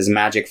shows up with his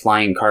magic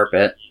flying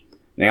carpet.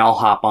 They all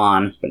hop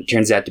on, but it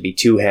turns out to be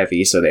too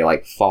heavy, so they,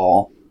 like,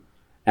 fall.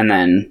 And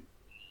then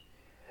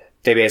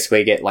they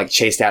basically get, like,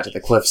 chased out to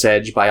the cliff's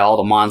edge by all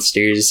the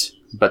monsters.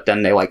 But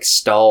then they, like,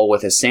 stall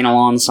with a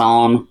sing-along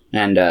song,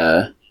 and,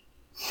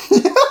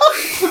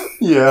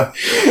 Yeah.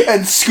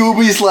 And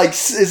Scooby's like,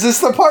 is this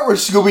the part where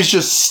Scooby's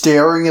just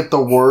staring at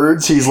the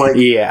words? He's like...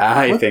 Yeah,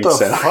 I think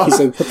so. Fuck? He's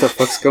like, what the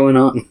fuck's going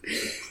on?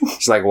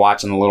 He's like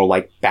watching the little,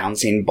 like,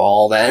 bouncing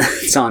ball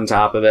that's on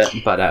top of it,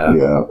 but,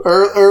 Yeah.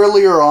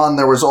 Earlier on,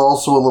 there was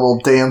also a little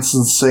dance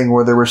and sing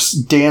where they were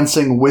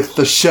dancing with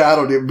the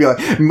shadow demon. Be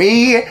like,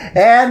 me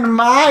and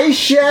my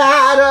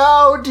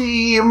shadow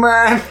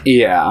demon!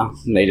 Yeah,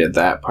 they did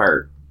that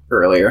part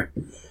earlier.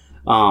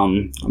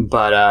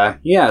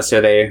 Yeah, so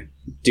they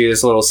do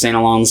this little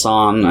sing-along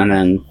song, and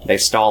then they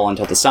stall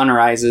until the sun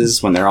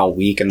rises when they're all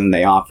weak, and then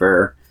they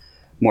offer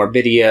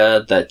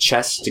Morbidia the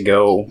chest to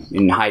go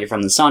and hide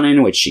from the sun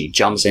in, which she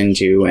jumps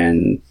into,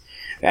 and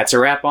that's a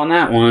wrap on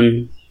that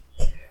one.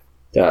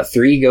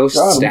 3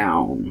 ghosts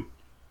down.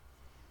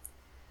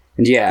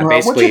 And yeah,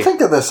 basically... What'd you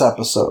think of this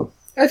episode?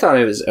 I thought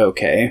it was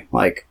okay.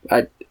 Like,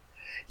 I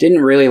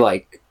didn't really,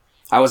 like...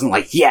 I wasn't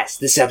like, yes,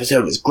 this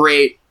episode was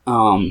great.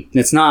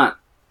 It's not...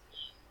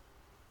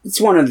 It's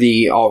one of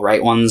the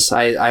alright ones.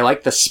 I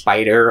like the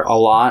spider a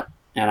lot,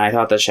 and I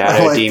thought the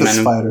Shadow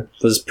Demon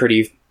was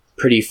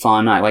pretty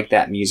fun. I like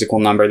that musical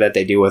number that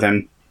they do with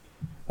him.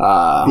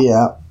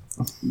 Yeah.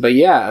 But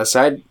yeah,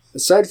 aside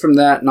from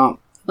that, not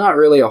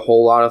really a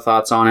whole lot of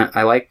thoughts on it.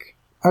 I like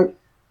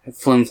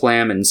Flim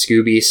Flam and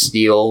Scooby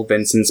steal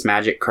Vincent's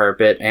magic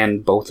carpet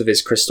and both of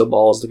his crystal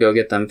balls to go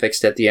get them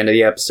fixed at the end of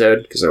the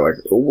episode, because they're like,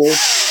 oh,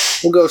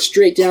 we'll go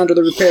straight down to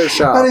the repair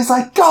shop. And he's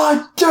like,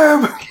 God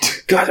damn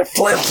it! Gotta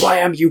Flim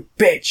Flam, you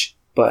bitch!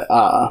 But,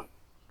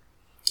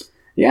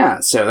 yeah,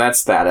 so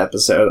that's that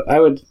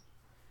episode.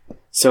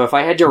 So if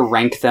I had to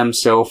rank them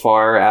so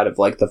far out of,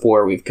 like, the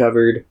 4 we've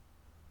covered,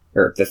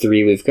 or the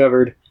 3 we've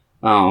covered,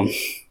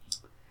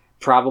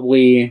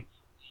 probably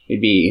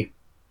it'd be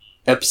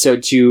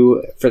episode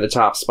 2 for the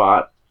top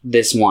spot,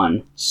 this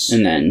one,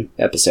 and then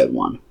episode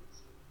 1.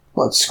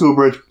 What,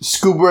 Scoobra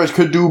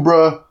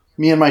Kadubra,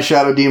 me and my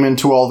Shadow Demon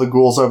to all the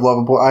ghouls I've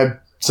loved. I'd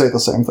say the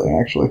same thing,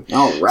 actually.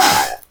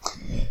 Alright.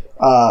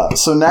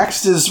 So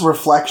next is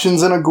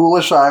Reflections in a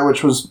Ghoulish Eye,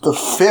 which was the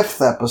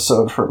 5th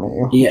episode for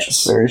me. Yes. Which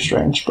is very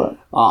strange, but...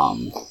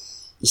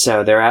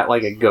 So they're at,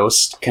 like, a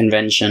ghost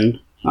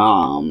convention.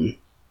 Yeah,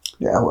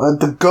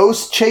 the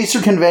Ghost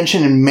Chaser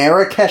Convention in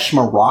Marrakesh,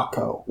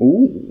 Morocco.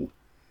 Ooh.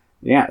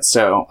 Yeah,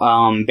 so,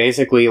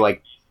 basically,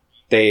 like,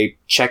 they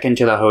check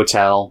into the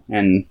hotel,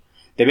 and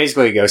they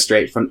basically go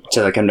straight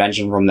to the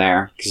convention from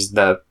there, because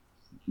the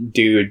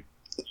dude,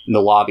 the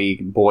lobby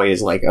boy,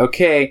 is like,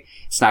 okay,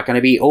 it's not going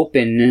to be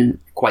open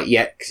quite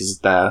yet, because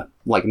the,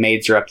 like,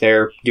 maids are up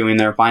there doing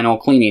their final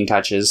cleaning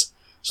touches.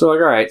 So, like,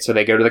 alright, so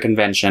they go to the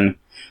convention,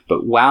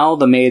 but while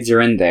the maids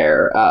are in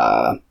there,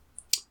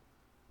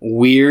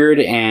 Weird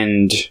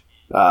and,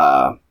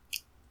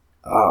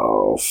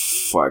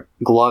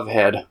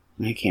 Glovehead.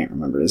 I can't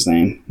remember his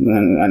name.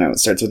 I know it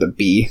starts with a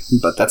B,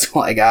 but that's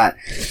all I got.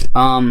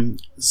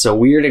 So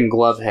Weird and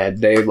Glovehead,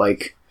 they,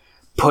 like,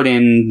 put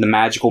in the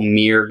magical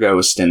mirror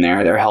ghost in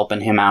there. They're helping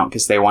him out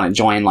because they want to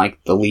join,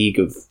 like, the League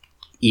of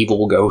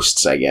Evil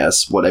Ghosts, I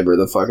guess. Whatever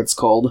the fuck it's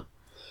called.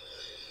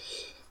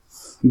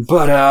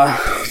 But,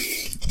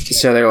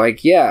 so they're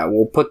like, yeah,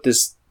 we'll put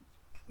this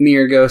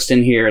mirror ghost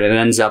in here, and it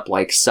ends up,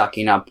 like,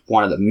 sucking up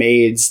one of the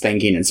maids,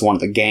 thinking it's one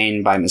of the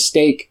gang by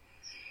mistake.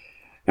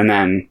 And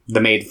then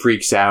the maid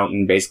freaks out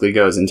and basically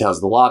goes and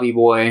tells the lobby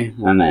boy,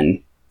 and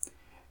then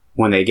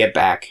when they get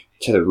back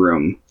to the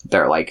room,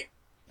 they're, like,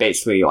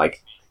 basically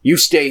like, you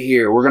stay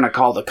here, we're gonna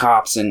call the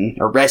cops and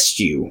arrest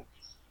you,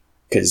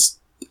 because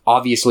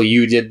obviously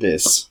you did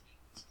this.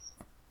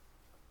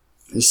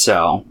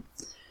 So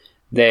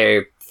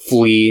they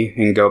flee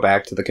and go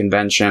back to the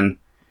convention.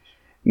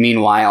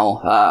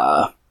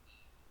 Meanwhile,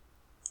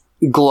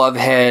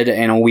 Glovehead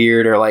and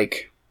Weird are,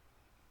 like,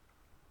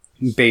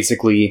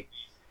 basically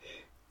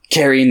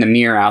carrying the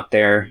mirror out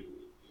there.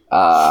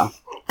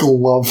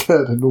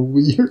 Glovehead and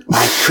Weird.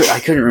 I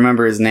couldn't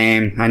remember his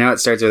name. I know it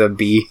starts with a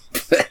B.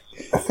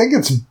 I think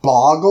it's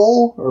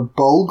Boggle or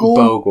Bogle.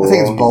 Bogle. I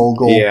think it's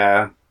Bogle.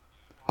 Yeah.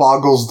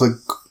 Boggle's the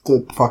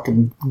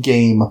fucking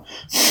game.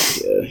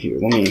 Yeah, here,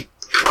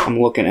 I'm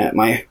looking at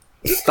my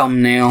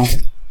thumbnail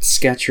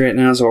sketch right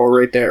now, so I'll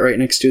write that right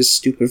next to his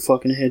stupid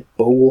fucking head.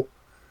 Bogle.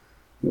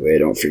 Wait,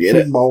 don't forget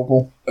it.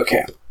 Bogle.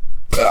 Okay.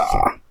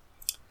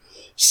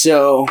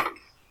 So,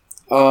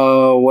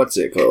 what's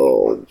it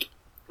called?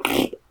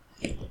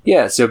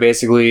 Yeah, so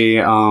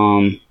basically,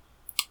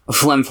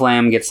 Flim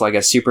Flam gets, like,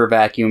 a super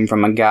vacuum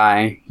from a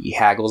guy. He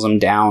haggles him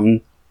down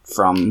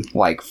from,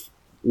 like,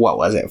 what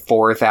was it,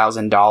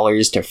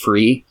 $4,000 to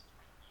free?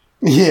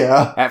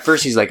 Yeah. At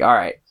first he's like,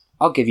 alright,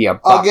 I'll give you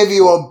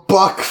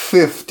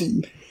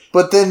 $1.50.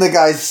 But then the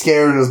guy's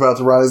scared and is about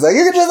to run. He's like,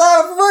 you can just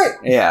have it for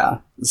free! Yeah.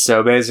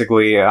 So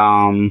basically,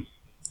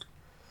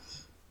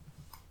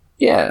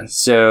 yeah,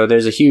 so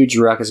there's a huge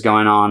ruckus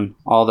going on.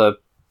 All the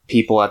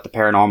people at the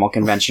paranormal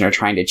convention are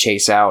trying to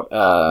chase out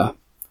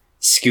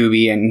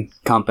Scooby and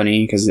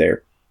company because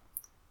they're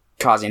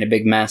causing a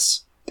big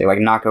mess. They, like,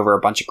 knock over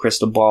a bunch of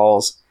crystal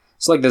balls.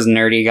 It's like this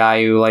nerdy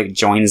guy who, like,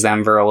 joins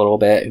them for a little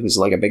bit, who's,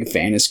 like, a big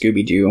fan of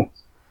Scooby-Doo.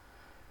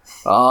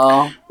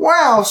 Wow,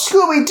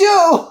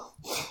 Scooby-Doo!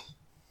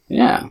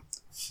 Yeah.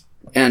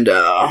 And,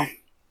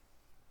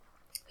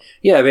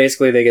 yeah,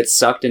 basically they get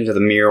sucked into the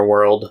mirror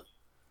world.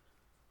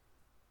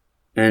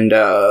 And,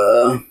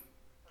 I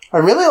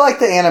really like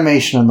the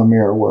animation in the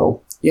mirror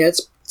world. Yeah,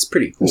 it's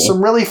pretty cool. There's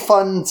some really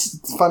fun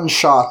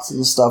shots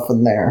and stuff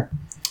in there.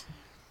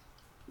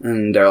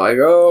 And they're like,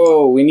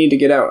 oh, we need to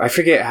get out. I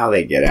forget how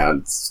they get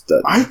out.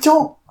 I'm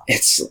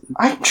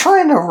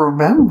trying to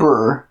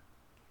remember.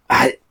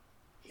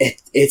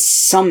 It's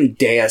some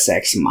Deus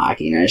Ex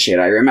Machina shit.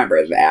 I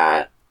remember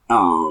that.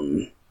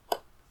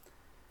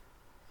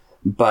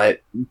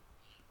 But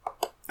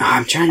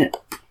I'm trying to...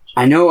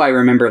 I know I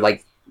remember,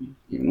 like...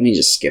 Let me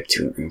just skip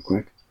to it real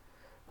quick.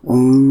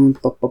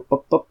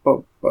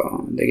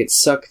 They get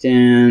sucked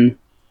in.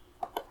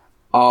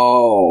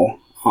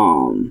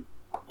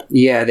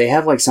 Yeah, they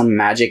have, like, some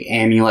magic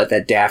amulet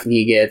that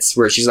Daphne gets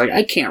where she's like,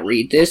 I can't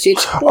read this,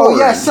 it's boring. Oh,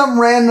 yeah, some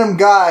random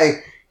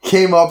guy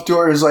came up to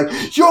her and was like,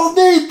 "You'll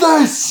need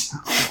this!"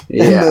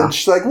 Yeah. And then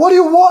she's like, "What do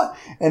you want?"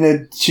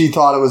 And she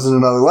thought it was in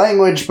another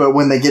language, but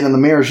when they get in the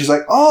mirror, she's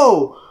like,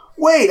 "Oh,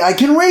 wait, I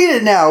can read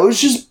it now. It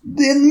was just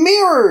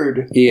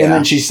mirrored." Yeah. And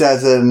then she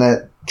says it, and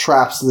it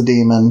traps the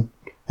demon,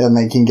 and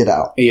they can get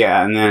out.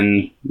 Yeah, and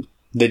then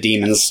the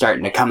demon's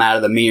starting to come out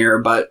of the mirror,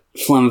 but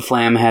Flim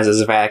Flam has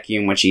his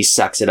vacuum, which he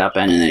sucks it up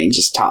in, and then he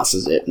just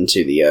tosses it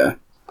into the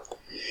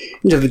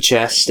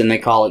chest, and they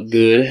call it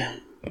good.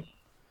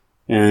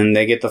 And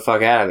they get the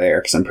fuck out of there,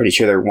 because I'm pretty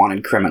sure they're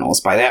wanted criminals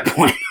by that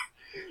point.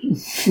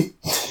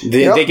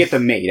 They get the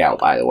maid out,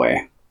 by the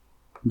way.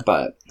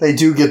 But they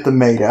do get the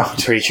maid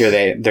out. Pretty sure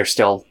they're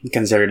still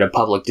considered a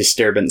public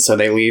disturbance, so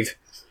they leave.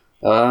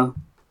 And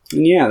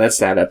yeah, that's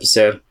that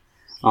episode.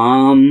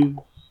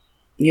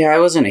 Yeah, I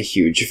wasn't a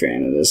huge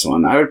fan of this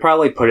one. I would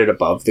probably put it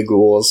above the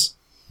ghouls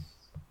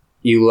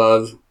you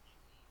love.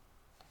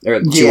 Or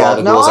all the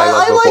ghouls I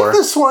loved before. I like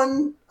this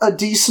one a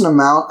decent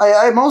amount.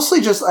 I mostly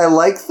I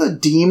like the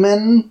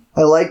demon.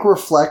 I like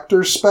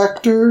Reflector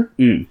Spectre.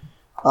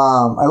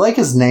 I like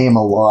his name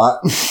a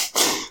lot.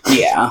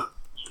 Yeah.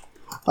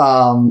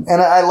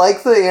 And I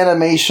like the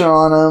animation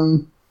on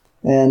him.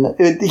 And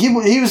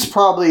he was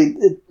probably,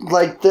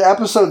 like, the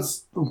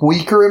episode's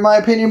weaker in my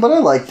opinion, but I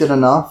liked it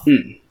enough.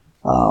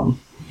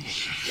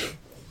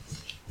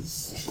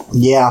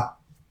 Yeah.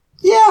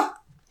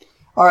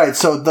 Alright,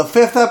 so the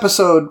 5th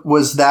episode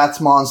was That's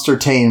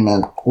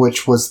Monstertainment,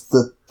 which was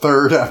the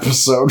 3rd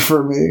episode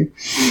for me.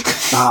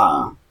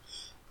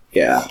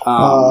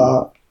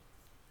 Yeah.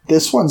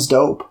 This one's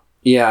dope.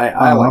 Yeah,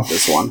 I like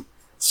this one.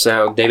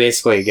 So they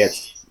basically get,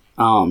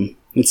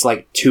 it's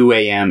like 2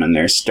 a.m. and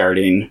they're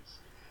starting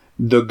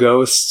the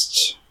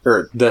ghost,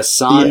 or the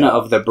son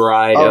of the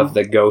bride of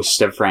the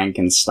ghost of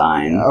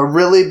Frankenstein. A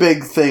really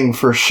big thing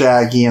for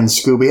Shaggy and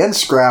Scooby and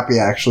Scrappy,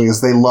 actually,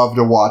 is they love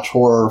to watch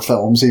horror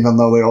films, even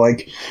though they're,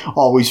 like,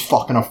 always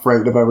fucking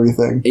afraid of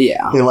everything.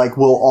 Yeah. They, like,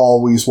 will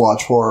always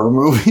watch horror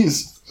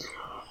movies.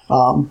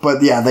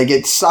 But yeah, they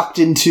get sucked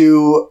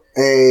into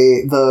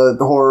the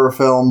horror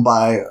film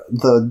by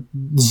the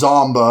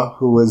Zomba,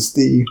 who is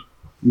the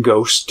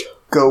ghost.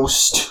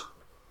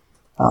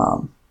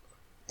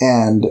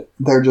 And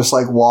they're just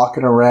like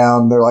walking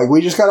around. They're like,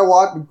 we just gotta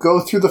go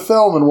through the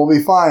film and we'll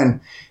be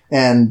fine.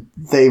 And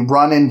they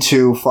run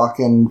into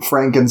fucking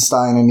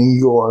Frankenstein and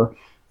Igor,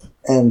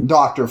 and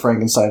Dr.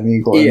 Frankenstein and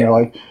Igor. Yeah. And they're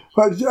like,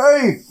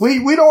 hey,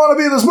 we don't want to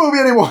be in this movie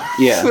anymore.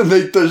 Yeah. And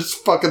they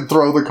just fucking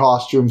throw the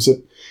costumes at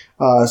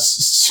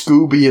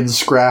Scooby and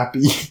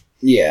Scrappy.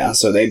 Yeah,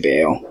 so they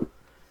bail.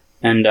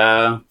 And,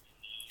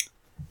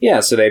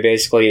 so they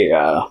basically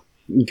go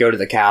to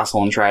the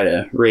castle and try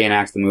to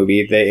reenact the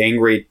movie. The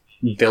angry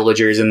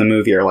villagers in the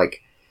movie are,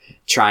 like,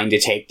 trying to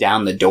take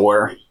down the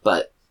door,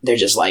 but they're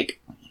just, like,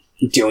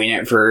 doing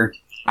it for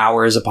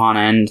hours upon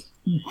end.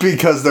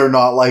 Because they're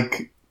not,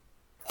 like,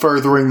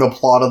 furthering the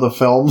plot of the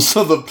film,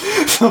 so the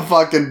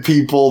fucking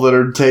people that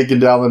are taking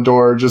down the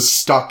door are just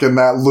stuck in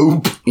that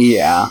loop.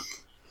 Yeah.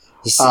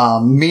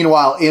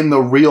 Meanwhile, in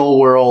the real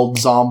world,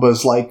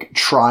 Zomba's, like,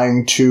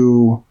 trying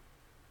to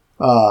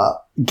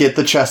get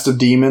the chest of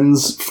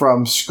demons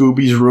from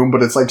Scooby's room,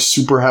 but it's, like,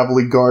 super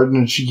heavily guarded,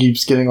 and she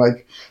keeps getting,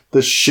 like,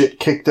 the shit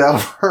kicked out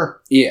of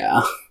her.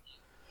 Yeah.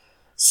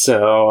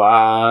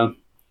 So,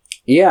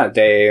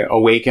 they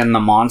awaken the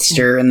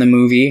monster in the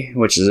movie,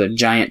 which is a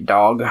giant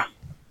dog,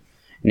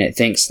 and it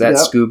thinks that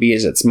Scooby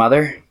is its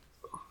mother.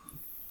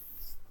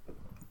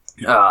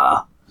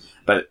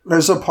 But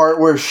there's a part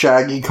where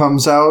Shaggy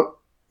comes out,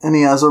 and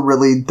he has a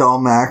really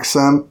dumb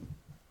accent.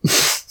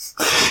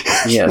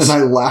 Yes.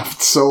 And I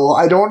laughed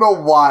I don't know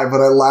why, but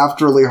I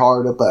laughed really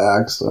hard at the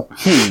accent.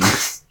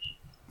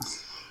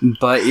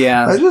 But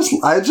yeah.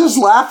 I just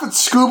laugh at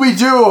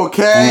Scooby-Doo,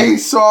 okay?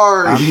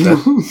 Sorry.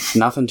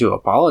 Nothing to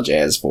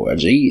apologize for,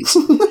 jeez.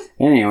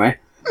 Anyway.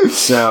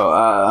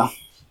 So,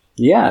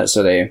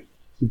 so they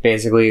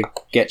basically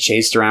get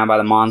chased around by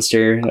the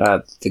monster.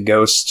 The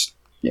ghost,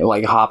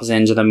 like, hops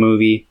into the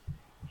movie.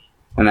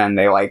 And then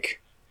they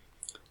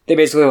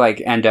basically,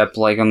 like, end up,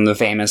 like, on the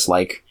famous,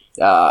 like,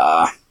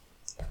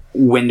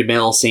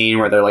 windmill scene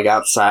where they're, like,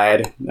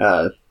 outside.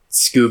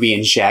 Scooby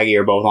and Shaggy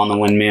are both on the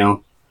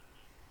windmill.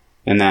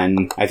 And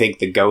then I think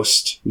the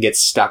ghost gets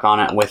stuck on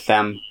it with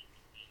them.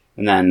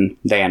 And then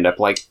they end up,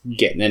 like,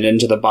 getting it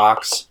into the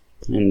box.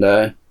 And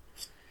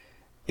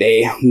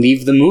they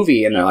leave the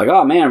movie. And they're like,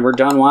 oh, man, we're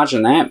done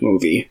watching that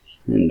movie.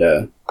 And,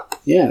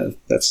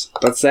 that's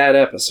that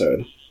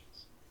episode.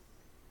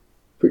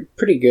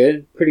 Pretty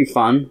good. Pretty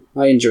fun.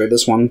 I enjoyed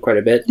this one quite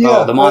a bit.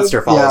 Yeah, the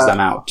monster follows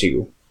them out,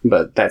 too.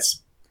 But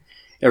that's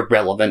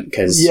irrelevant,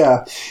 because...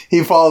 Yeah,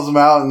 he follows them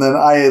out, and then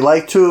I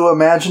like to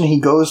imagine he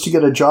goes to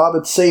get a job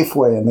at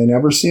Safeway, and they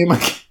never see him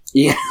again.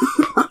 Yeah.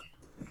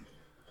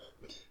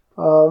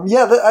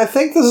 I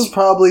think this is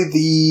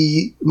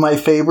probably my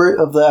favorite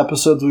of the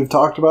episodes we've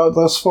talked about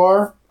thus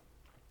far.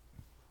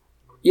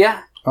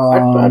 Yeah,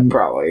 I'd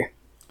probably...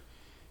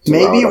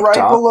 Maybe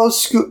right below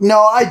Scoob.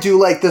 No, I do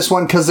like this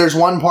one, because there's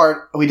one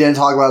part we didn't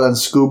talk about on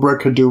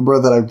Scoobra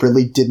Kadubra that I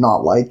really did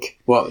not like.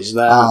 What was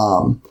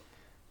that?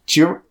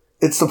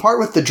 it's the part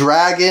with the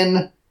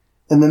dragon,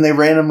 and then they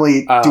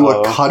randomly do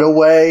a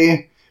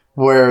cutaway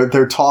where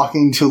they're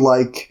talking to,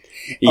 like,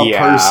 a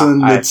person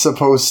that's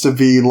supposed to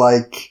be,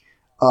 like,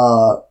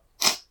 part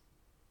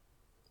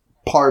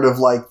of,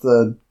 like,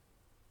 the...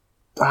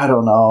 I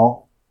don't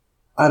know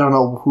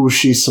who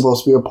she's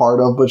supposed to be a part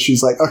of, but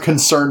she's, like, a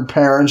concerned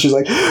parent. She's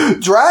like,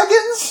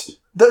 dragons?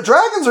 The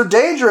dragons are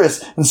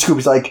dangerous! And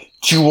Scooby's like,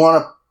 do you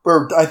want to...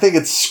 Or I think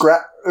it's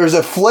Scrap... Or is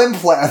it Flim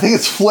Flam? I think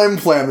it's Flim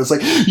Flam that's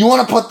like, you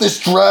want to put this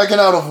dragon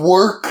out of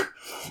work?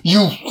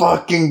 You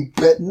fucking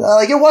bit.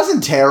 Like, it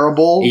wasn't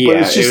terrible. Yeah,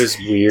 but it was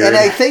weird. And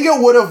I think it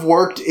would have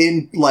worked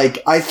in,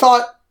 like, I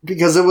thought,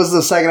 because it was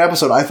the second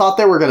episode, I thought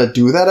they were going to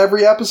do that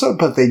every episode,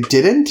 but they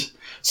didn't.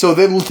 So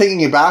then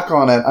thinking back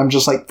on it, I'm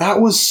just like,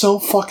 that was so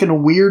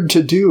fucking weird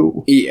to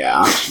do.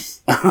 Yeah.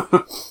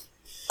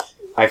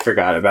 I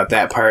forgot about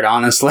that part,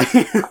 honestly.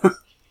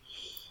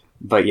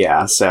 But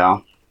yeah,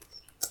 so...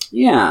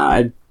 Yeah,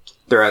 I'd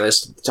throw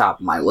this to the top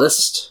of my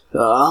list.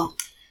 I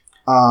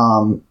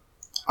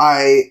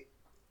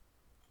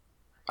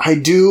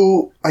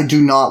do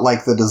not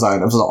like the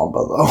design of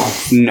Zomba, though.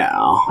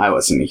 No, I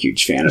wasn't a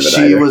huge fan of it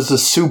She either. was a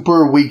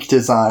super weak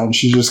design.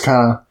 She just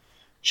kind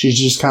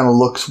of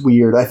looks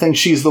weird. I think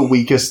she's the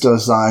weakest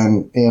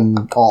design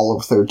in all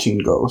of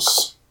 13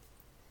 Ghosts.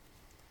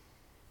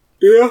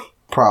 Yeah.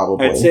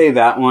 Probably. I'd say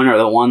that one or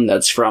the one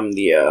that's from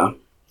the,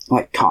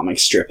 comic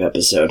strip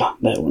episode.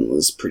 That one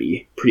was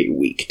pretty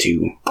weak,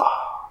 too.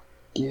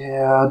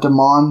 Yeah,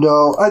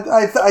 Demondo.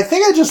 I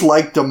think I just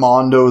like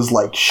Demondo's,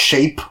 like,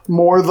 shape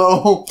more,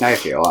 though. I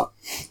feel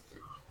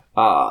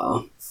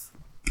it.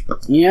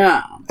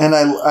 Yeah. And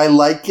I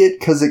like it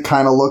because it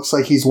kind of looks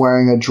like he's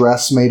wearing a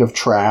dress made of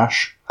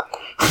trash.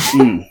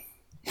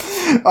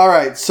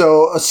 Alright,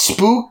 so a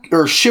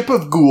Ship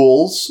of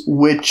Ghouls,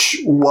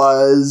 which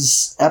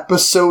was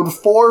episode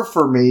 4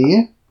 for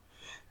me.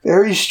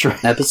 Very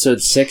strange.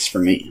 Episode 6 for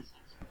me.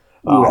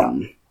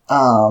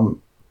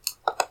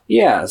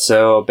 Yeah,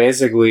 so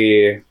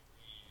basically,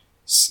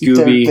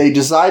 Scooby... They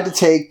decide to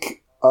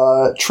take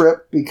a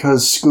trip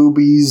because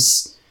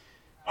Scooby's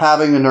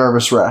having a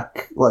nervous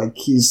wreck. Like,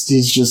 he's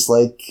just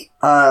like...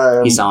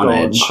 he's on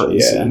edge,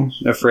 crazy.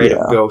 Yeah. Afraid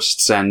of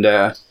ghosts and,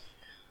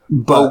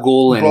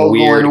 Bogle and Bogle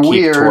Weird and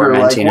keep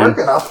tormenting him.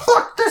 We're gonna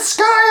fuck this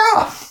guy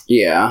up!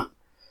 Yeah.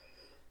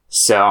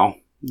 So,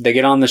 they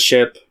get on the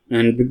ship,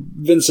 and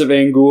Vincent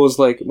Van Ghoul is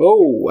like,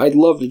 oh, I'd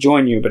love to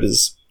join you, but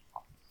his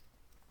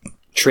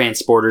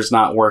transporter's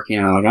not working.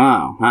 And I'm like,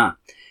 oh, huh.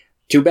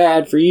 Too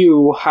bad for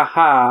you,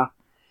 haha.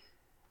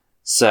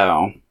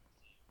 So,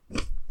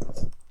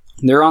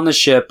 they're on the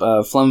ship.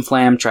 Flim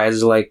Flam tries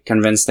to,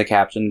 convince the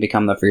captain to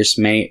become the first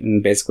mate,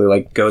 and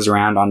basically, goes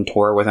around on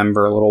tour with him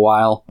for a little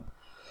while.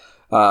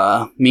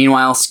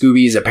 Meanwhile,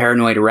 Scooby's a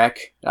paranoid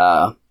wreck.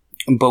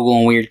 Bogle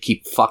and Weird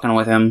keep fucking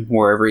with him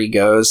wherever he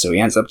goes, so he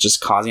ends up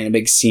just causing a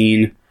big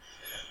scene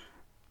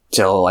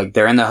till,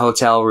 they're in the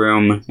hotel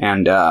room,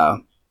 and,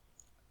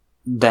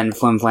 then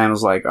Flim Flam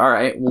was like,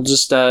 alright, we'll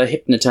just,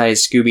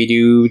 hypnotize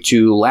Scooby-Doo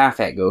to laugh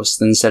at ghosts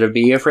instead of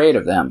be afraid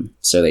of them.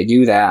 So they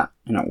do that,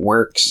 and it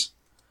works.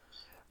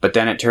 But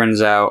then it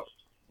turns out,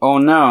 oh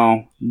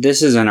no,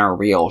 this isn't a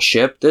real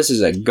ship, this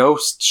is a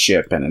ghost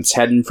ship, and it's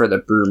heading for the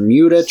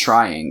Bermuda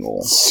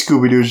Triangle.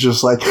 Scooby-Doo's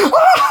just like,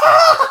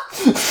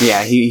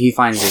 yeah, he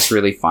finds this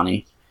really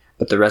funny,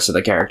 but the rest of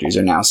the characters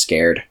are now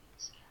scared.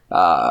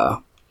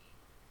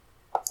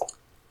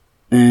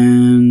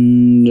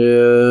 And,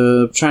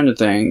 I'm trying to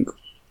think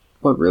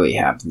what really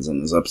happens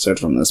in this episode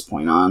from this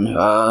point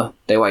on.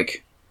 They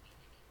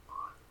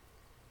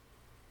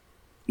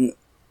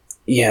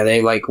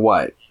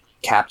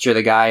capture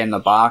the guy in the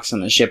box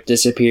and the ship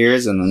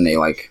disappears, and then they,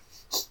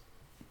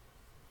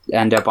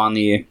 end up on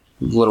the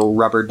little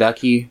rubber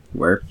ducky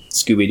where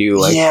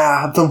Scooby-Doo,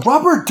 Yeah, the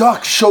rubber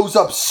duck shows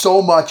up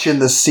so much in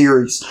this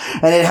series,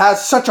 and it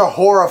has such a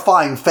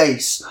horrifying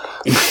face.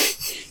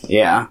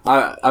 Yeah,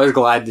 I was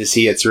glad to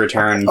see its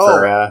return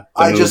for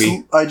the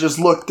movie. I just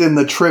looked in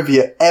the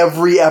trivia.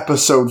 Every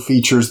episode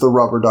features the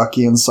rubber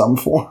ducky in some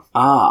form.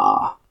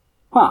 Ah.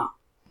 Huh.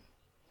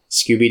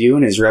 Scooby-Doo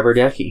and his rubber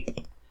ducky.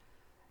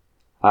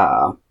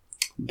 But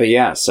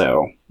yeah,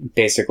 so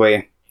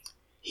basically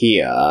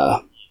he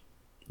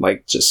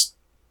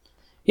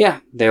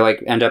they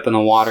end up in the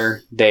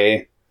water.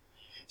 They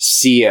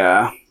see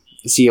a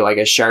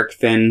shark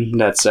fin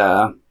that's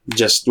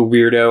just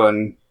Weird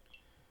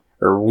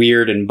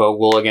and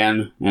Bogle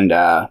again, and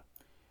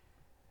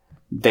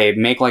they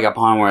make a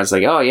pun where it's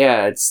oh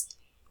yeah, it's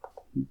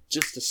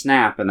just a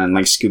snap, and then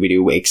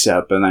Scooby-Doo wakes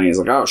up, and then he's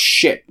like, oh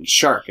shit,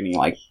 shark, and he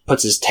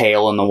puts his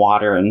tail in the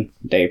water, and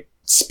they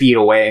speed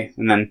away,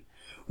 and then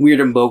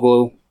Weird and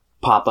Bogle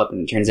pop up,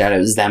 and it turns out it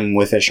was them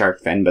with a shark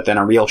fin, but then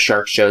a real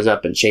shark shows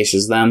up and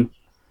chases them.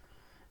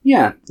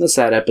 Yeah, that's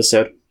that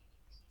episode.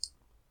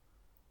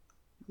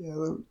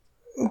 Yeah,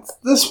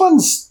 this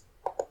one's...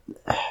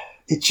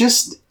 It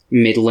just...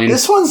 Middling.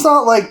 This one's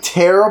not,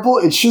 terrible.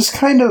 It's just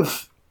kind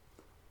of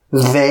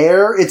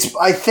there.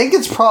 I think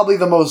it's probably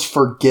the most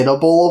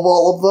forgettable of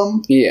all of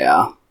them.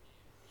 Yeah.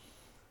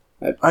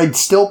 I'd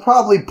still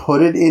probably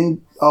put it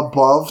in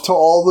above To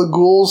All the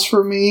Ghouls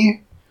for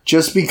me,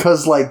 just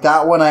because, like,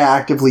 that one I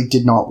actively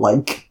did not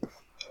like.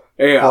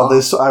 Yeah. While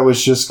this, I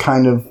was just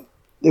kind of,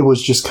 it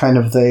was just kind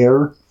of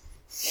there.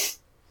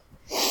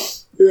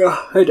 Yeah,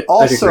 I'd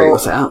agree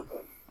with that.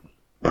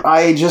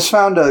 I just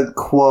found a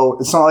quote.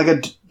 It's not like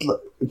a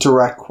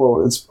direct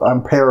quote.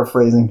 I'm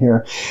paraphrasing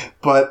here.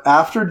 But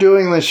after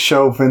doing this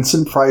show,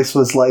 Vincent Price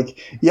was like,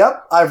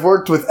 "Yep, I've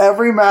worked with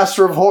every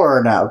master of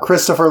horror now.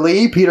 Christopher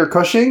Lee, Peter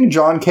Cushing,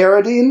 John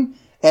Carradine,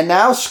 and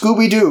now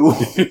Scooby-Doo."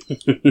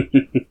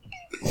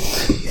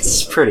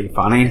 It's pretty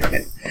funny.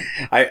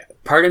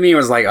 Part of me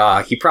was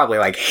like, he probably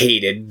like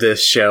hated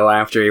this show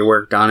after he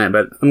worked on it,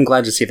 but I'm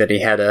glad to see that he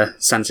had a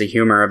sense of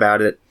humor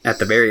about it at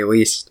the very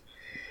least.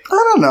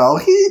 I don't know.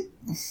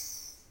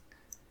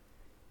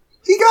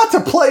 He got to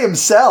play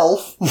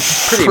himself.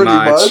 Pretty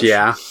much,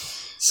 yeah.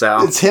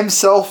 So it's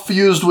himself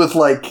fused with,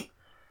 like,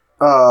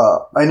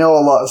 I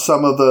know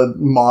some of the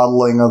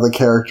modeling of the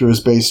character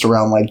is based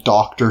around, like,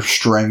 Doctor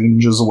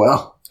Strange as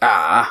well.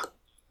 Huh.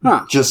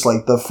 Just,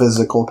 like, the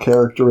physical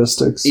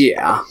characteristics.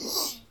 Yeah.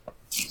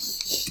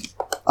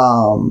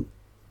 Fun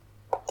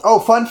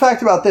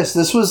fact about this.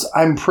 This was,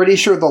 I'm pretty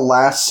sure, the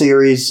last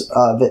series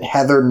that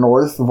Heather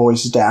North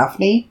voiced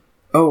Daphne.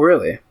 Oh,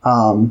 really?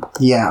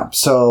 Yeah,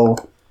 so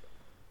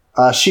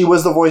she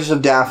was the voice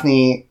of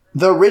Daphne.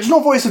 The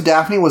original voice of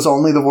Daphne was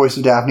only the voice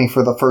of Daphne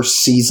for the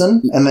first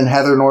season, and then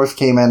Heather North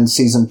came in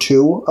season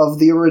 2 of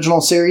the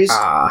original series.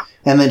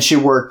 And then she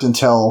worked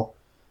until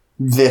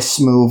this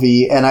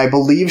movie, and I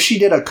believe she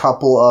did a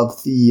couple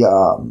of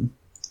the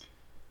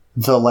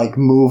like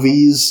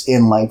movies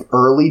in like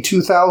early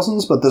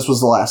 2000s, but this was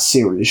the last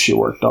series she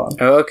worked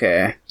on.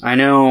 Okay. I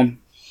know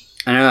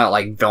that,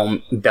 like,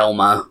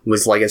 Velma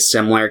was, like, a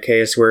similar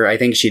case where I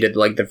think she did,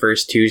 like, the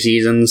first 2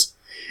 seasons,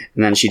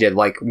 and then she did,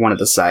 like, one of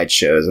the side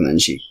shows, and then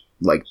she,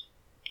 like,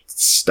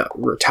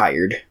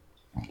 retired.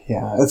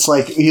 Yeah, it's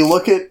like, you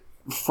look at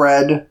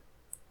Fred,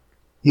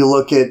 you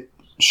look at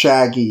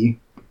Shaggy,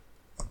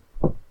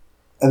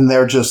 and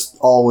they're just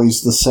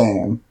always the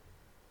same.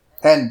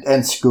 And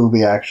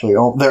Scooby, actually.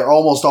 They're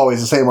almost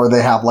always the same, or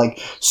they have, like,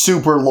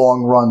 super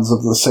long runs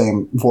of the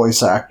same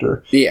voice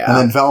actor. Yeah. And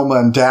then Velma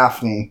and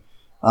Daphne...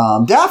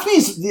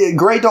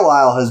 Grey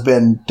Delisle has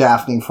been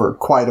Daphne for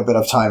quite a bit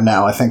of time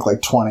now. I think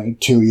like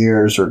 22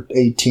 years or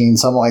 18,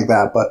 something like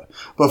that. But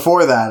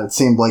before that, it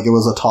seemed like it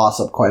was a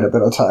toss-up quite a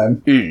bit of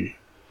time.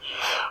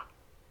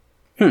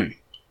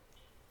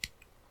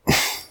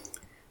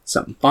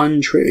 Some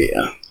fun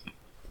trivia.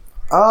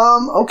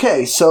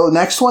 Okay, so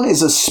next one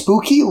is A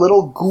Spooky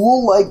Little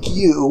Ghoul Like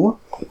You,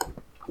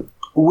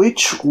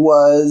 which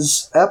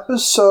was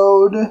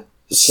episode...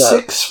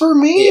 6 for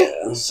me?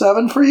 Yeah.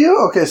 7 for you?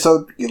 Okay,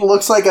 so it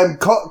looks like I'm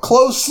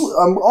close.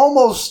 I'm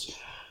almost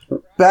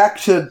back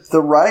to the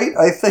right,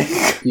 I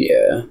think.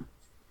 Yeah.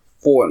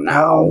 For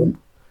now.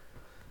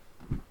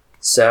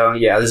 So,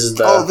 yeah, this is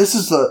the... Oh, this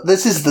is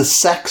the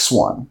sex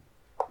one.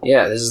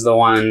 Yeah, this is the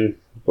one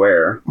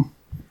where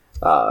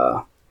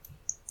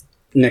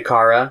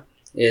Nakara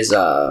is,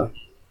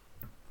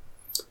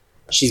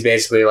 she's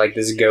basically like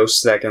this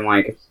ghost that can,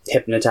 like,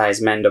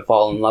 hypnotize men to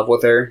fall in love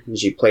with her. And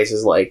she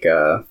places, like,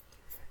 a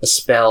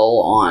spell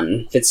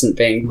on Vincent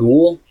Van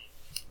Ghoul,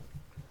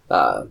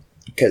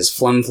 because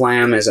Flim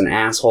Flam is an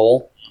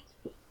asshole.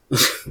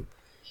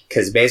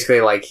 Because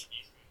basically, like,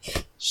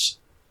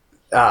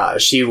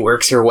 she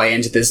works her way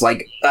into this,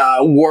 like,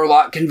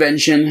 warlock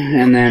convention,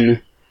 and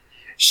then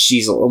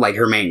she's, like,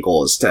 her main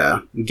goal is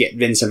to get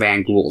Vincent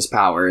Van Ghoul's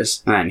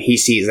powers, and then he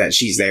sees that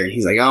she's there, and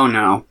he's like, oh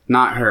no,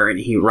 not her,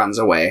 and he runs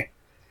away.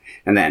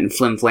 And then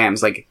Flim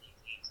Flam's like,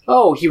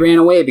 oh, he ran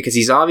away because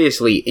he's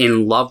obviously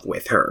in love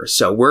with her,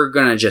 so we're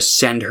gonna just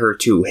send her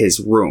to his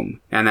room.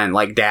 And then,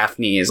 like,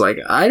 Daphne is like,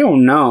 I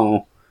don't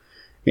know,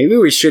 maybe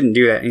we shouldn't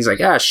do that. And he's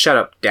like, shut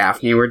up,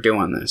 Daphne, we're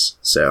doing this.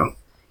 So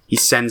he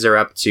sends her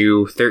up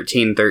to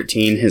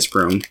 1313, his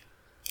room,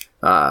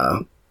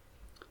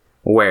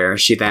 where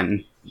she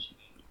then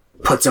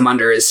puts him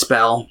under his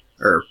spell,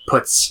 or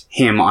puts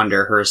him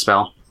under her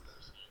spell.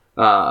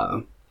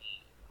 And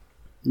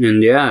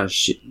yeah,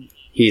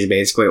 he's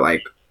basically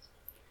like,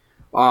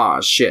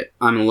 oh shit,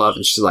 I'm in love.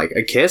 And she's like,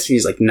 a kiss? And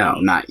he's like, no,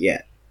 not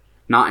yet.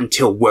 Not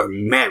until we're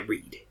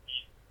married.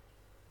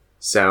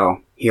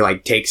 So he,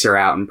 like, takes her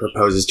out and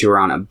proposes to her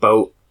on a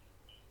boat.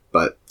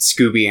 But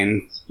Scooby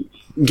and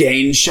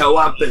Gain show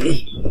up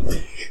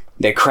and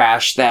they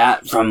crash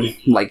that from,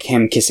 like,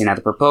 him kissing at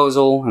the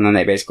proposal. And then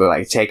they basically,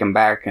 like, take him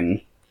back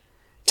and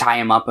tie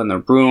him up in the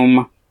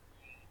room.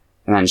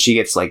 And then she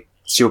gets, like,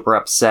 super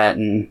upset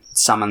and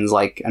summons,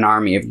 like, an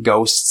army of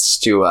ghosts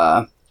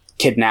to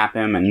kidnap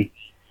him and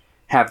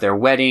have their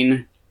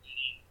wedding.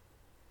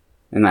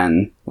 And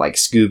then, like,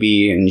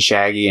 Scooby and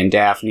Shaggy and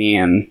Daphne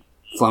and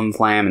Flim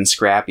Flam and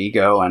Scrappy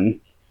go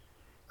and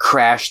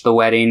crash the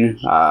wedding.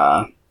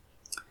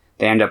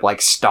 They end up,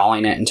 like,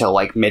 stalling it until,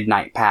 like,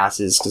 midnight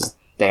passes, because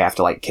they have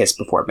to, like, kiss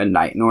before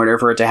midnight in order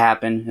for it to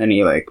happen. And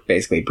he, like,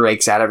 basically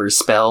breaks out of her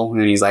spell,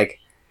 and he's like,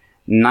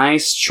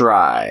 nice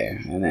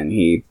try. And then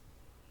he,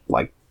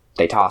 like,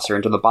 they toss her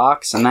into the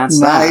box, and that's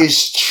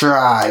nice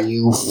try,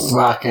 you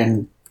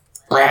fucking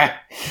brat.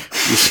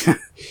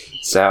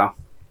 So,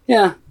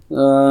 yeah,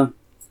 it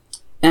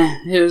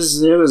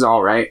was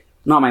all right.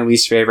 Not my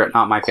least favorite,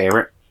 not my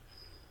favorite.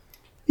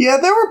 Yeah,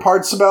 there were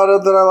parts about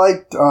it that I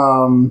liked.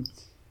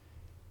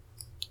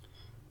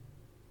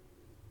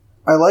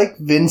 I like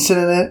Vincent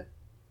in it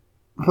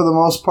for the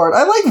most part.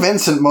 I like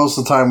Vincent most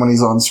of the time when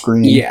he's on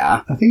screen.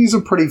 Yeah, I think he's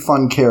a pretty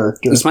fun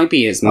character. This might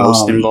be his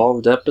most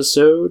involved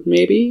episode,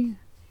 maybe.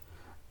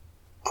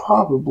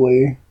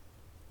 Probably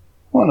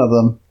one of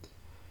them.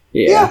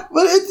 Yeah,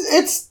 but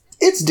it's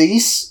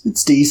decent.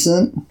 It's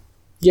decent.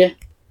 Yeah.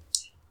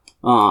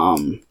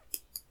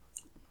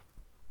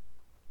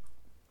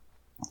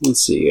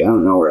 Let's see. I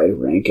don't know where I'd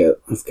rank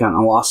it. I've kind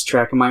of lost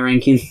track of my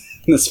ranking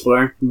this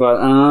far,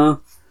 but I'd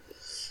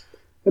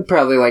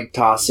probably like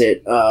toss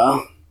it.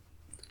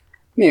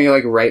 Maybe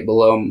like right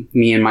below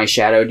me and my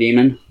Shadow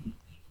Demon.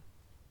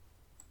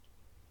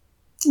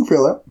 I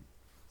feel it.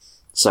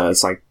 So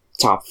it's like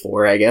top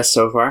 4, I guess,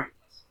 so far.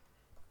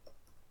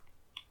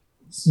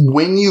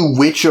 When You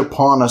Witch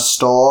Upon a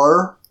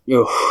Star.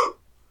 Ugh.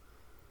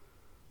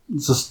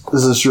 Is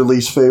this your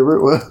least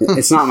favorite?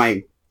 It's not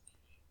my...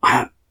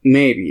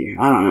 Maybe.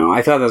 I don't know.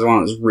 I thought this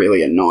one was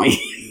really annoying.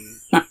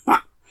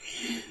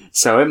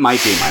 So it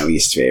might be my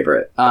least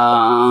favorite.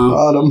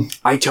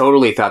 I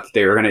totally thought that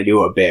they were going to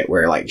do a bit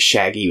where like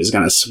Shaggy was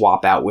going to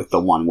swap out with the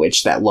one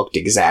witch that looked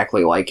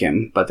exactly like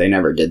him, but they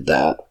never did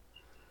that.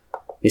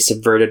 They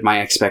subverted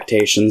my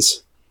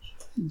expectations.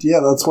 Yeah,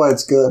 that's why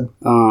it's good.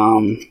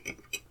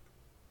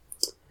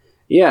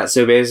 Yeah,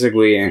 so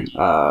basically,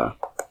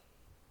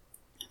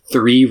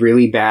 3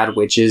 really bad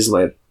witches,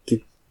 like,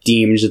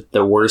 deemed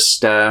the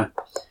worst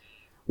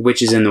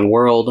witches in the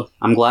world.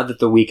 I'm glad that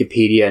the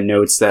Wikipedia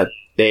notes that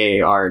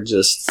they are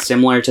just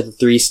similar to the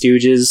Three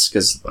Stooges,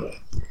 because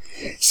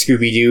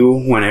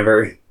Scooby-Doo,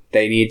 whenever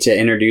they need to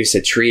introduce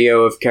a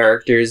trio of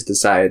characters,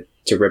 decide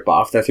to rip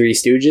off the Three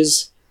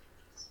Stooges.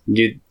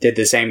 Did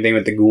the same thing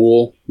with the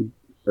Ghoul,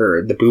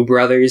 or the Boo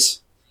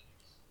Brothers.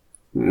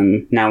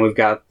 And now we've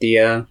got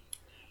the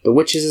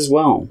witches as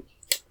well.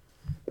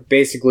 But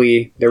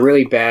basically, they're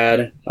really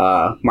bad.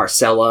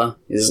 Marcella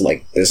is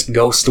like this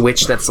ghost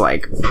witch that's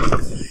like,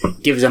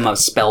 gives them a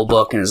spell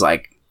book and is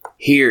like,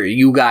 here,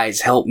 you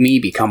guys help me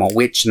become a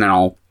witch and then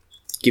I'll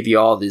give you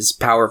all these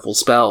powerful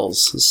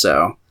spells.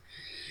 So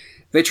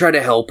they try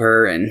to help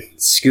her, and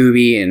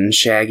Scooby and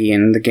Shaggy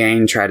and the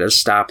gang try to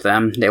stop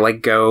them. They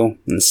like go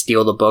and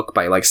steal the book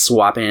by like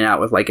swapping it out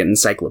with like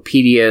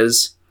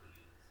encyclopedias.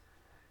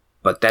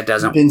 But that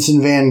doesn't...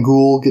 Vincent Van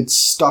Ghoul gets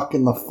stuck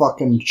in the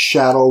fucking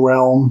Shadow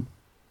Realm.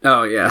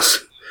 Oh, yes.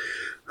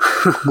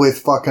 With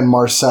fucking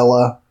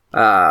Marcella.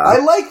 I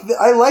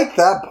like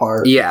that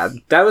part. Yeah,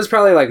 that was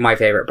probably like my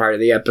favorite part of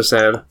the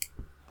episode.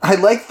 I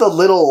like the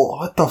little...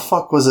 What the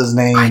fuck was his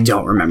name? I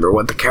don't remember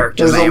what the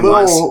character's name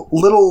was. There's a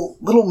little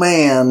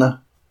man.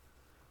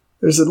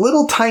 There's a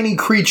little tiny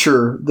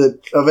creature that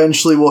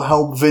eventually will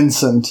help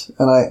Vincent.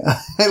 And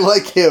I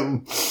like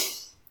him.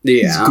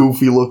 Yeah. He's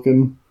goofy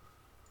looking.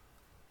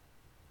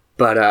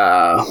 But,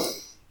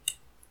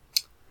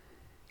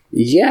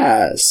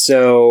 yeah,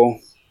 so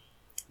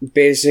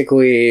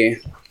basically...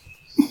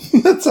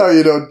 That's how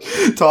you know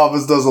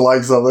Thomas doesn't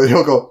like something.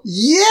 He'll go,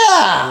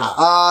 yeah!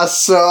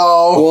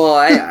 Well,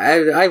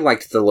 I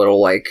liked the little,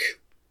 like,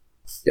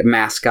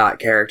 mascot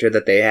character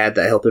that they had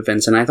that helped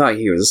Vincent. I thought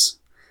he was...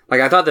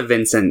 Like, I thought the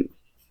Vincent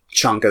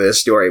chunk of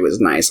this story was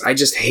nice. I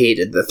just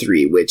hated the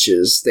 3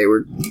 witches. They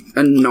were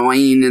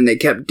annoying, and they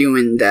kept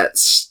doing that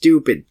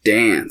stupid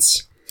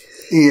dance.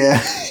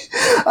 Yeah.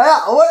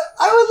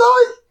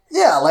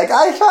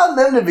 I found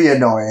them to be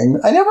annoying.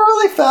 I never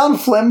really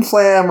found Flim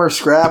Flam or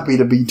Scrappy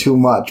to be too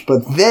much,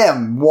 but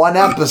them, one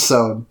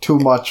episode, too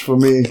much for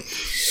me.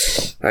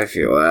 I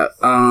feel that.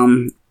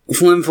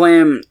 Flim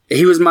Flam,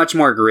 he was much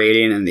more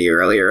grating in the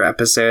earlier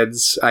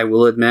episodes, I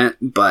will admit,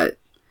 but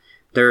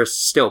there are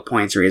still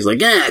points where he's like,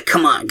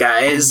 come on,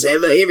 guys,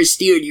 have I ever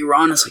steered you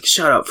wrong? It's like,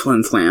 shut up,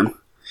 Flim Flam.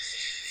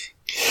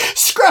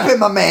 Scrappy,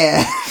 my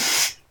man!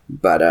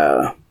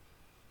 But,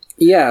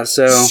 yeah,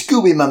 so...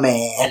 Scooby, my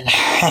man.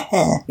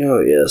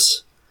 Oh,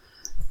 yes.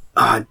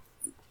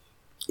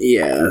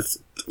 Yeah,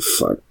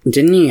 fuck.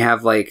 Didn't he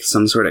have, like,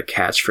 some sort of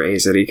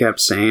catchphrase that he kept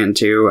saying,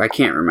 too? I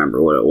can't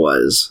remember what it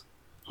was.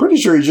 Pretty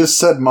sure he just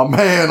said, my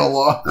man, a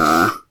lot.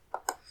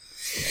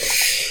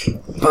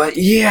 But,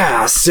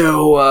 yeah,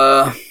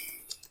 so,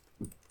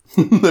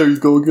 There you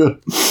go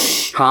again.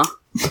 Huh?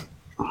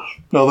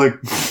 Nothing.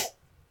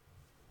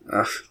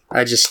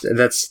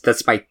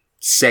 That's my...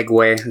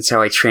 segue. That's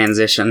how I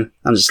transition.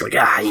 I'm just like,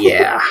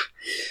 yeah.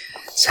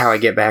 That's how I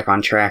get back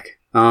on track.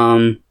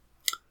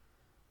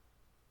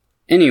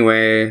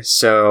 Anyway,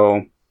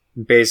 so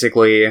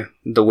basically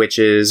the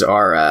witches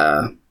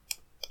are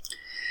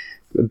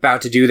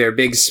about to do their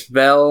big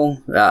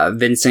spell.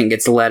 Vincent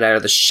gets led out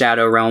of the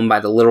Shadow Realm by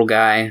the little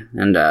guy,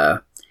 and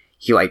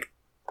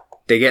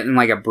they get in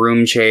like a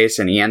broom chase,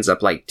 and he ends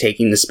up like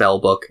taking the spell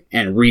book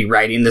and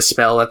rewriting the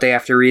spell that they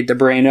have to read to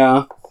bring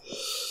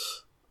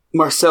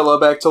Marcella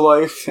back to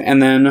life.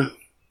 And then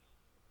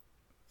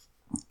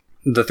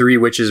the three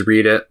witches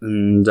read it,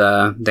 and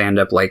they end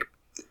up, like,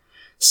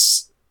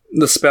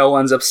 the spell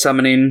ends up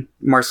summoning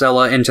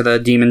Marcella into the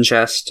demon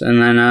chest,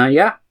 and then,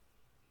 yeah.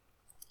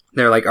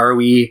 They're like, are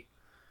we,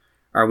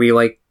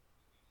 like,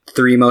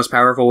 three most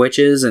powerful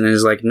witches? And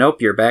is like,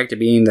 nope, you're back to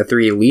being the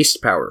three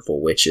least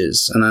powerful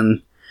witches. And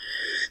then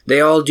they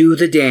all do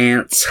the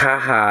dance,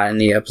 haha, and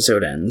the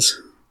episode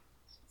ends.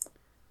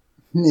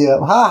 Yeah,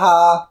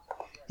 haha.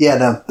 Yeah,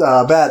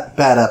 no,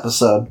 bad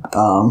episode.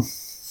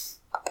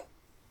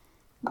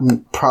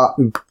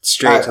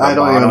 Straight to the I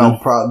don't bottom. even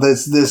know.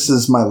 This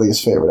is my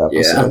least favorite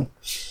episode.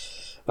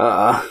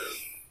 Yeah.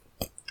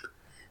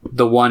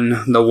 The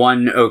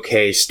one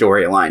okay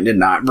storyline did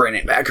not bring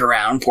it back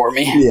around for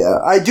me. Yeah,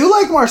 I do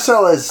like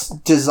Marcella's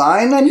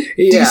design a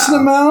decent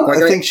amount. Like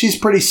I think she's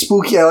pretty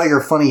spooky. I like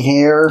her funny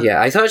hair.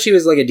 Yeah, I thought she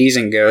was like a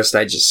decent ghost.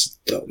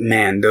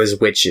 Man, those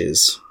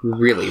witches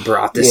really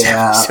brought this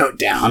episode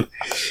down.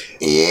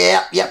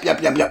 Yep.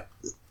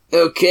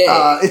 Okay.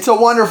 It's a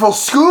Wonderful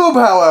Scoob,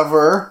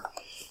 however,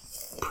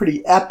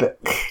 pretty epic.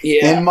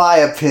 Yeah. In my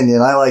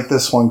opinion, I like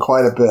this one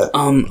quite a bit.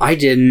 I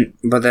didn't,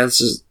 but that's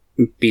just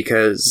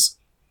because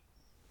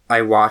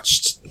I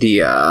watched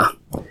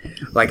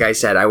like I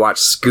said, I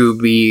watched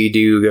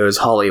Scooby-Doo Goes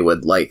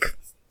Hollywood like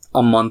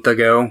a month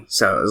ago,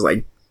 so it was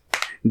like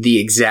the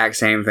exact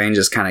same thing,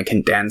 just kind of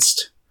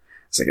condensed.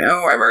 It's like,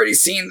 oh, I've already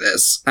seen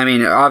this. I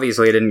mean,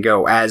 obviously it didn't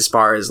go as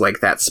far as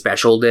like that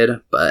special did,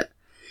 but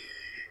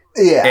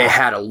yeah, it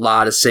had a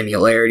lot of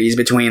similarities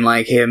between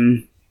like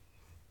him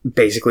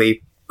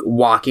basically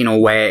walking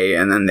away,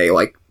 and then they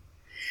like,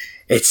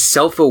 it's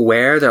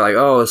self-aware. They're like,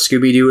 oh,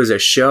 Scooby-Doo is a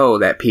show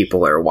that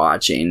people are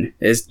watching.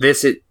 Is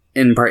this it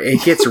in part?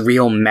 It gets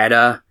real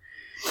meta.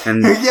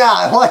 And yeah,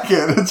 I like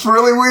it. It's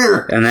really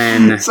weird. And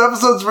then this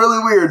episode's really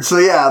weird. So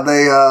yeah,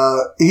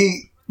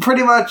 he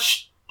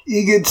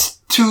gets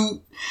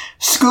to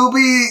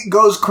Scooby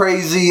goes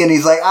crazy, and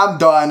he's like, I'm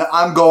done.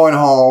 I'm going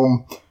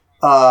home.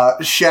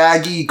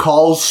 Shaggy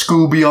calls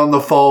Scooby on the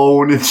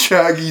phone, and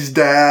Shaggy's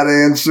dad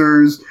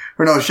answers.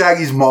 Or no,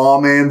 Shaggy's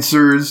mom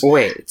answers.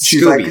 Wait,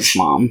 she's Scooby's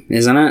mom,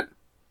 isn't it?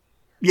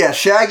 Yeah,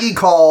 Shaggy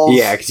calls.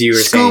 Yeah, because you were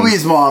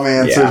Scooby's mom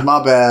answers. Yeah.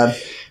 My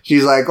bad.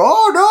 She's like,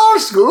 oh no,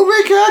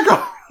 Scooby can't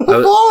go.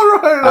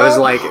 I was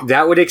like,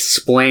 that would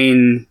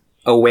explain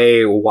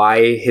away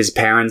why his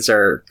parents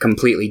are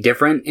completely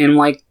different in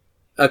like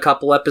a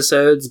couple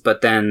episodes,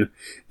 but then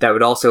that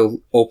would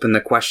also open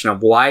the question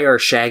of why are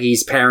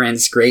Shaggy's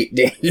parents Great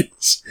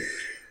Danes?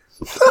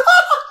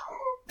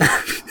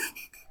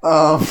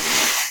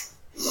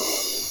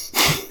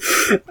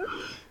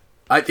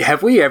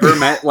 Have we ever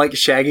met like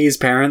Shaggy's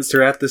parents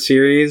throughout the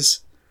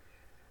series?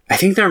 I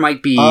think there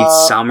might be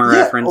some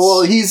reference.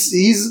 Well,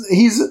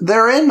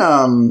 they're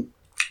in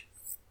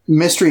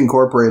Mystery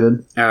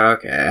Incorporated. Oh,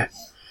 okay.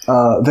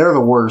 They're the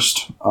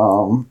worst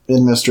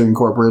in Mystery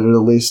Incorporated,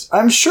 at least.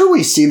 I'm sure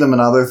we see them in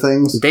other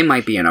things. They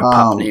might be in a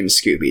pup named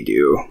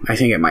Scooby-Doo. I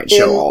think it might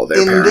show all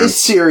their parents. In this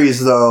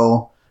series,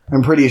 though,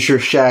 I'm pretty sure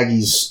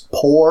Shaggy's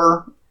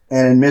poor,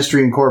 and in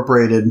Mystery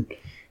Incorporated,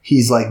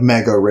 he's like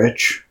mega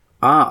rich.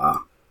 Huh.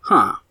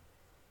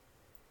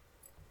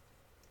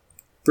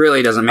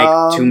 Really doesn't make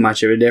too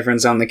much of a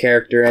difference on the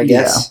character, I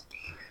guess. Yeah.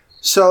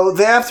 So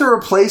they have to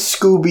replace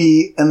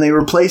Scooby, and they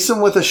replace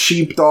him with a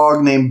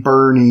sheepdog named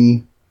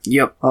Bernie.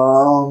 Yep.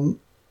 And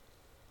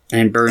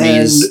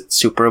Bernie's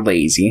super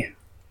lazy.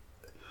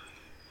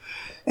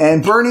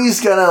 And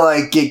Bernie's gonna,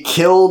 like, get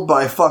killed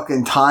by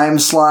fucking Time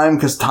Slime,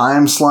 because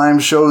Time Slime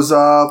shows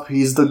up,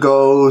 he's the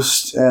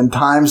ghost, and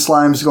Time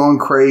Slime's going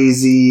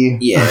crazy.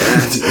 Yeah,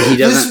 he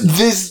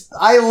doesn't...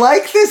 I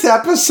like this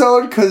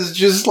episode, because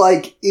just,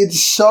 like,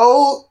 it's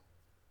so,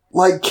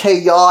 like,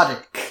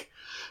 chaotic.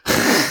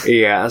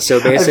 Yeah,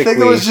 so basically... I think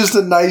it was just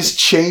a nice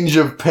change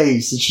of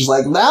pace. It's just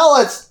like, now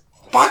let's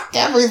fuck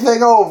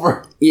everything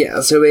over.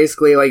 Yeah, so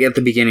basically, like, at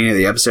the beginning of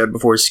the episode,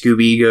 before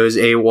Scooby goes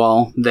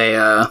AWOL,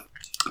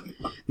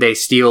 they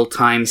steal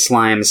Time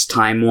Slime's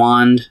time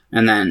wand,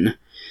 and then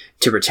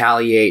to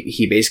retaliate,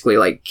 he basically,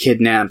 like,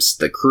 kidnaps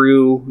the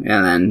crew,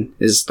 and then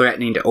is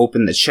threatening to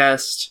open the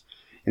chest,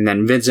 and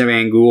then Vincent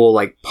Van Ghoul,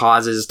 like,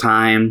 pauses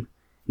time.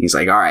 He's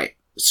like, alright,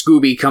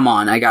 Scooby, come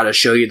on, I gotta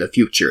show you the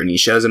future. And he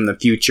shows him the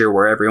future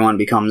where everyone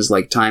becomes,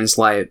 like, Time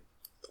Slime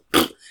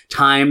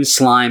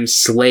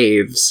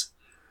slaves.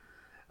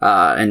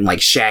 And,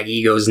 like,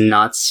 Shaggy goes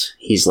nuts.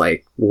 He's,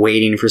 like,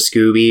 waiting for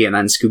Scooby, and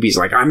then Scooby's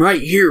like, I'm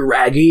right here,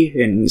 Raggy!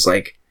 And he's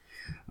like,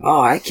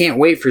 oh, I can't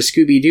wait for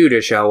Scooby-Doo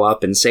to show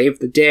up and save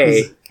the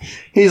day.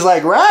 He's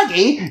like,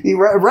 Raggy?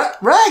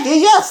 Raggy?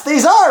 Yes,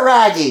 these are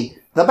Raggy!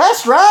 The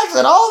best rags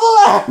in all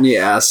the land!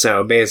 Yeah,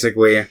 so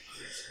basically...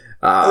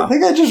 I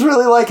think I just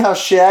really like how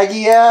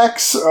Shaggy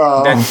acts.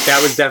 That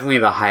was definitely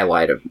the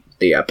highlight of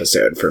the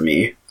episode for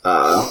me.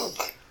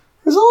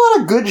 There's a lot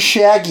of good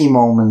Shaggy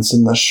moments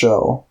in the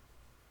show.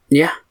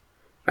 Yeah,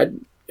 I'd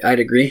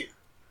agree.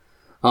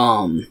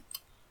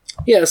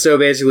 Yeah, so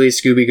basically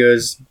Scooby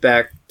goes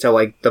back to,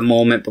 like, the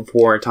moment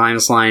before Time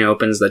Slime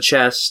opens the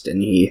chest,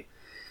 and he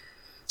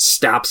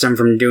stops him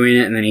from doing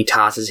it, and then he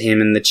tosses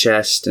him in the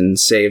chest and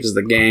saves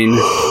the gang.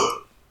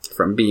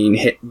 from being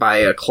hit by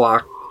a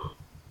clock.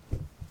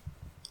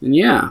 And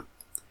yeah.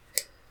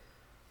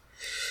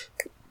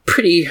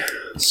 Pretty...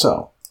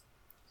 So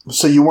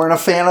you weren't a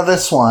fan of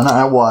this one.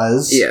 I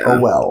was. Yeah. Oh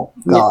well.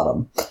 Got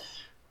him.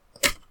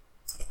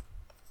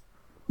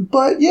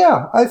 But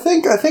yeah, I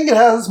think it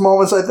has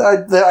moments.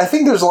 I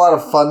think there's a lot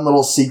of fun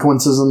little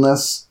sequences in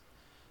this.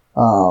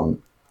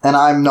 And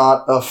I'm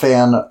not a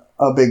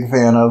big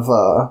fan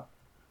of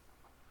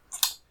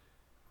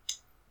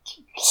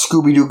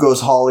Scooby-Doo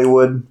Goes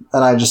Hollywood,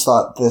 and I just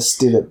thought this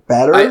did it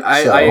better.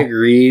 I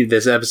agree.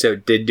 This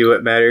episode did do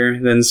it better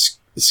than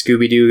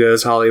Scooby-Doo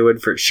Goes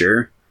Hollywood for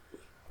sure.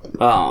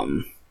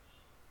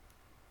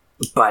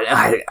 But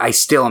I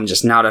still am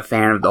just not a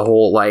fan of the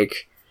whole,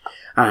 like,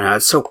 I don't know,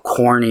 it's so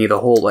corny, the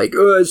whole, like,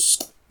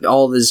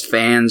 all of his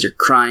fans are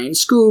crying,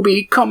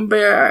 Scooby, come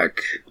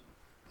back.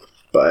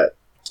 But...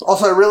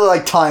 Also, I really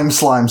like Time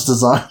Slime's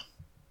design.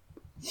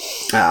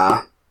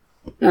 I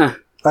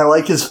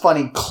like his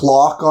funny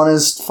clock on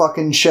his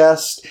fucking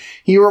chest.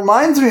 He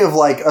reminds me of,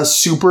 like, a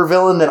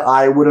supervillain that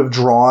I would have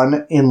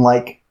drawn in,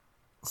 like,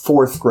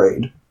 4th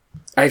grade.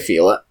 I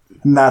feel it.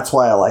 And that's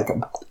why I like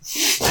him.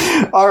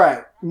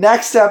 Alright,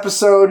 next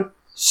episode,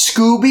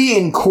 Scooby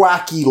in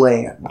Quacky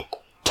Land.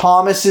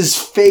 Thomas's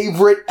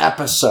favorite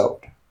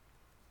episode.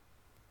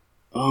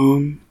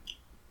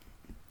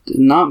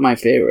 Not my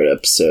favorite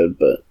episode,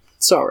 but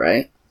it's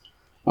alright.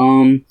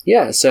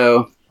 Yeah,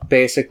 so...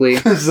 Basically.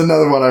 This is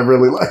another one I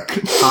really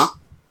like. Huh?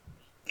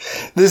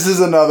 This is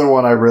another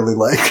one I really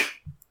like.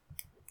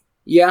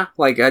 Yeah,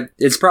 like,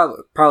 it's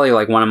probably,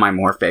 like, one of my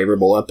more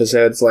favorable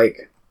episodes,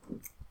 like...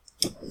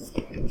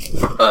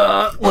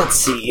 let's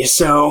see,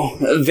 so,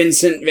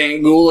 Vincent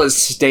Van Gogh is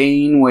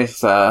staying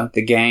with,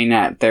 the gang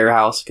at their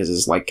house, because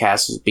his, like,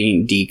 castle's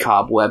being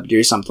decobwebbed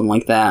or something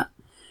like that.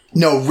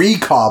 No,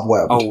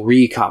 recobwebbed.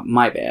 Oh,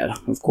 my bad,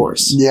 of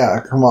course. Yeah,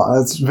 come on,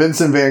 that's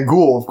Vincent Van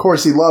Gogh. Of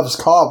course he loves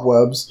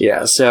cobwebs.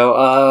 Yeah,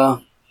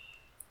 so,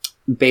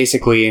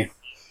 basically,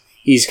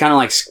 he's kind of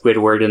like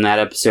Squidward in that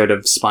episode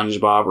of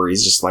SpongeBob, where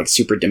he's just, like,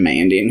 super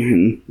demanding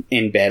and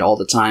in bed all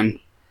the time.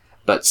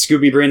 But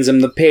Scooby brings him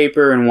the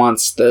paper and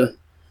wants the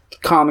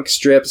comic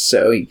strips,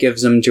 so he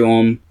gives them to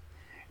him.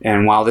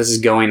 And while this is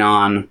going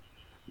on,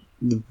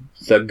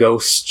 the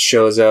ghost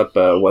shows up.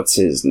 What's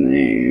his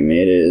name?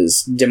 It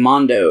is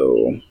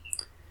Demondo.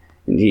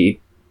 And he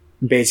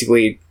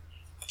basically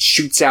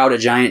shoots out a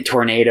giant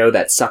tornado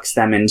that sucks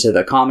them into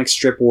the comic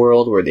strip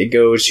world, where they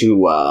go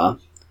to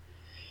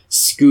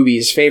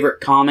Scooby's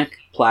favorite comic,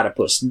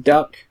 Platypus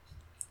Duck.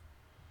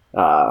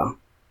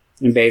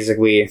 And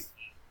basically,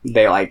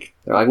 they're like,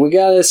 we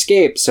gotta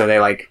escape. So they,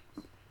 like,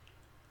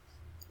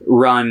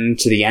 run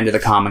to the end of the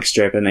comic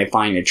strip, and they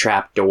find a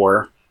trap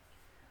door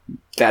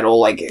that'll,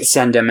 like,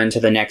 send them into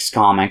the next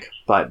comic.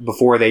 But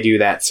before they do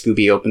that,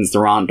 Scooby opens the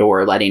wrong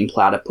door, letting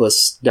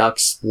Platypus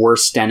Duck's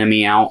worst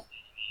enemy out,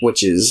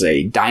 which is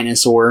a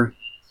dinosaur.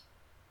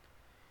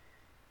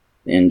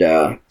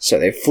 And so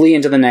they flee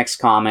into the next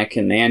comic,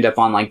 and they end up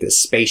on, like, this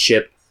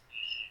spaceship.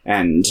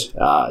 And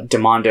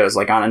Demondo's,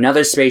 like, on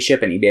another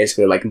spaceship, and he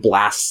basically, like,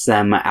 blasts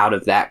them out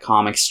of that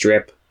comic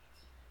strip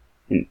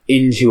and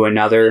into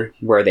another,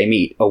 where they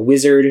meet a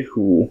wizard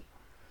who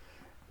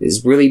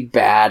is really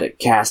bad at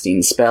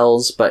casting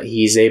spells, but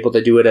he's able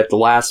to do it at the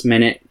last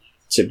minute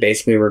to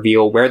basically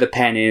reveal where the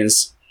pen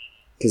is,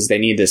 because they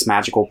need this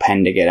magical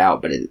pen to get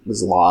out, but it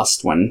was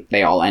lost when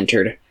they all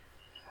entered.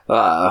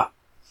 And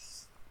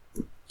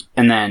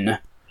then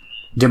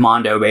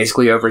Demondo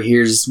basically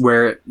overhears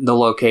where the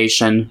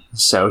location,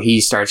 so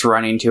he starts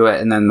running to it,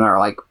 and then they're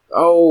like,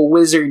 oh,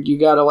 wizard, you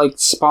gotta, like,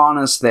 spawn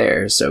us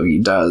there. So he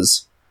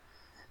does.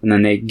 And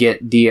then they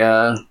get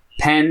the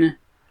pen,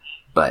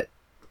 but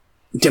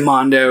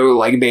Demondo,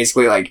 like,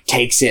 basically, like,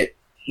 takes it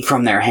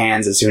from their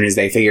hands as soon as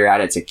they figure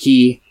out it's a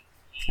key.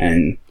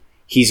 And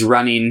he's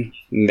running,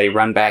 and they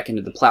run back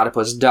into the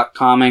Platypus Duck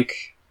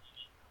comic,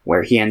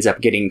 where he ends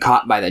up getting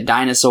caught by the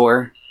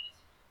dinosaur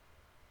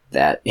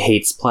that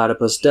hates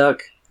Platypus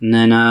Duck. And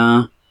then,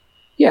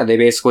 yeah, they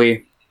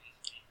basically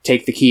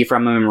take the key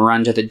from him and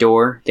run to the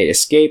door. They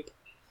escape.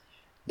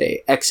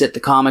 They exit the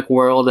comic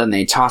world, and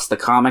they toss the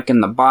comic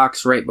in the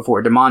box right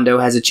before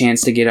Demondo has a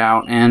chance to get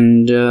out.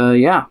 And,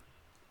 yeah.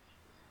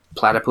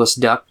 Platypus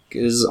Duck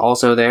is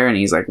also there, and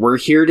he's like, we're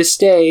here to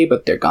stay,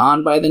 but they're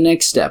gone by the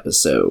next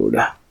episode.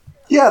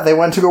 Yeah, they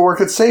went to go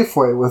work at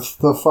Safeway with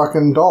the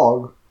fucking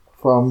dog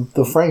from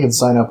the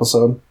Frankenstein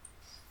episode.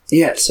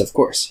 Yes, of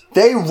course.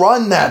 They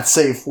run that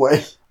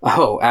Safeway.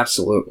 Oh,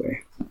 absolutely.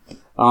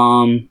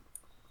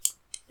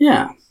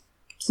 Yeah.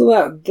 So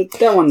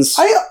that one's...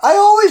 I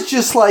always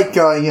just like,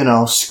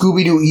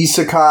 Scooby-Doo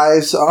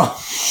isekais.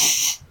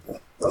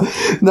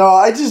 No,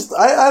 I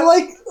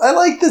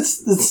like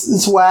this.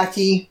 It's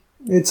wacky.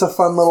 It's a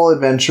fun little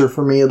adventure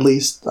for me, at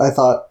least. I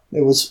thought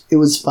it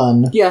was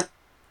fun. Yeah.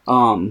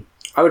 I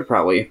would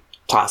probably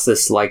toss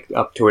this, like,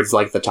 up towards,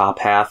 like, the top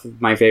half of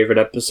my favorite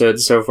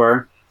episodes so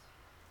far.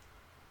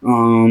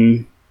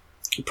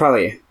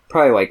 Probably,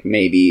 like,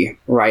 maybe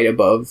right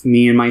above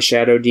Me and My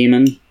Shadow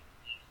Demon.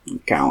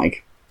 Kind of,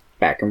 like,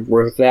 back and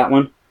forth with that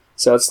one.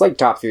 So it's, like,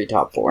 top 3,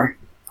 top 4.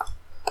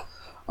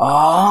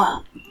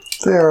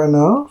 Fair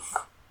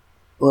enough.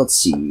 Let's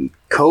see.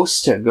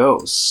 Coast to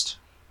Ghost.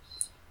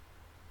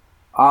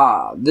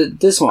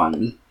 This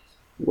one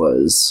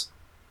was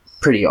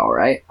pretty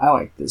alright. I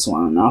like this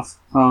one enough.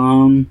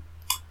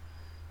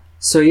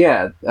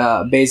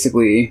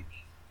 Basically,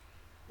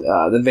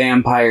 the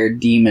vampire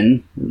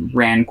demon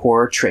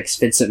Rancor tricks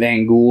Vincent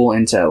Van Ghoul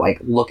into, like,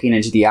 looking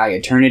into the eye of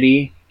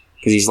eternity.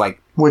 Because he's, like...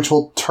 Which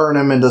will turn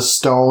him into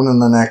stone in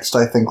the next,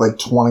 I think, like,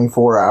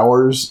 24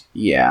 hours.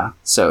 Yeah.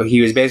 So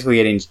he was basically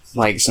getting,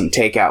 like, some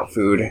takeout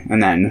food,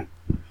 and then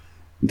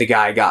the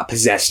guy got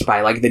possessed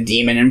by, like, the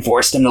demon and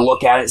forced him to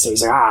look at it, so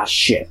he's like,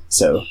 shit.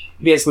 So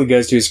he basically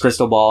goes to his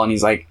crystal ball, and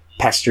he's, like,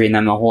 pestering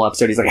them the whole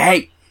episode. He's like,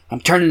 hey,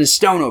 I'm turning to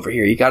stone over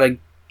here. You gotta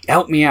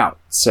help me out.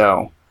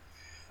 So,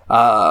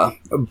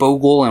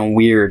 Bogle and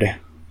Weird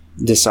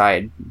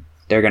decide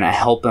they're gonna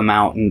help him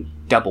out and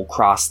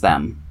double-cross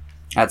them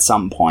at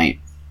some point.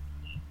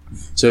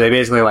 So they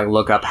basically, like,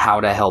 look up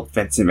how to help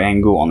Vincent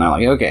Van Ghoul, and they're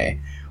like, okay,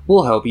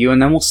 we'll help you, and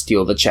then we'll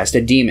steal the chest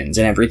of demons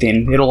and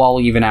everything. It'll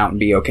all even out and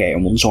be okay,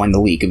 and we'll join the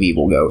League of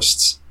Evil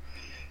Ghosts.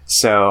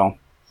 So,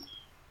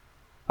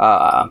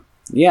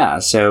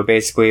 so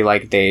basically,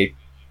 like, they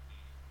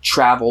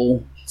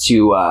travel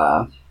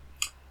to,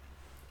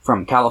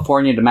 from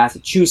California to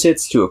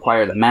Massachusetts to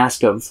acquire the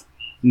Mask of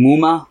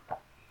Muma,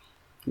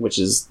 which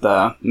is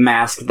the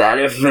mask that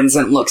if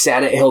Vincent looks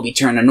at it, he'll be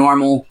turned to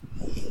normal.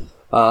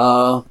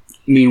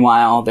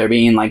 Meanwhile, they're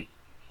being, like,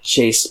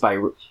 chased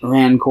by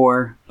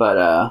Rancor,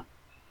 but,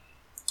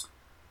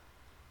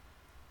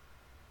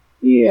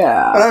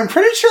 yeah. And I'm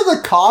pretty sure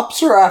the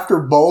cops are after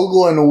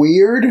Bogle and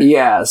Weird.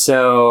 Yeah,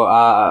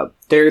 so,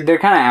 they're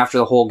kind of after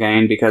the whole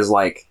gang because,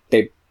 like,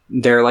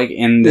 they're, like,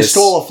 in this... They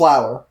stole a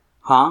flower.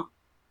 Huh?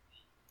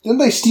 Didn't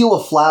they steal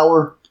a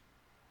flower?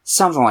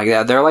 Something like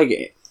that. They're,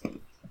 like,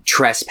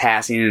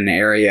 trespassing in an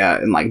area,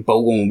 and, like,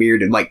 Bogle and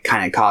Weird had, like,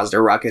 kind of caused a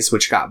ruckus,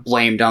 which got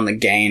blamed on the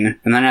gang.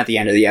 And then at the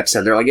end of the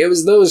episode, they're like, it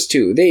was those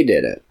two. They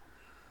did it.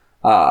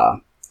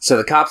 So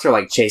the cops are,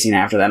 like, chasing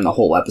after them the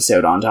whole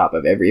episode on top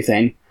of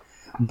everything.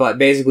 But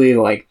basically,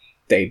 like,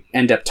 they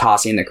end up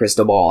tossing the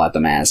crystal ball at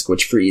the mask,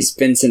 which frees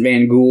Vincent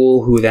Van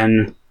Ghoul, who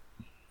then...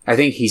 I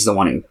think he's the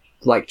one who,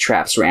 like,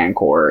 traps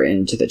Rancor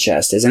into the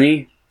chest, isn't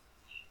he?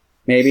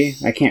 Maybe?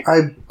 I can't...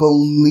 I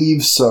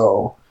believe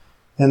so.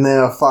 And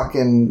then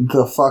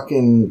the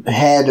fucking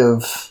head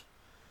of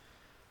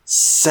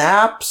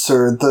SAPS,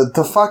 or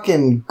the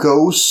fucking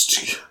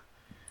ghost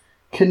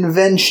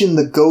convention,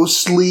 the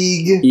Ghost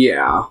League.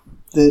 Yeah.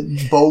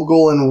 That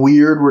Bogle and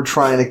Weird were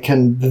trying to,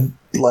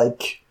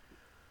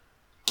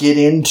 get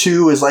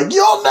into is like,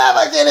 you'll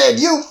never get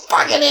in, you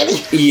fucking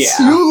idiots!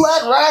 Yeah. You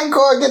let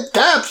Rancor get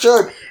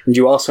captured! And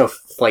you also,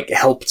 like,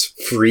 helped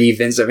free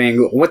Vincent Van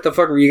Gogh. What the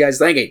fuck were you guys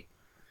thinking?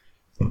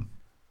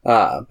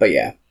 But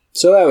yeah.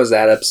 So that was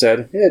that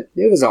episode. It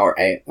was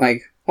alright.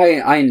 Like,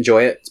 I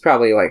enjoy it. It's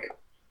probably, like,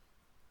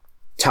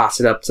 toss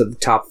it up to the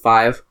top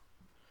 5.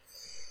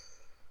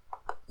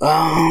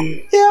 Yeah,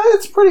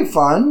 it's pretty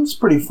fun. It's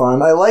pretty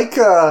fun. I like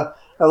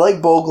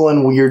Bogle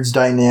and Weird's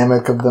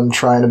dynamic of them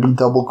trying to be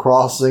double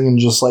crossing and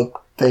just, like,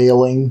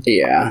 failing.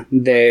 Yeah,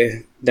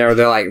 they're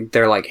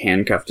like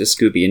handcuffed to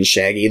Scooby and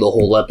Shaggy the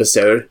whole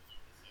episode.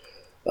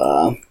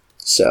 So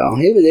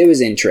it was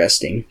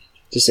interesting,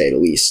 to say the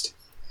least.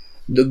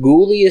 The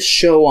Ghouliest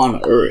Show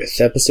on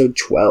Earth, episode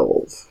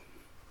 12.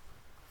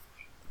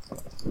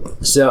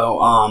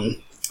 So,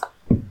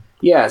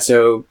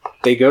 so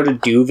they go to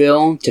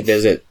Dewville to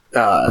visit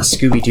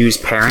Scooby-Doo's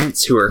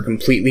parents, who are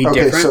completely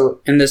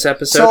different in this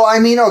episode. So, I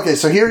mean,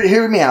 so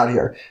hear me out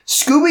here.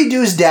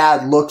 Scooby-Doo's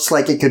dad looks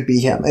like it could be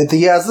him.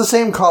 He has the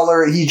same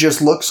color, he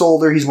just looks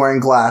older, he's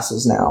wearing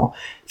glasses now.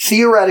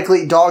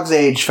 Theoretically, dogs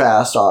age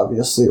fast,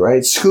 obviously,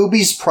 right?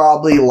 Scooby's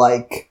probably,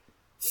 like,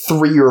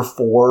 3 or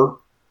 4.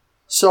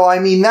 So, I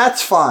mean,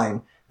 that's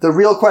fine. The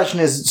real question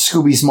is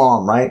Scooby's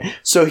mom, right?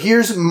 So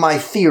here's my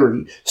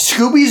theory.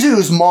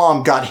 Scooby-Doo's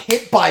mom got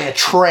hit by a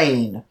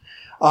train.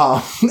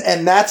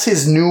 And that's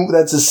his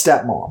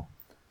stepmom.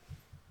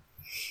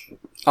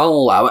 I'll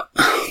allow it.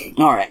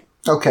 Alright.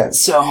 Okay.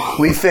 So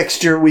we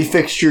fixed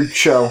your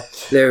show.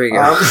 There we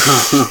go.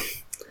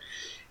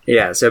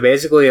 Yeah, so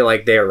basically,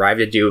 like, they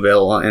arrived at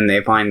Dewville and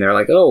they're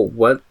like, oh,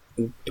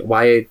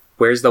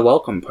 where's the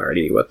welcome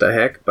party? What the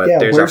heck? But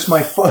where's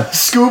my fun?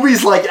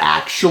 Scooby's, like,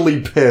 actually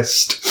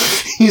pissed.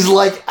 He's,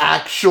 like,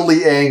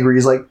 actually angry.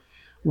 He's like,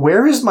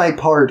 where is my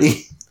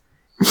party?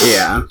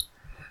 Yeah.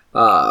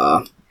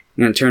 And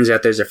it turns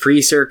out there's a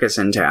free circus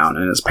in town,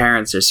 and his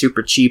parents are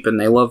super cheap and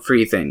they love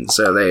free things,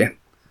 so they're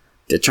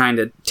trying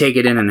to take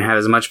it in and have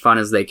as much fun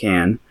as they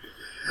can.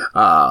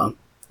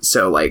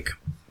 So, like,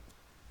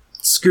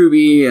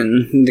 Scooby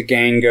and the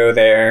gang go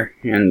there,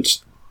 and,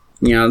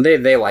 you know,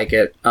 they like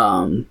it.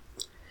 Flim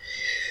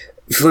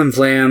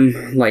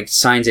Flam, like,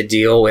 signs a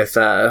deal with,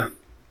 the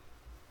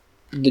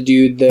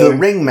dude there. The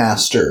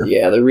Ringmaster.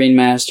 Yeah, the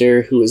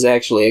Ringmaster, who is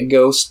actually a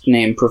ghost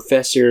named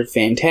Professor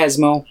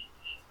Phantasmo.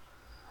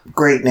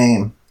 Great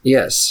name.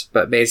 Yes,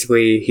 but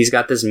basically, he's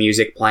got this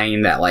music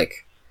playing that,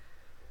 like,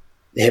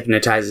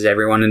 hypnotizes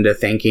everyone into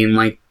thinking,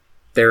 like,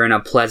 they're in a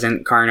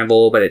pleasant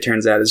carnival, but it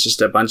turns out it's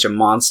just a bunch of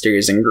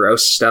monsters and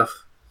gross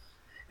stuff.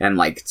 And,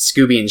 like,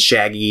 Scooby and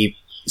Shaggy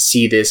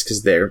see this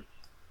because they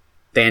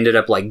ended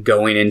up, like,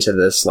 going into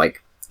this,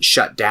 like,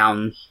 shut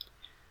down,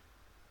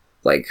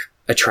 like,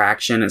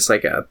 attraction. It's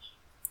like a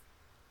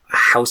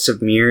House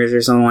of Mirrors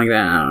or something like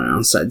that. I don't know.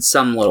 It's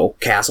some little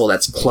castle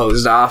that's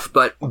closed off,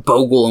 but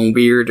Bogle and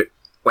Weird,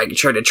 like,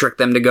 try to trick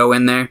them to go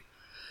in there.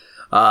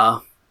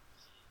 But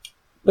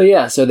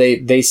yeah, so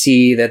they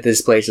see that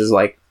this place is,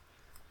 like,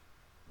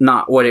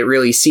 not what it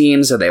really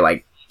seems, so they,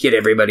 like, get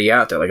everybody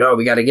out. They're like, oh,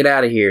 we gotta get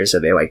out of here. So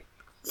they, like,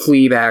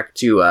 flee back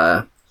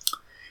to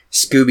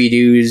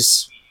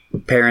Scooby-Doo's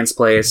parents'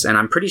 place, and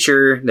I'm pretty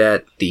sure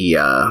that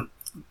the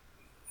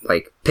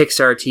like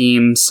Pixar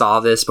team saw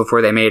this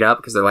before they made up,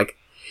 because they're like,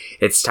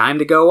 it's time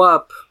to go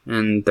up,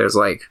 and there's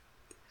like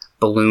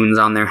balloons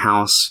on their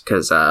house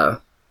because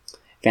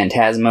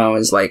Phantasmo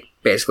is like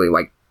basically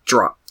like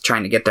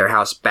trying to get their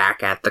house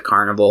back at the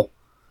carnival.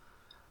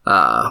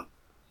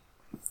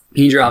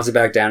 He drops it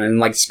back down, and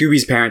like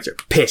Scooby's parents are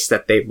pissed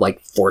that they've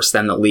like forced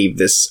them to leave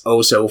this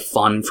oh so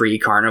fun free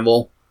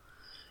carnival,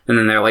 and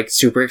then they're like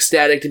super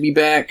ecstatic to be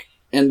back,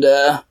 and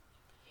it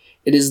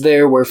is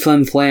there where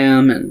Flim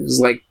Flam is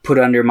like put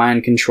under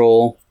mind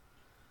control.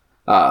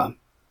 I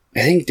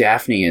think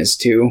Daphne is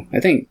too. I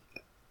think,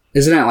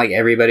 isn't it like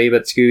everybody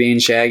but Scooby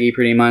and Shaggy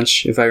pretty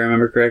much, if I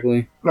remember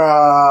correctly?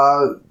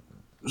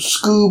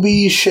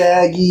 Scooby,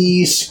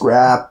 Shaggy,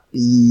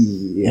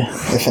 Scrappy,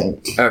 I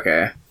think.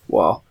 Okay,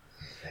 well,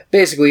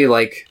 basically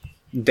like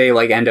they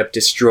like end up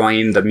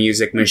destroying the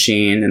music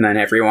machine, and then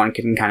everyone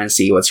can kind of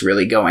see what's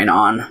really going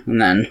on, and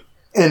then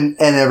and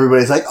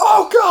everybody's like,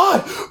 oh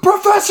god,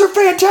 Professor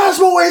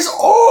Phantasmo is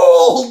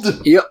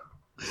old! Yep.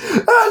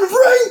 And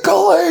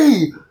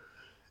wrinkly!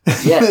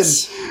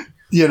 Yes. And,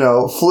 you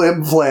know,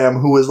 Flim Flam,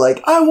 who was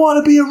like, I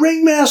want to be a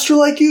ringmaster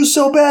like you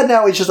so bad,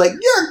 now he's just like,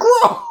 you're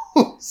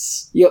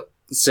gross! Yep.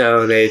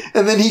 So they...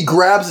 And then he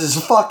grabs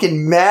his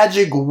fucking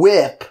magic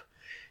whip.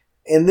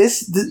 And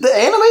the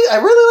anime, I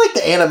really like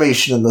the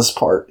animation in this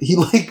part. He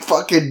like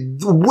fucking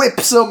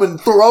whips him and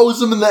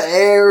throws him in the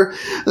air,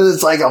 and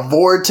it's like a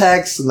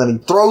vortex, and then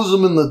he throws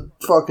him in the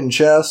fucking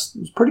chest.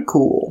 It's pretty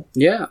cool.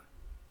 Yeah.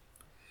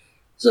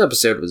 This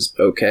episode was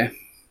okay.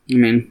 I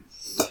mean,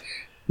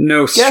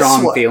 no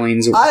strong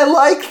feelings. I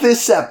like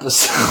this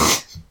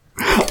episode.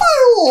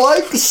 I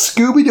like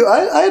Scooby-Doo.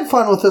 I had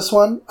fun with this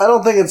one. I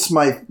don't think it's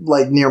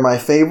near my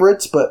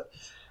favorites, but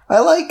I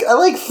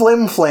like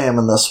Flim Flam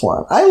in this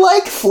one. I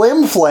like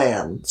Flim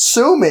Flam.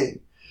 Sue me.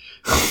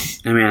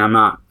 I mean, I'm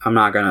not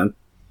gonna,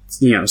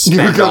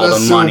 spend all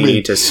the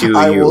money to sue you.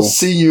 I will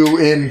see you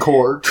in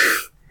court.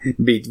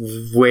 Be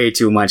way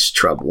too much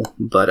trouble.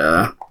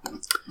 But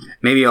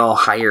maybe I'll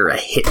hire a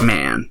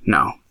hitman.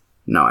 No,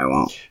 I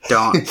won't.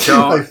 Don't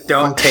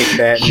take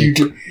that.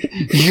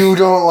 You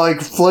don't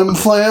like Flim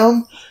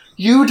Flam?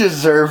 You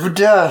deserve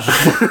death.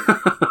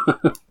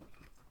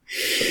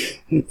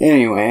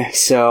 Anyway,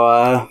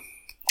 so,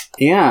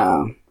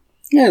 yeah,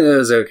 that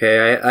was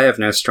okay. I have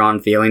no strong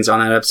feelings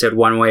on that episode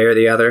one way or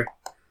the other.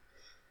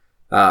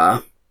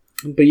 But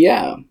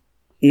yeah,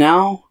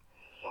 now,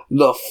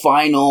 the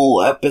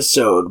final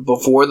episode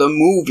before the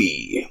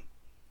movie.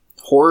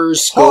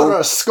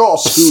 Horoscope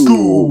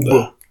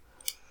Scoob.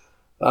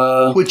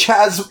 Which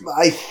has,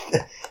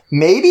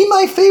 maybe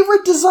my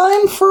favorite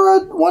design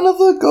for one of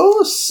the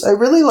ghosts. I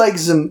really like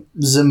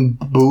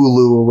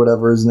Zimbulu, or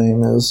whatever his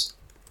name is.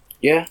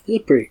 Yeah,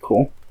 it's pretty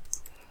cool.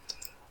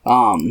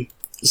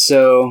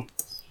 So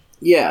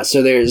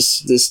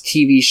there's this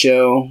TV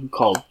show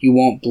called You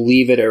Won't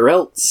Believe It or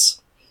Else,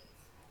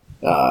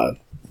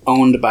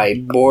 owned by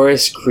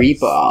Boris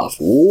Karloff.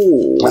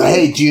 Ooh.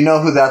 Hey, do you know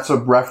who that's a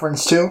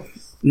reference to?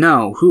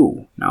 No,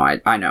 who? No,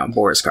 I know,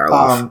 Boris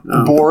Karloff.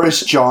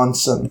 Boris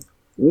Johnson.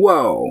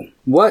 Whoa.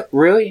 What?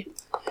 Really?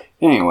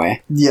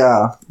 Anyway.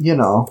 Yeah,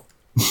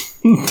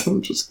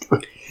 I'm just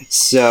kidding.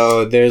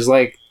 So, there's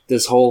like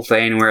this whole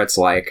thing where it's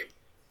like,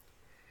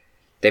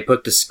 they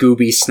put the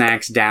Scooby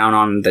snacks down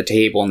on the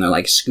table, and they're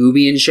like,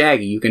 Scooby and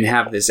Shaggy, you can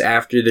have this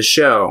after the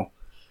show.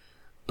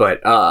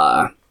 But,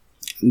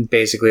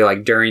 basically,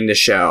 like, during the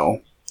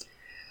show,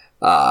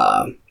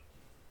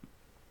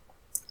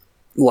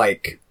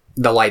 like,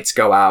 the lights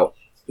go out.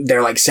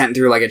 They're, like, sent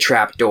through, like, a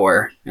trap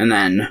door, and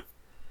then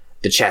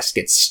the chest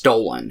gets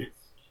stolen.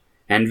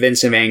 And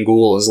Vincent Van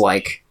Gogh is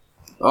like,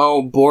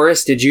 oh,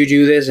 Boris, did you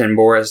do this? And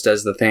Boris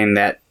does the thing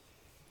that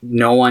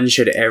no one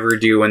should ever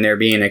do when they're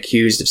being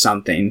accused of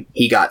something.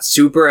 He got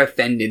super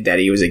offended that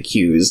he was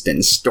accused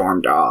and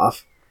stormed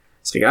off.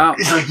 It's like, oh.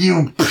 He's like,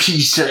 you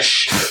piece of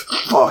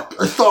fuck.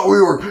 I thought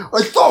we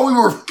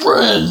were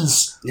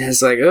friends. And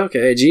it's like,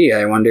 okay, gee,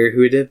 I wonder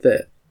who did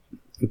that.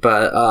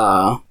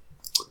 But,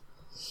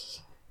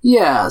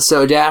 yeah,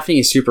 so Daphne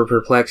is super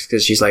perplexed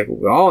because she's like,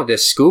 oh, the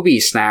Scooby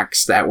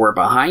snacks that were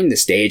behind the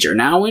stage are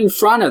now in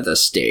front of the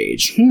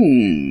stage.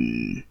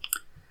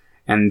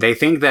 And they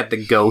think that the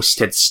ghost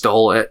had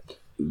stole it,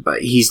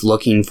 but he's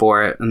looking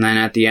for it. And then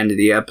at the end of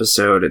the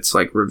episode, it's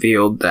like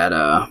revealed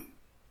that,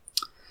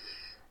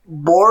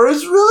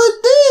 Boris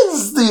really did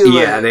steal it.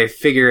 Yeah, they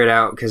figure it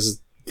out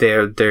because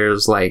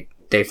there's like,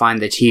 they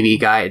find the TV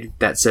guide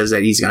that says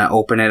that he's going to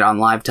open it on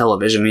live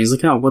television. And he's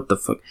like, oh, what the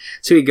fuck?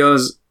 So he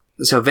goes,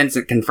 so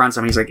Vincent confronts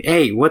him. He's like,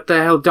 hey, what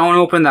the hell? Don't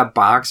open that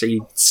box. Are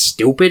you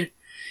stupid?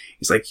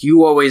 He's like,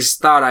 you always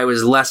thought I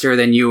was lesser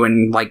than you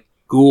in, like,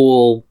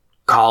 ghoul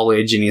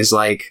college. And he's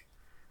like,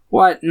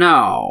 what?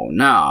 No.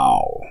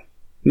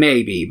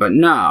 Maybe, but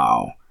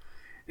no.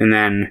 And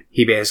then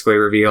he basically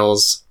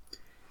reveals,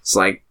 it's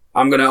like,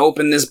 I'm going to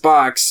open this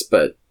box,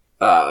 but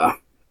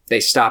they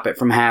stop it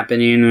from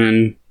happening,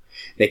 and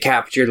they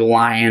capture the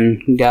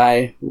lion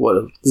guy,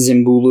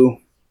 Zimbulu.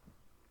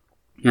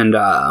 And,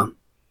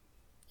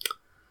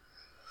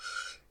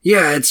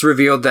 yeah, it's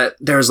revealed that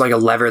there was like a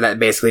lever that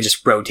basically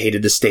just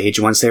rotated the stage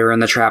once they were in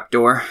the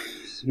trapdoor.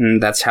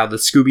 And that's how the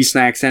Scooby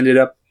Snacks ended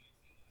up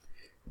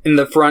in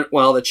the front,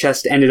 while the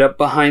chest ended up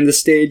behind the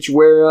stage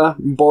where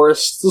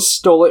Boris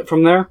stole it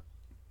from there.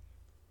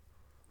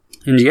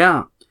 And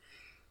yeah.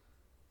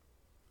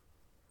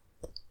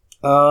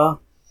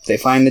 They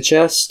find the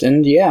chest,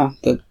 and yeah,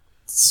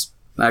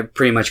 I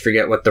pretty much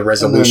forget what the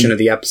resolution of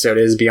the episode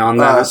is beyond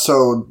that.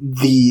 So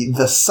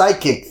the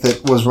psychic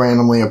that was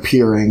randomly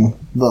appearing,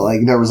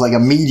 there was like a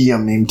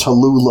medium named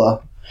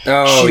Tallulah.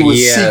 Oh,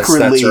 yes,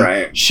 that's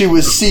right. She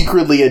was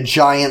secretly a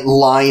giant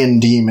lion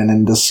demon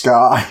in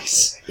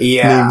disguise.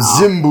 Yeah. Named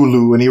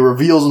Zimbulu, and he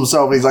reveals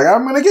himself, and he's like,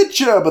 I'm gonna get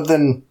you, but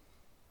then,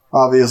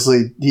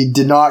 obviously, he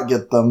did not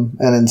get them,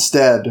 and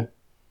instead,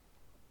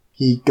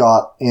 he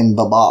got in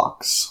the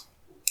box.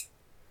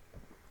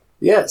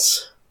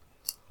 Yes.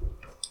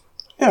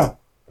 Yeah.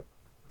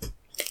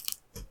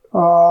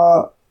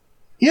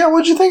 Yeah,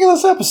 what'd you think of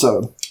this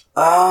episode?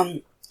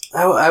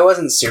 I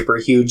wasn't super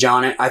huge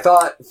on it. I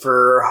thought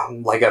for,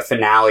 like, a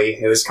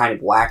finale, it was kind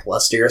of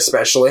lackluster,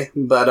 especially,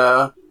 but,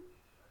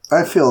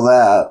 I feel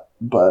that,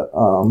 but,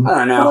 I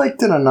don't know. I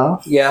liked it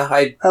enough. Yeah,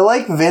 I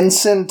like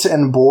Vincent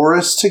and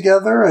Boris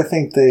together. I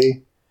think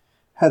they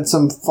had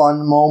some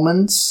fun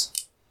moments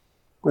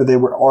where they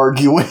were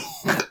arguing.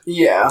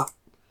 Yeah.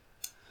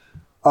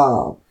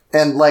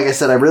 And like I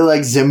said, I really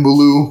like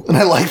Zimbulu, and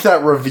I like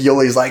that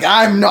reveal. He's like,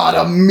 I'm not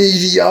a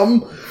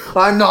medium.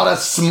 I'm not a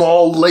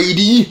small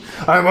lady.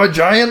 I'm a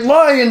giant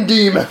lion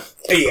demon.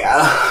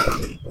 Yeah.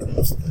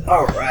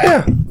 All right.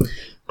 Yeah.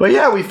 But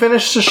yeah, we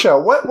finished the show.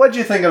 What'd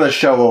you think of the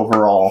show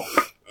overall?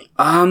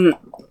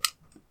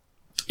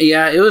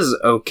 Yeah, it was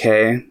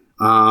okay.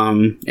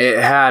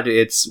 It had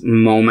its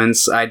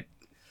moments. I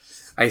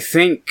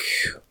think,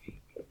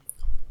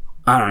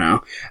 I don't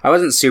know. I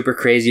wasn't super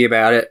crazy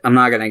about it. I'm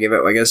not going to give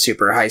it like a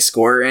super high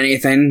score or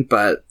anything,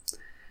 but...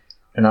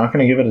 You're not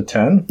going to give it a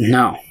 10?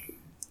 No.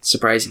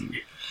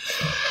 Surprisingly.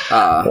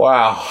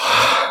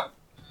 Wow.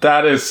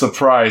 That is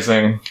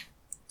surprising.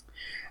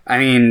 I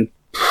mean,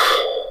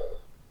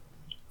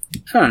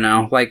 I don't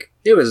know. Like,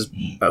 it was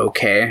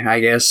okay, I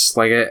guess.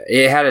 Like,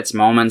 it had its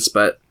moments,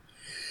 but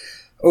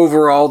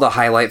overall, the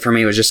highlight for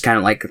me was just kind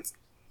of like,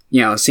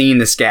 seeing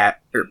the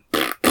scat...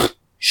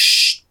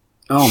 Shh.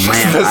 Oh,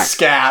 man. The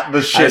scat,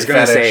 the shit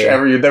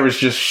fetish. There was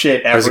just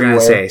shit everywhere. I was going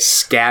to say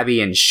Scabby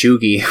and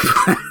Shoogie.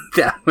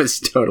 That was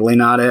totally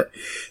not it.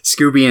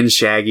 Scooby and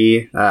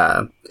Shaggy.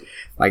 I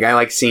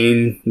like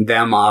seeing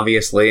them,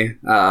 obviously.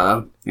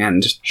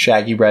 And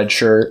Shaggy red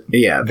shirt.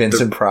 Yeah.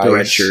 Vincent Price. The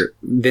red shirt.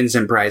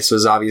 Vincent Price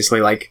was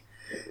obviously, like,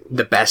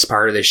 the best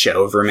part of the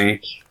show for me.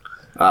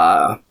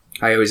 I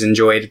always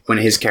enjoyed when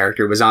his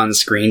character was on the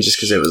screen just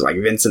because it was, like,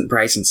 Vincent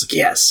Price, and it's like,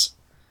 yes.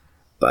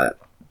 But...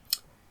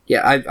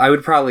 yeah, I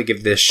would probably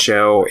give this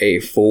show a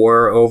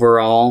 4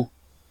 overall.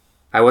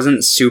 I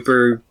wasn't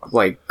super,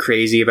 like,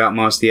 crazy about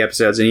most of the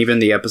episodes, and even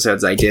the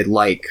episodes I did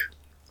like,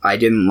 I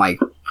didn't, like,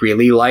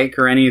 really like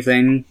or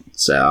anything,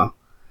 so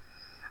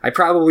I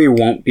probably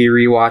won't be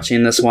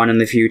rewatching this one in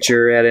the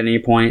future at any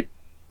point.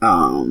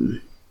 The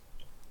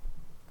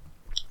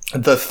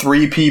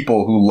 3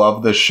 people who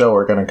love this show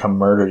are going to come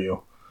murder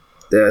you.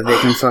 They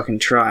can fucking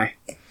try.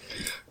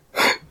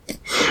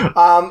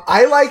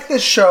 I like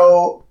this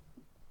show...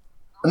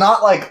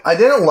 Not like, I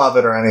didn't love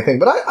it or anything,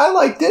 but I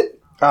liked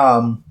it.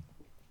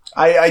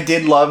 I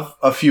did love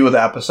a few of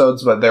the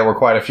episodes, but there were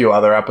quite a few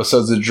other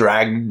episodes that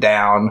dragged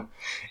down.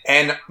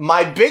 And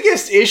my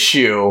biggest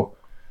issue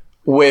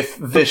with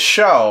this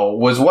show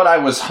was what I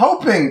was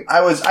hoping. I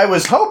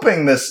was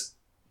hoping this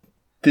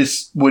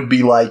would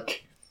be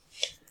like,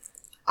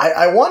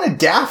 I wanted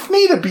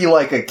Daphne to be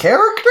like a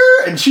character,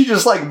 and she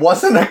just like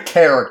wasn't a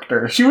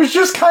character. She was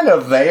just kind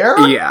of there.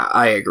 Yeah,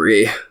 I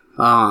agree.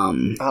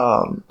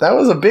 That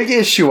was a big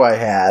issue I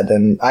had,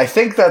 and I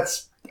think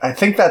that's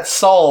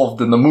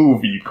solved in the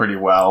movie pretty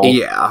well.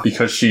 Yeah.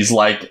 Because she's,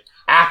 like,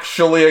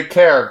 actually a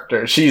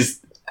character. She's,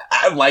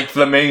 like,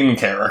 the main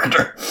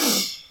character.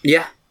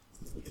 Yeah.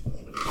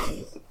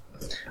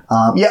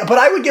 Yeah, but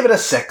I would give it a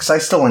 6. I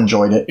still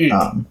enjoyed it.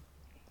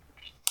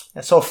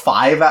 So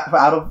 5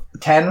 out of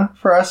 10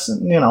 for us.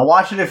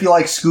 Watch it if you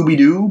like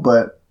Scooby-Doo,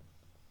 but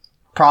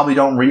probably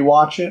don't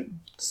rewatch it.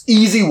 It's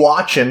easy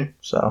watching,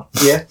 so.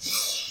 Yeah.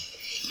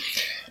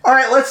 All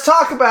right, let's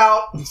talk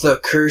about the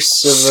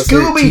Curse of the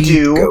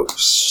Scooby-Doo 13th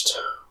Ghost.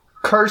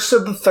 Curse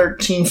of the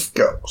 13th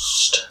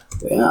Ghost.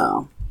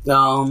 Yeah.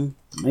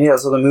 Yeah,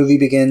 so the movie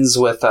begins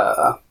with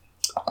a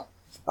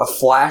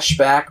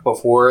flashback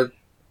before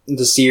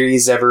the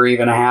series ever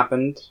even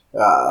happened,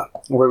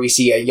 where we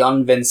see a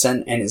young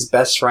Vincent and his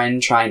best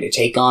friend trying to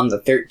take on the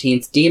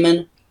 13th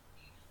demon.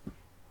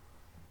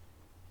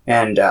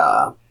 And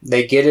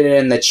they get it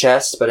in the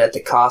chest, but at the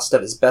cost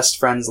of his best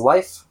friend's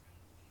life.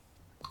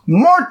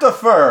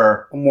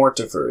 Mortifer,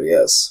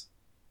 yes.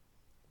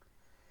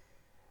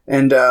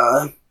 And,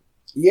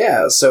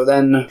 yeah, so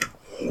then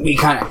we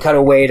kind of cut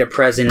away to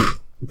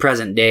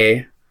present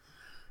day,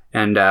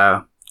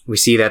 and we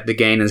see that the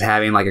gang is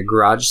having like a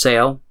garage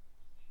sale,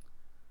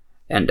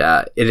 and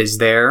it is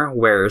there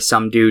where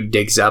some dude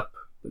digs up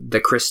the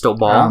crystal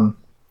ball.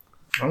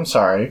 I'm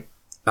sorry.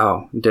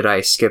 Oh, did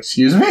I skip?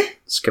 Excuse me?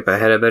 Skip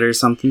ahead a bit or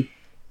something?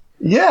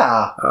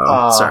 Yeah.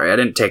 Oh, sorry, I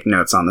didn't take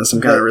notes on this.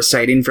 I'm kind of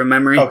reciting from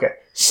memory. Okay,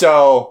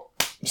 so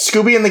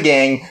Scooby and the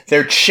gang,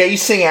 they're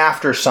chasing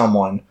after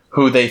someone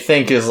who they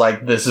think is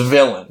like this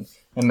villain.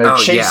 And they're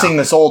chasing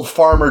this old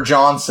Farmer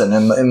Johnson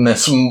in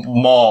this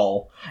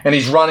mall. And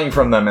he's running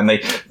from them, and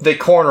they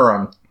corner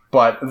him.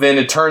 But then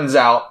it turns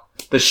out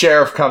the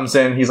sheriff comes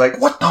in. He's like,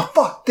 what the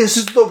fuck? This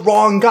is the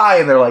wrong guy.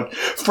 And they're like,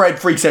 Fred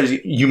freaks out.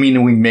 You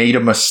mean we made a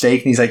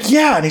mistake? And he's like,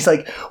 yeah. And he's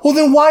like, well,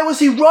 then why was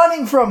he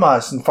running from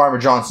us? And Farmer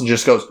Johnson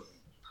just goes,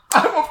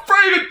 I'm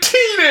afraid of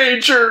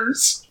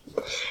teenagers.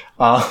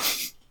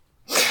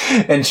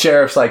 And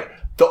Sheriff's like,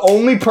 the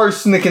only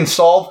person that can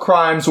solve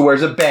crimes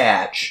wears a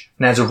badge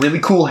and has a really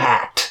cool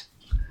hat.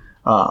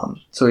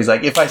 So he's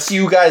like, if I see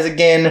you guys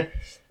again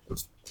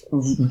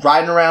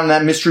riding around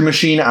that mystery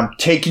machine, I'm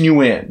taking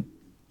you in.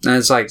 And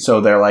it's like,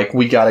 so they're like,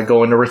 we gotta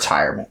go into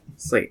retirement.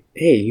 It's like,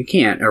 hey, you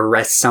can't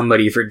arrest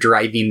somebody for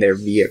driving their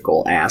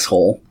vehicle,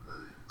 asshole.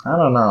 I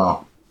don't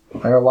know.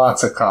 There are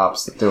lots of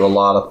cops that do a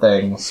lot of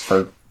things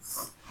for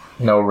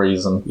no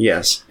reason.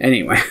 Yes.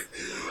 Anyway.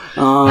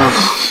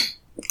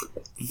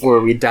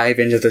 Before we dive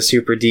into the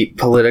super deep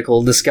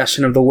political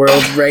discussion of the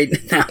world right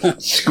now.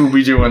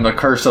 Scooby-Doo and the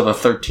Curse of the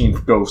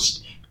 13th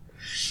Ghost.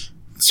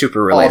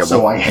 Super relatable.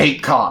 Also, I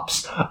hate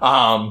cops.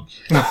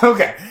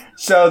 Okay.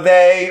 So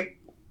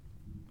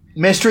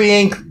Mystery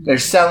Inc., they're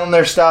selling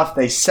their stuff.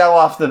 They sell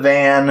off the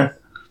van.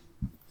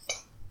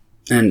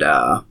 And,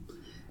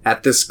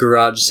 at this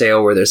garage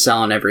sale where they're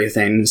selling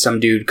everything, some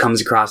dude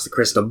comes across the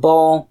crystal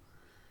ball.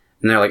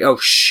 And they're like, oh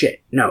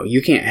shit, no,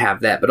 you can't have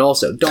that, but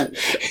also don't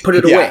put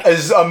it away.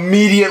 As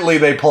immediately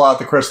they pull out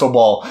the crystal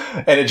ball,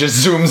 and it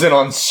just zooms in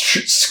on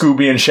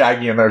Scooby and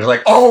Shaggy, and they're just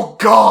like, oh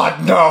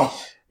god, no!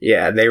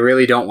 Yeah, they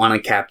really don't want to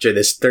capture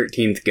this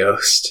 13th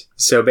ghost.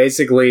 So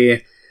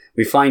basically,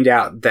 we find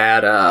out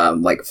that,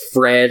 like,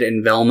 Fred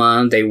and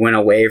Velma, they went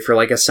away for,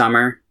 like, a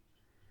summer.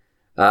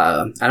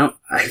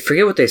 I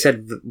forget what they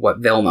said, what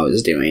Velma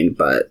was doing,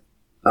 but,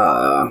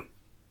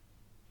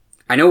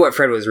 I know what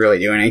Fred was really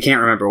doing. I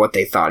can't remember what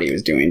they thought he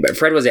was doing, but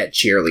Fred was at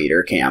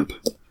cheerleader camp,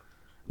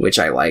 which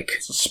I like.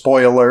 It's a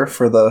spoiler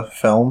for the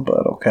film,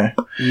 but okay.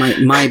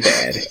 My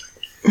bad.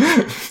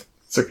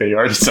 It's okay, you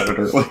already said it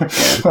earlier.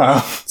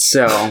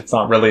 So it's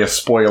not really a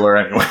spoiler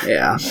anyway.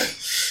 Yeah.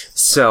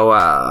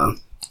 So,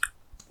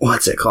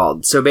 what's it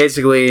called? So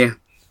basically,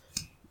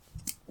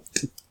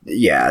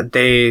 yeah,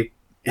 they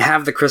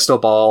have the crystal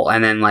ball,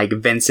 and then, like,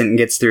 Vincent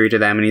gets through to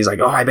them, and he's like,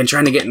 oh, I've been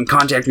trying to get in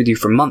contact with you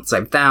for months.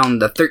 I've found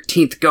the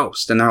 13th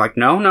ghost. And they're like,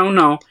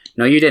 no,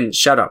 you didn't.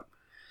 Shut up.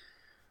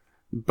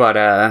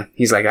 But,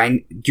 he's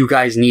like, you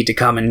guys need to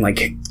come and,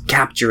 like,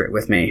 capture it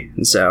with me.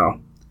 And so,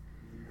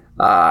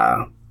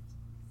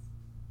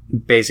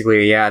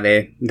 basically, yeah,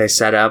 they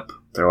set up.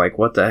 They're like,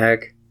 what the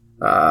heck?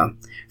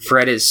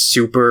 Fred is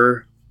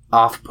super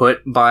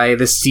off-put by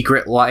the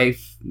secret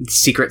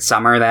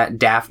summer that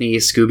Daphne,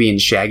 Scooby, and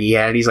Shaggy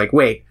had. He's like,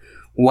 wait,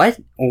 what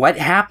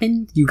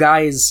happened? You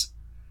guys,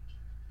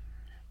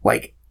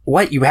 like,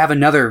 what? You have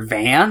another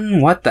van?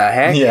 What the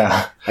heck?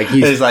 Yeah. Like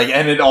he's like,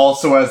 and it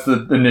also has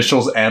the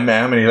initials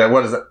MM, and he's like,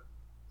 what is it?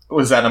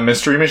 Was that a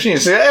mystery machine?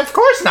 He's like, of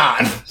course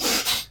not.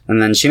 And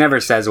then she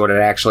never says what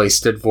it actually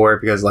stood for,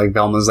 because, like,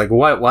 Velma's like,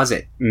 what was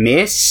it?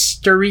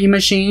 Mystery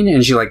machine?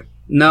 And she's like,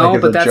 no,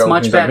 but that's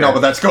much better. Like, no,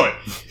 but that's good.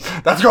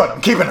 That's good.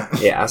 I'm keeping it.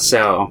 Yeah,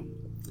 so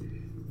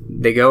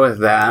they go with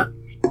that.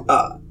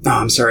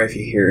 I'm sorry if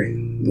you hear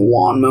the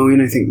lawn mowing.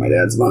 I think my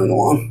dad's mowing the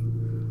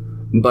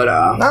lawn. But,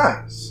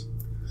 nice.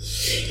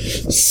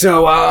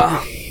 So,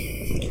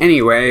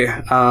 anyway,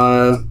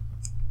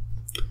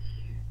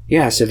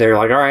 yeah, so they're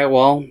like, alright,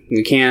 well,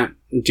 we can't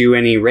do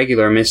any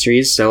regular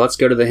mysteries, so let's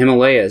go to the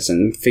Himalayas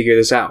and figure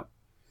this out.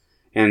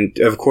 And,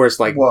 of course,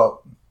 like,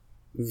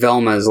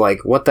 Velma's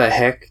like, what the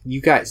heck?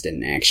 You guys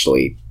didn't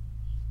actually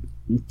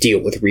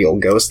deal with real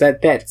ghosts.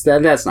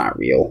 That's not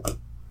real.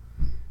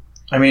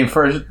 I mean,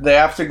 first, they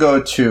have to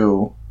go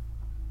to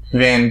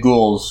Van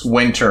Ghoul's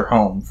winter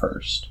home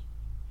first,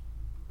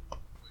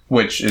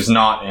 which is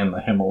not in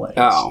the Himalayas.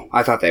 Oh,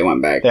 I thought they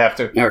went back. They have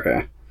to...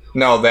 Okay.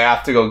 No, they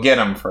have to go get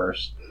him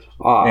first.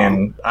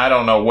 And I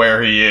don't know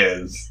where he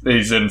is.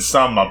 He's in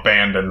some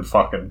abandoned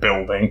fucking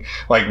building,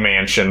 like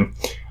mansion.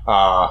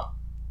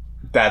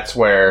 That's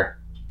where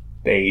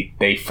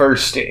they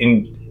first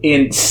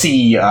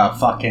see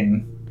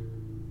fucking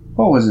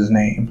what was his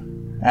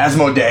name?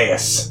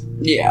 Asmodeus.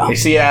 Yeah. They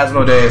see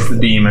Asmodeus, the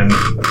demon,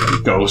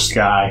 ghost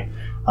guy.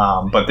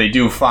 But they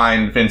do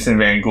find Vincent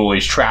Van Gogh.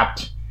 He's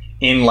trapped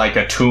in like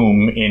a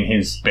tomb in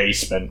his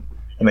basement.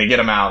 And they get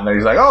him out, and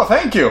he's like, oh,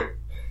 thank you.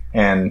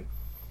 And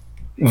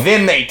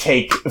then they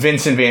take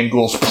Vincent Van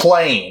Gogh's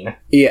plane.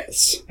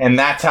 Yes. And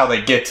that's how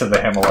they get to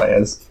the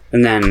Himalayas.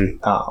 And then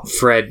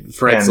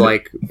Fred's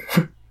like,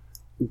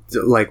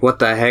 what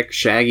the heck?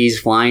 Shaggy's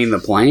flying the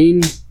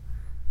plane?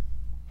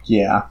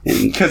 Yeah.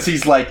 Because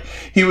he's like,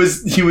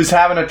 he's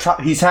having a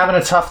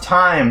tough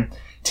time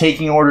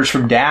taking orders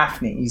from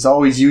Daphne. He's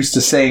always used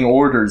to saying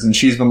orders, and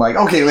she's been like,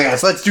 okay,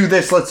 let's do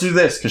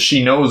this, because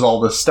she knows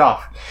all this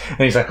stuff. And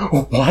he's like,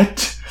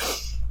 what?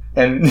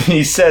 And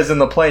he says in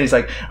the plane, he's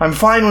like, I'm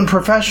fine when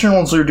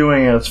professionals are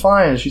doing it, it's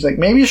fine. And she's like,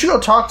 maybe you should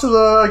go talk to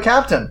the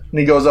captain. And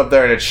he goes up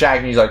there, and it's Shaggy,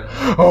 and he's like,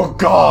 oh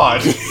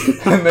god.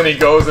 And then he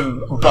goes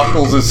and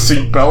buckles his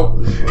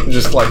seatbelt and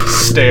just like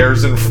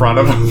stares in front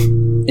of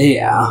him.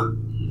 Yeah.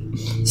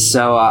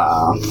 So,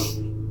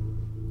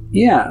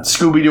 yeah.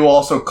 Scooby-Doo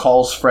also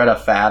calls Fred a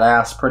fat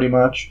ass, pretty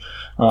much.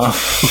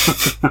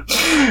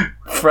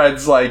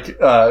 Fred's like,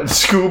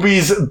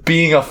 Scooby's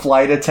being a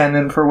flight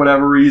attendant for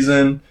whatever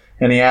reason,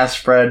 and he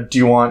asks Fred, do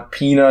you want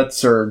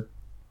peanuts or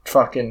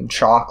fucking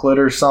chocolate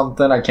or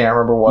something? I can't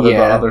remember what the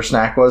other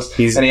snack was.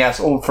 And he asks,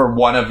 for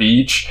one of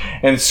each,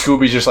 and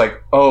Scooby's just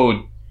like,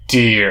 oh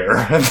dear,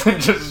 and then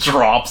just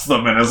drops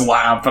them in his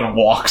lap and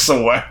walks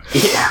away.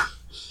 Yeah.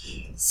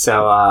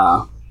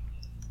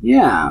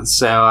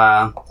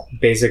 So,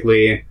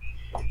 basically,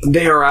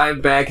 they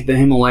arrive back at the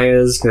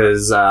Himalayas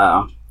because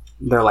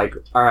they're like,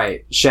 all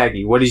right,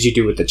 Shaggy, what did you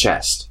do with the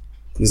chest?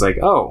 He's like,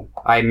 oh,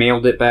 I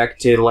mailed it back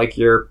to, like,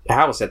 your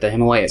house at the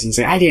Himalayas. And he's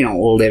like, I didn't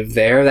live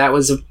there. That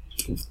was a...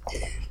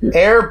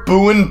 Air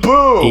boo and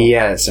boo!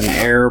 Yes, an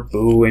air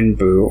boo and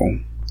boo.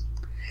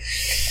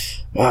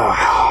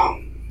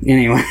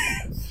 Anyway.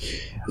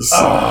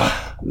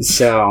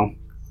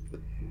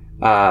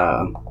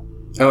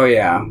 Oh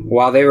yeah,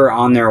 while they were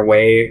on their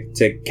way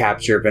to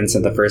capture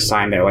Vincent the first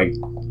time, they're like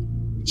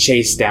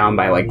chased down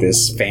by like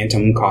this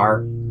phantom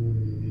car.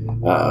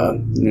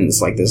 And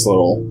it's like this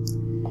little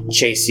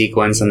chase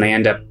sequence, and they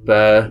end up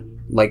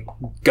like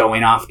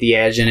going off the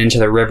edge and into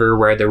the river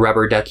where the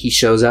rubber ducky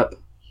shows up.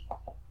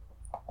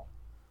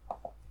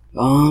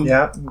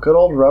 Yeah, good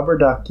old rubber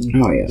ducky.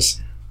 Oh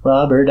yes.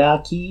 Rubber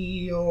ducky,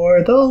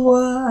 you're the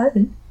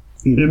one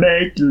to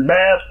make the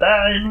best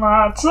thing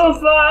lots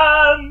of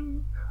fun.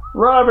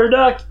 Rubber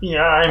ducky,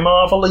 I'm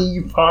awfully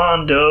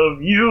fond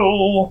of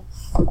you.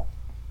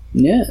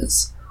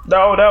 Yes.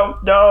 No.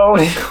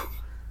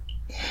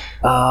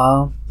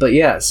 But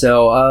yeah,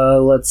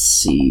 so, let's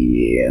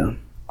see.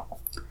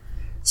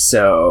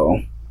 So,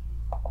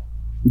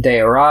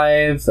 they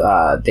arrive,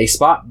 they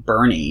spot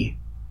Bernie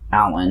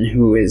Allen,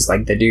 who is,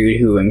 like, the dude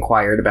who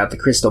inquired about the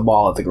crystal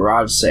ball at the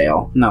garage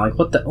sale. And they're like,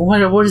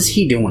 what is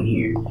he doing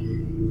here?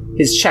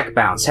 His check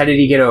bounced. How did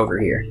he get over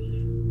here?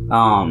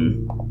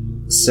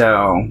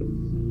 So,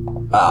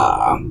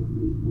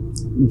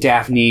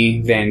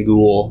 Daphne, Van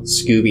Gogh,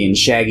 Scooby, and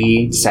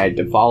Shaggy decided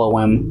to follow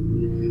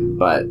him,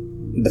 but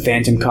the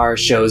phantom car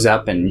shows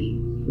up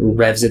and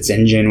revs its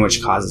engine,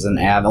 which causes an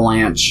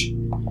avalanche.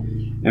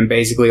 And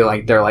basically,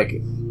 like, they're, like,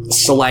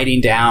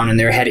 sliding down, and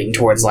they're heading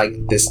towards, like,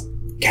 this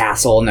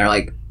castle, and they're,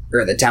 like,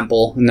 or the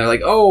temple, and they're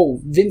like, oh,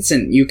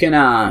 Vincent, you can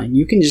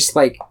just,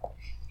 like,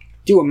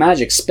 do a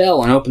magic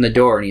spell and open the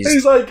door, and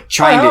he's like,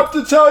 I have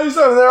to tell you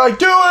something. They're like,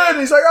 do it! And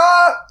he's like,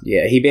 ah!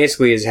 Yeah, he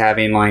basically is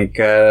having, like,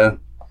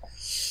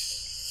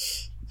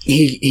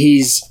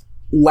 he's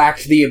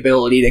lacked the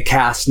ability to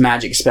cast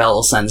magic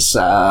spells since,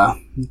 the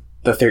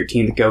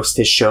 13th ghost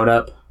has showed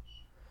up.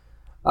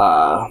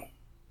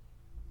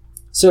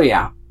 So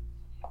yeah.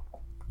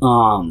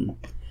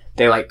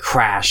 They, like,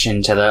 crash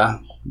into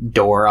the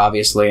door,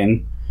 obviously,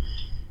 and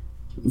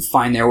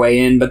find their way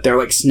in, but they're,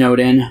 like, snowed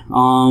in.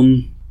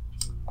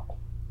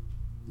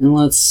 And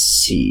let's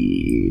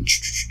see.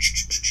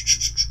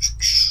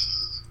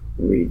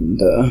 Reading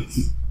the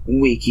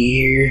wiki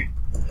here.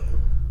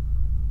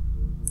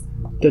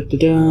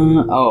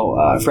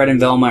 Fred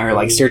and Velma are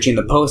like searching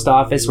the post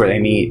office where they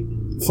meet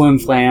Flim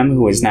Flam,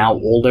 who is now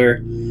older.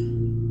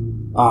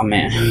 Oh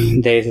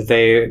man,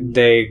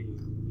 they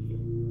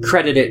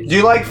credit it. Do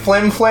you like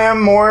Flim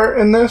Flam more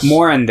in this?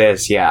 More in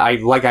this, yeah.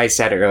 Like I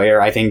said earlier,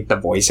 I think the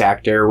voice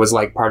actor was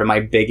like part of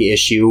my big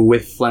issue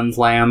with Flim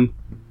Flam.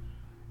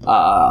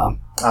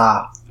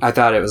 I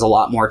thought it was a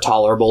lot more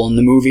tolerable in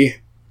the movie.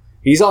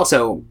 He's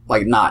also,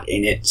 like, not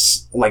in it,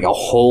 like, a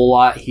whole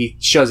lot. He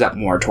shows up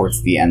more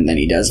towards the end than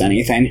he does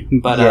anything.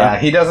 But yeah,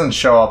 he doesn't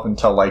show up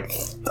until, like,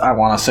 I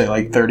want to say,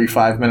 like,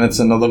 35 minutes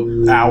into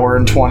the hour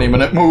and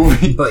 20-minute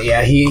movie. But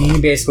yeah, he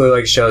basically,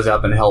 like, shows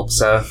up and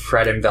helps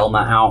Fred and Velma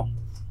out.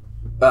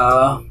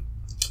 And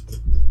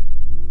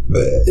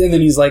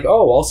then he's like,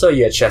 oh, also,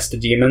 yeah, Chest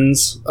of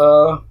Demons.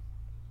 But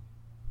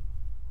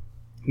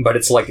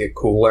it's, like, a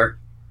cooler.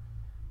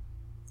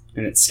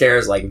 And it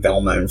scares, like,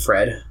 Velma and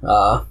Fred,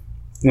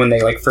 when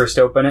they, like, first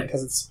open it,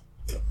 because it's,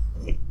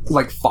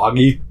 like,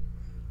 foggy.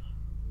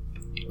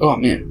 Oh,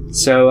 man.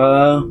 So,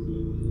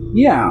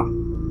 yeah. Oh,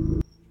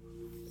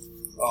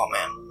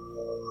 man.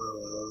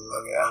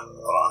 Okay,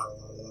 hold on.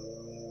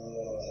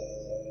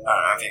 I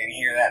don't know if you can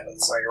hear that, but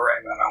it's like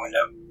right by my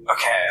window.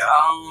 Okay,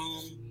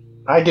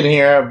 I can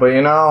hear it, but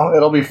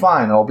it'll be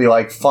fine. It'll be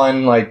like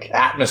fun, like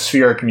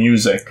atmospheric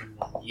music.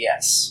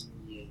 Yes.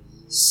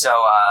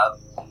 So,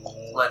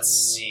 let's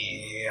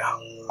see.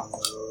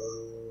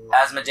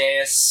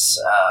 Asmodeus,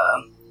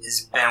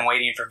 has been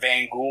waiting for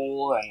Van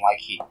Ghoul, and, like,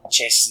 he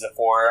chases the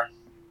four.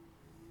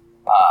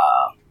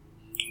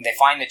 They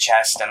find the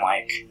chest and,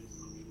 like,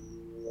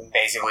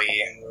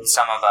 basically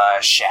some of,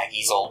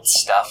 Shaggy's old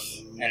stuff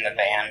in the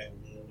van.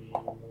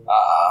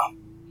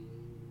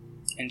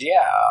 And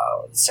yeah,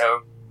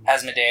 so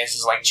Asmodeus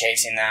is, like,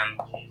 chasing them.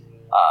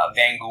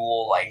 Van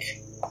Ghoul, like,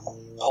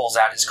 pulls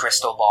out his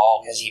crystal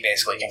ball, because he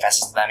basically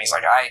confesses to them. He's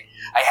like, I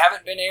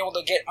haven't been able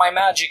to get my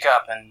magic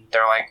up, and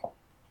they're like,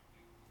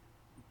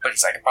 but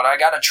he's like, but I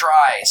gotta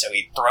try. So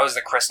he throws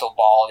the crystal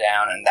ball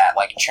down, and that,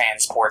 like,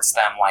 transports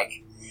them,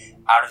 like,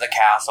 out of the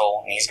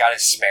castle, and he's got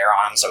his spear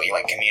on him, so he,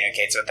 like,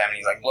 communicates with them, and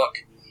he's like,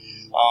 look,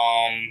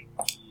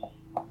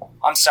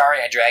 I'm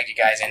sorry I dragged you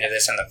guys into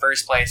this in the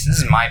first place. This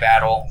is my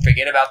battle.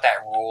 Forget about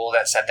that rule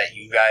that said that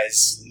you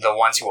guys, the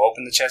ones who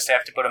open the chest,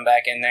 have to put them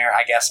back in there.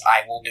 I guess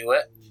I will do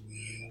it.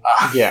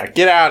 Yeah,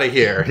 get out of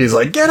here. He's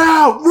like, get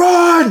out!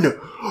 Run!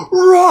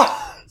 Run!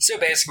 So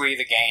basically,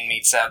 the gang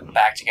meets up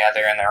back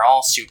together, and they're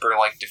all super,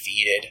 like,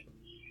 defeated.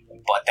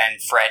 But then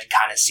Fred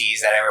kind of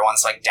sees that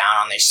everyone's, like, down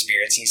on their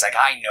spirits, and he's like,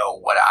 I know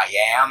what I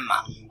am.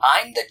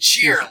 I'm the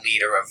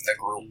cheerleader of the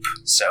group.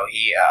 So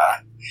he,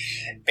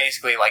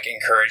 basically, like,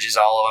 encourages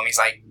all of them. He's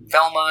like,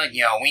 Velma,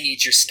 we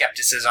need your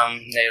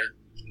skepticism.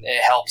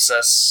 It helps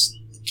us,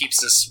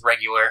 keeps us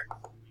regular.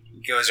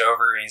 He goes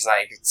over, and he's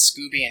like,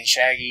 Scooby and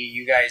Shaggy,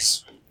 you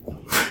guys...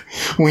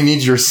 We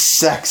need your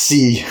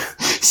sexiness.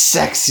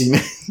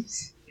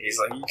 He's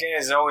like, you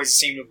guys always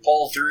seem to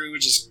pull through,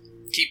 just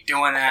keep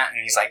doing that.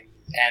 And he's like,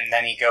 and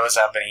then he goes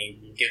up and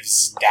he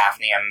gives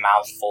Daphne a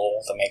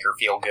mouthful to make her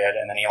feel good.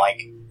 And then he,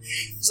 like,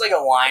 there's like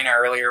a line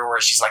earlier where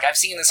she's like, I've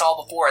seen this all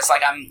before. It's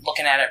like I'm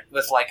looking at it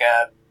with, like,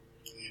 a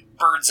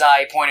bird's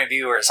eye point of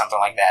view or something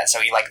like that. So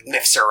he, like,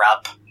 lifts her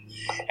up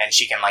and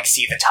she can, like,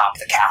 see the top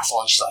of the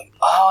castle. And she's like,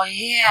 oh,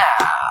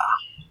 yeah.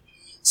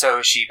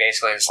 So she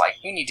basically is like,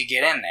 you need to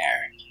get in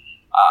there.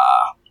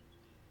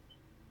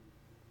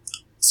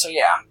 So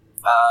yeah,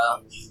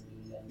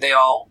 they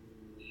all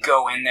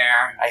go in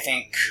there. I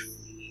think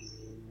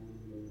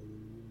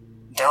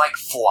they, like,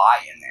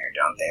 fly in there,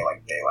 don't they?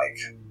 Like,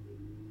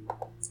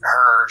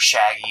 her,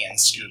 Shaggy, and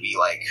Scooby,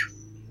 like,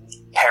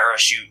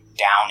 parachute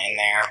down in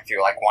there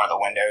through, like, one of the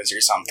windows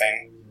or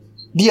something.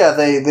 Yeah,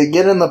 they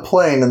get in the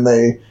plane and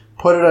they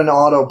put it in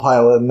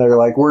autopilot, and they're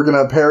like, we're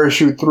gonna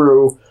parachute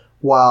through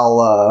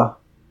while,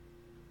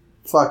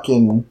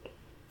 fucking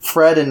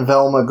Fred and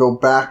Velma go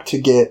back to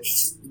get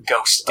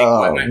ghost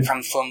equipment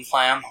from Flim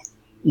Flam.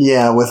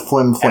 Yeah, with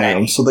Flim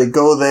Flam. So they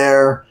go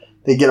there,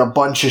 they get a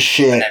bunch of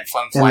shit,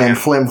 and then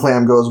Flim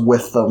Flam goes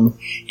with them.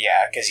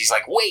 Yeah, because he's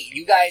like, wait,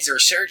 you guys are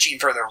searching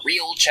for the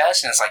real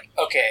chest? And it's like,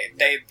 okay,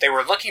 they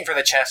were looking for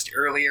the chest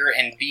earlier,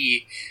 and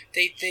B,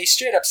 they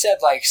straight up said,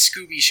 like,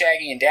 Scooby,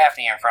 Shaggy, and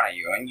Daphne in front of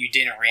you, and you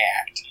didn't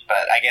react.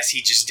 But I guess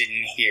he just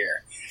didn't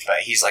hear.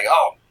 But he's like,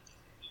 oh,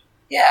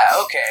 yeah,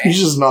 okay. He's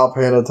just not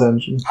paying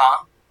attention.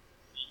 Huh?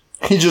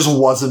 He just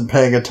wasn't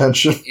paying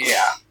attention.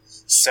 Yeah.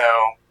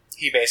 So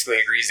he basically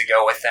agrees to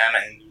go with them,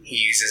 and he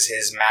uses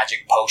his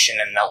magic potion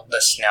and melt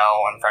the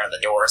snow in front of the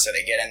door so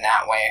they get in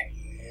that way.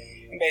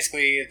 And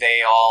basically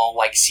they all,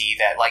 like, see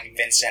that, like,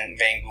 Vincent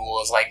Van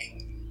Ghoul is, like,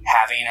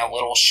 having a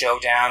little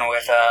showdown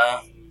with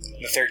the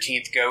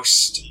 13th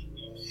ghost.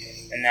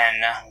 And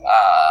then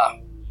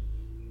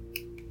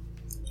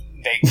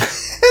they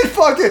this is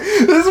my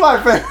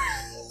favorite.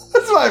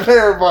 That's my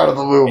favorite part of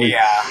the movie.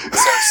 Yeah.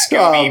 So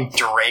Scooby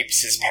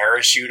drapes his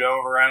parachute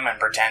over him and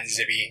pretends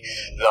to be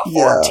the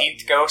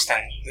 14th ghost,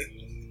 and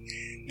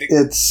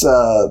it's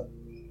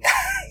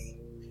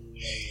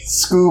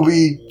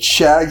Scooby,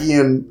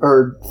 Shaggy,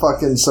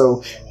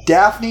 so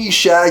Daphne,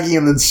 Shaggy,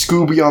 and then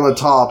Scooby on the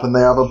top, and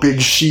they have a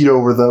big sheet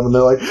over them, and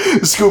they're like,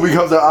 Scooby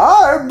comes out,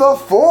 I'm the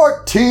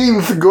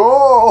 14th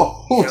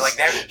ghost!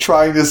 They're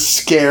trying to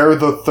scare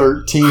the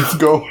 13th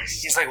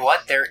ghost. He's like,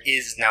 what? There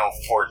is no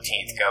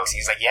 14th ghost.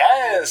 He's like,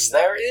 yes,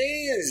 there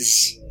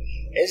is!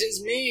 It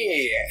is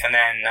me! And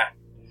then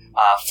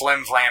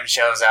Flim Flam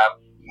shows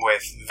up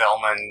with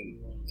Velma and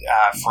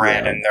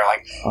Fred, and they're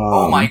like,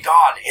 oh my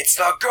god, it's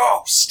the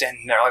ghost! And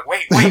they're like,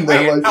 wait, like,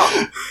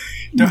 no.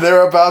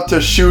 They're about to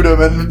shoot him,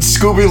 and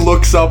Scooby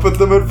looks up at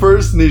them at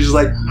first, and he's just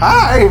like,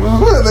 hi!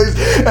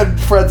 And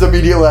Fred's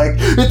immediately like,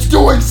 it's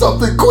doing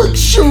something, quick,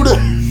 shoot it!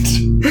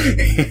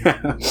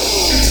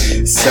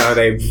 So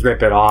they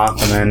rip it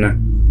off, and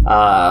then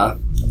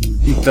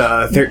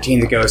the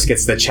 13th ghost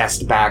gets the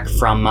chest back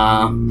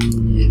from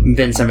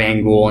Vincent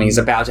Van Ghoul, and he's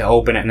about to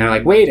open it, and they're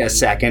like, wait a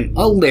second,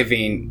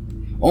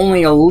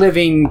 only a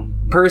living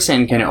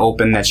person can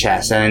open the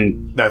chest.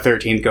 And the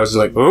 13th ghost is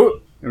like,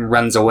 oh, and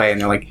runs away, and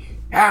they're like,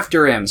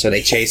 after him. So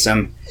they chase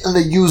him. And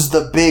they use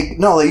the big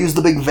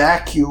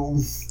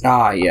vacuum.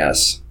 Ah,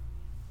 yes.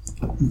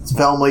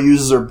 Velma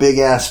uses her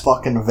big-ass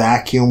fucking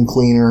vacuum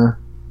cleaner.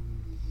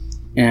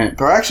 Yeah.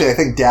 Or actually, I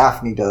think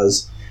Daphne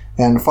does.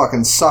 And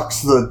fucking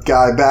sucks the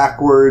guy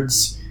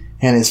backwards,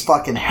 and his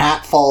fucking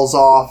hat falls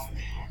off.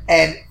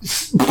 And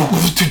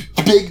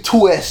big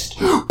twist.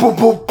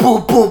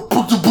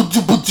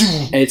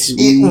 It's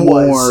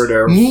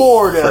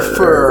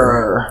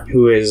Mortifer,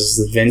 who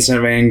is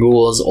Vincent Van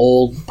Gogh's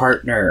old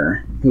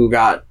partner, who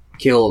got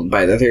killed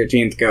by the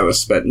 13th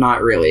ghost, but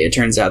not really. It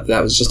turns out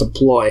that was just a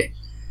ploy,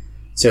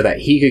 so that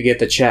he could get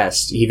the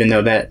chest, even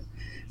though that...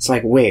 It's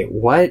like, wait,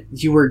 what?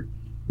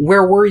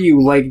 Where were you,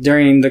 like,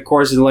 during the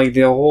course of, like,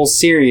 the whole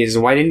series?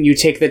 Why didn't you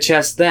take the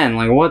chest then?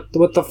 Like, what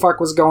the fuck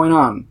was going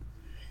on?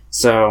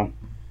 So...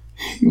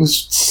 He was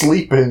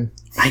sleeping.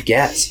 I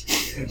guess.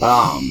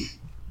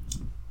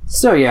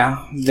 So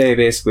yeah, they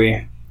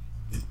basically...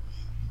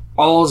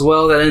 All's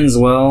well that ends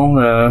well.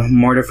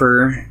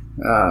 Mortifer,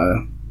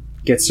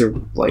 gets her,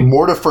 like...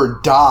 Mortifer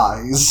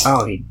dies.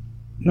 Oh,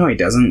 No, he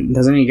doesn't.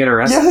 Doesn't he get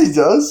arrested? Yeah, he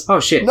does.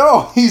 Oh, shit.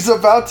 No, he's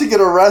about to get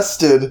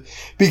arrested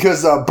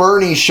because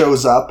Bernie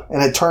shows up,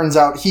 and it turns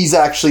out he's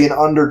actually an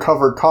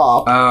undercover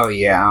cop. Oh,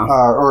 yeah.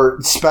 Or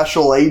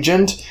special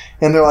agent.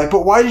 And they're like,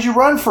 but why did you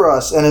run for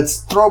us? And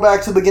it's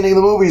throwback to the beginning of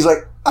the movie. He's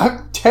like,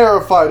 I'm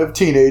terrified of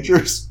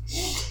teenagers.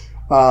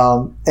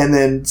 And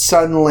then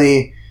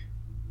suddenly,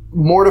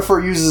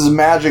 Mortifer uses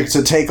magic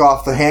to take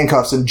off the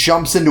handcuffs and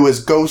jumps into his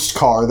ghost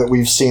car that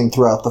we've seen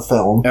throughout the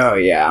film. Oh,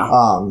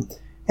 yeah.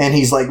 And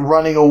he's, like,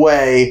 running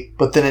away,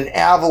 but then an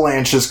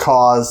avalanche is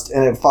caused,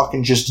 and it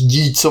fucking just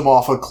yeets him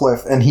off a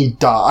cliff, and he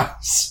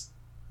dies.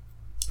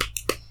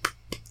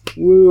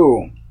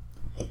 Woo.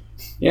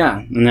 Yeah,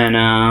 and then,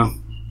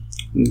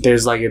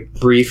 there's, like, a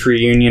brief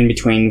reunion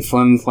between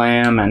Flim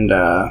Flam and,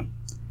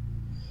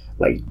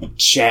 like,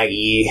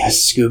 Shaggy,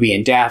 Scooby,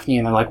 and Daphne,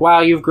 and they're like,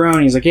 wow, you've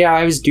grown. He's like, yeah,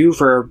 I was due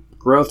for a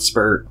growth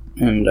spurt,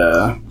 and,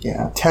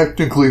 Yeah,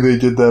 technically they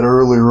did that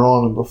earlier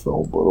on in the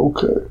film, but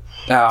okay.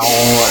 Oh,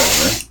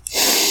 whatever.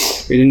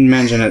 We didn't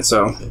mention it,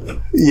 so...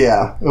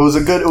 Yeah, it was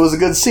a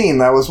good scene.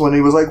 That was when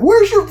he was like,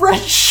 where's your red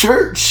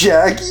shirt,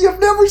 Shaggy? I've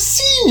never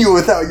seen you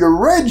without your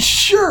red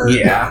shirt.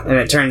 Yeah, and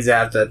it turns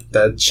out that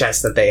the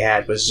chest that they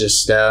had was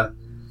just...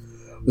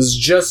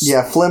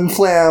 Yeah, Flim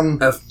Flam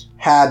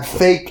had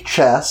fake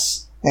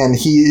chests, and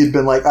he had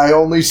been like, I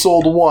only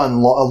sold one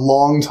a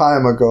long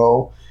time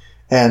ago,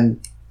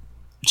 and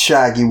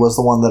Shaggy was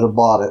the one that had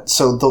bought it.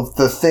 So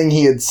the thing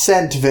he had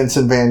sent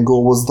Vincent Van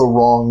Gogh was the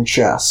wrong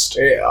chest.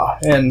 Yeah,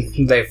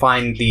 and they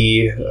find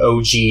the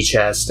OG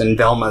chest, and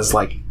Velma's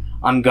like,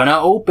 I'm gonna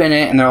open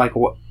it, and they're like,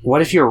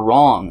 what if you're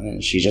wrong?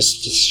 And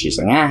she's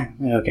like,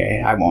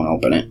 okay, I won't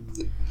open it.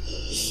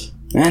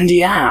 And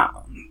yeah,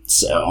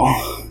 so...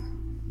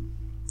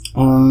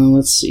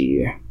 let's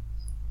see.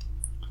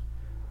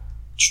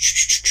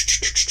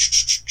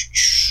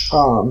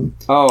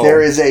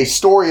 There is a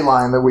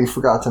storyline that we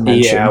forgot to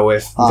mention. Yeah,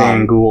 with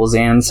Van Gogh's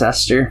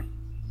ancestor.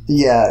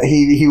 Yeah,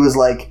 he was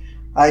like,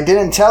 I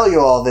didn't tell you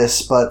all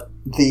this, but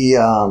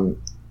I'm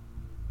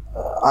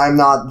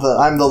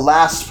the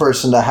last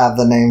person to have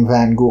the name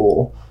Van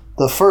Gogh.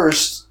 The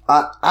first,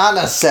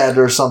 Anna said,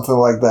 or something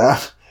like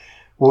that,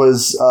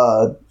 was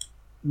a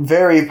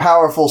very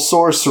powerful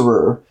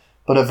sorcerer,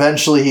 but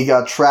eventually he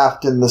got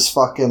trapped in this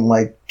fucking,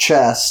 like,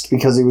 chest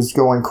because he was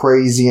going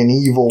crazy and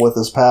evil with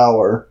his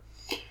power.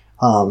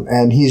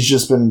 And he's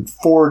just been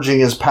forging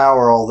his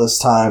power all this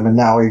time, and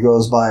now he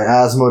goes by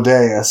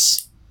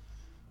Asmodeus.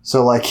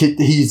 So, like,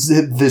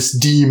 this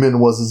demon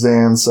was his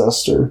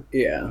ancestor.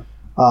 Yeah.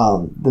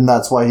 And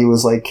that's why he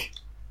was, like...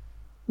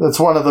 That's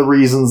one of the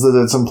reasons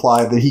that it's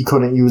implied that he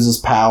couldn't use his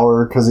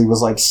power, because he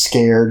was, like,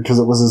 scared because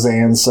it was his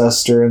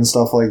ancestor and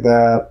stuff like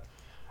that.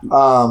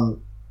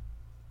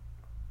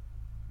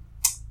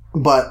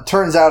 But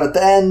turns out at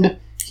the end,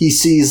 he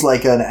sees,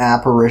 like, an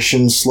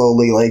apparition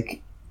slowly, like,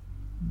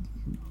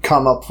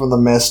 come up from the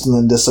mist and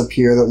then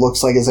disappear that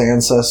looks like his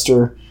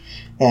ancestor.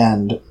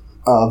 And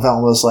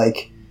Velma's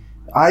like,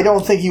 I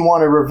don't think he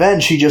wanted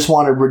revenge, he just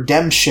wanted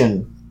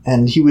redemption.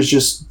 And he was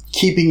just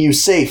keeping you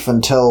safe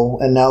and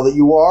now that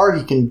you are,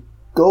 he can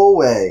go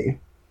away.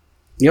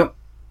 Yep.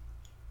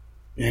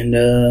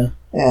 And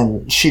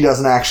she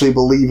doesn't actually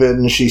believe it,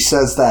 and she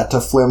says that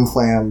to Flim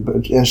Flam,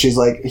 and she's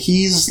like,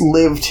 he's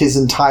lived his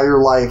entire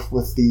life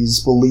with these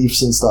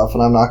beliefs and stuff,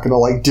 and I'm not gonna,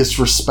 like,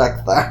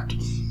 disrespect that.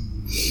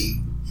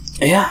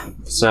 Yeah,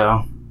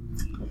 so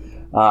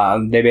they're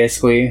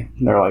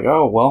like,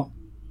 oh, well,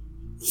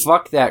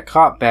 fuck that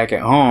cop back at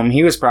home.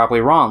 He was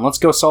probably wrong. Let's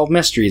go solve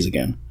mysteries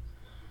again.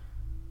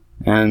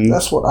 And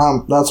that's what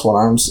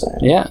I'm saying.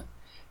 Yeah,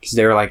 because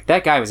they were like,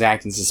 that guy was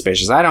acting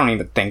suspicious. I don't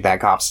even think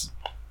that cop's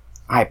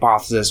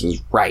hypothesis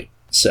was right.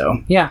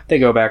 So yeah, they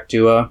go back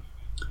to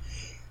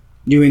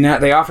doing that.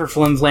 They offer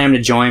Flim Flam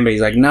to join, but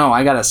he's like, no,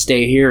 I gotta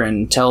stay here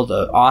and tell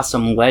the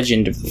awesome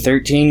legend of the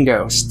 13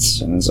 ghosts.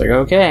 And it's like,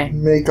 okay.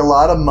 Make a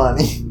lot of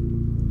money.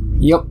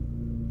 Yep.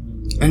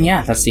 And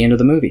yeah, that's the end of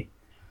the movie.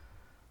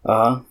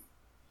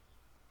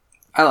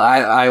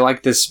 I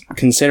like this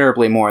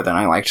considerably more than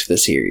I liked the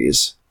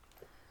series.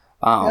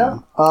 I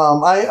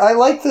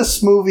like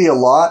this movie a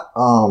lot.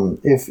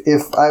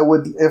 If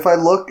I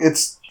look,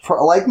 it's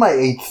like my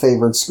 8th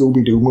favorite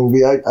Scooby-Doo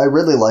movie. I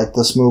really like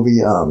this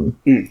movie.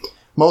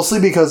 Mostly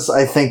because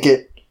I think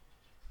it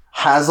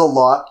has a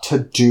lot to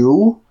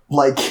do,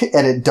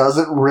 and it does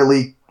it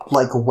really,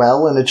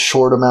 well in its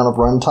short amount of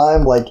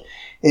runtime.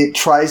 It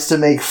tries to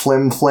make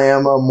Flim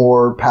Flam a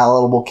more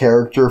palatable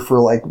character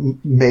for,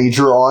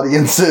 major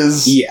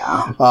audiences.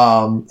 Yeah.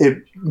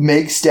 It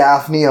makes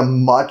Daphne a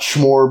much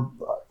more,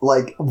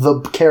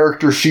 the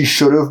character she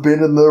should have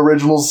been in the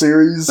original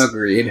series.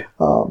 Agreed.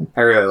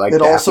 I really like it.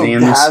 It also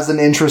Daphne has an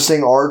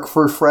interesting arc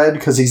for Fred,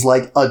 because he's,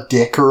 a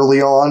dick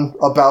early on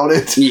about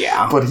it.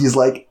 Yeah. But he's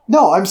like,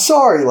 no, I'm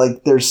sorry.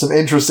 There's some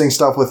interesting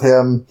stuff with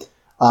him.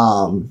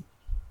 And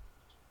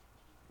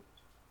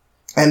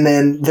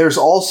then there's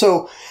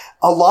also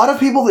a lot of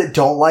people that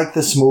don't like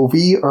this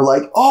movie are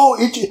like, oh,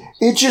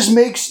 it just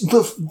makes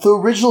the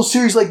original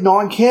series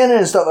non-canon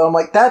and stuff. And I'm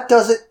like,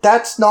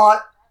 that's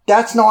not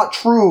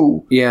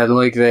true. Yeah, it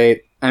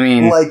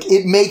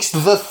makes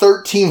the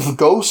 13th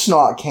Ghost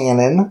not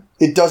canon.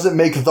 It doesn't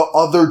make the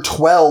other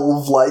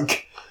 12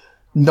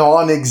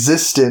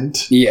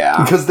 non-existent.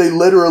 Yeah. Because they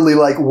literally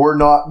were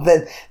not.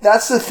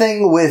 That's the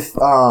thing with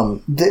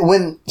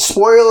when,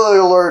 spoiler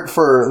alert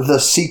for the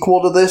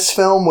sequel to this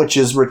film, which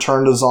is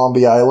Return to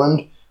Zombie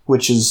Island,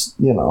 which is,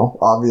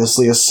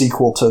 obviously a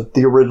sequel to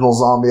the original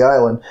Zombie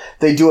Island.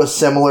 They do a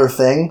similar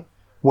thing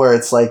where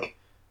it's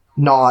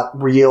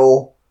not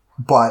real,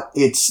 but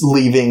it's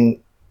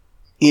leaving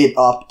it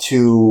up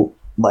to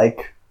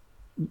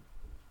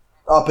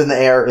up in the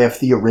air if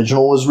the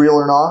original was real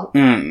or not.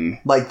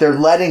 They're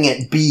letting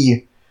it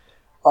be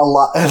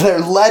they're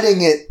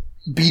letting it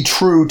be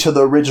true to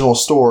the original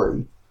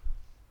story.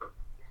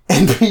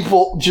 And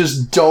people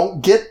just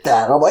don't get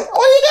that. I'm like,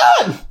 what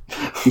are you doing?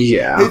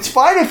 Yeah. It's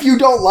fine if you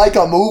don't like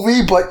a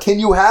movie, but can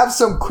you have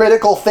some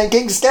critical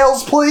thinking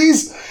skills,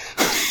 please?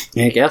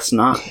 I guess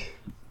not.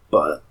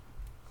 But,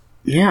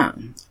 yeah.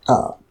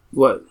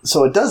 What?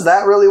 So it does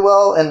that really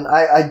well, and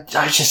I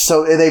just,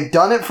 so they've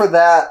done it for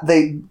that.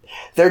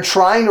 They're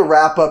trying to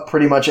wrap up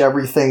pretty much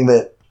everything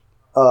that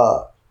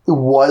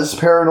was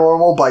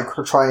paranormal by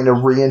trying to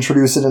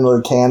reintroduce it into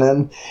the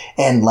canon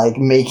and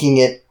making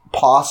it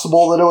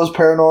possible that it was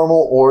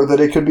paranormal or that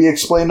it could be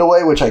explained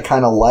away, which I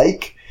kind of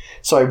like.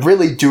 So I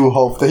really do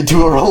hope they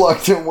do a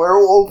Reluctant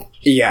Werewolf.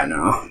 Yeah,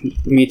 no,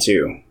 me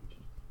too.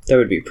 That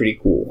would be pretty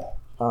cool.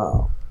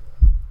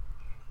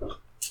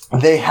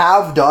 They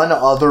have done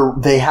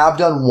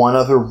one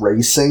other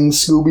racing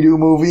Scooby-Doo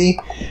movie,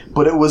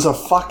 but it was a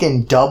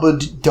fucking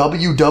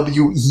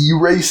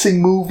WWE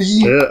racing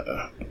movie.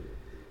 Ugh.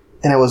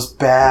 And it was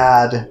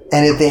bad.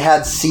 And they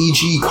had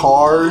CG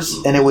cars,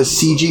 and it was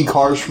CG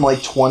cars from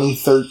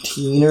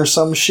 2013 or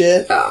some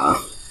shit.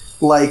 The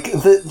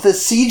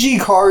CG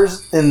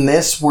cars in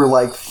this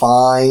were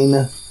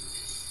fine.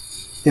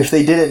 If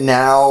they did it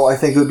now, I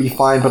think it would be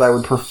fine, but I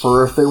would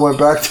prefer if they went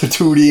back to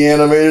 2D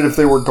animated if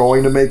they were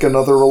going to make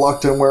another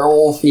Reluctant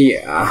Werewolf.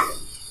 Yeah.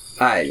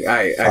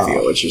 I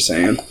feel what you're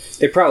saying.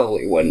 They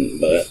probably wouldn't,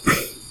 but...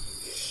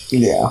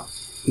 Yeah.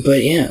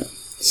 But yeah,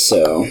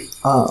 so...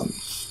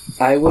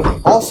 I would...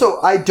 Also,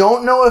 I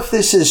don't know if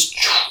this is...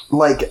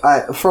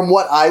 from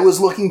what I was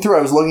looking through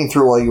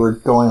while you were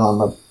going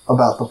on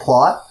about the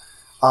plot.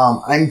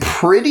 I'm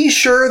pretty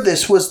sure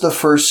this was the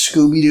first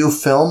Scooby-Doo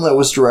film that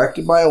was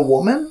directed by a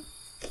woman.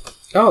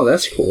 Oh,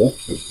 that's cool.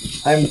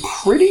 I'm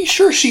pretty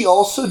sure she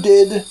also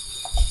did...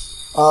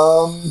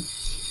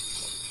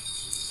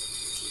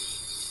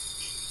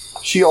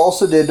 She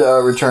also did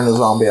Return to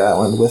Zombie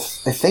Island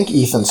with, I think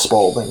Ethan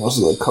Spaulding was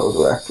the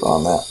co-director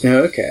on that.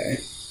 Okay.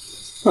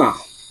 Huh.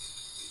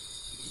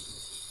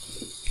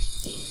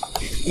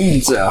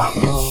 It's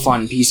a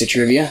fun piece of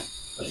trivia.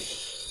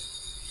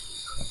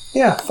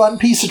 Yeah, fun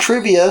piece of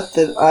trivia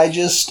that I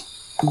just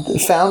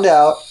found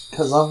out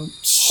because I'm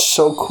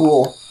so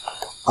cool.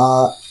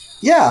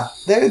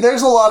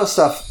 There's a lot of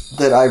stuff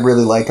that I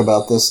really like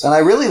about this, and I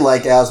really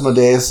like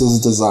Asmodeus's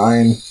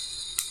design.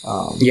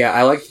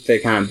 I like that they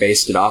kind of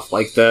based it off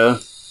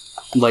the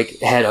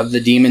head of the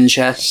demon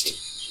chest.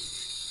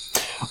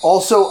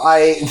 Also,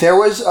 there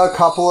was a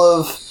couple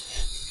of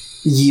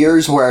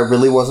years where I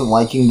really wasn't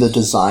liking the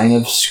design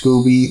of the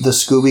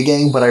Scooby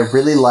Gang, but I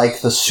really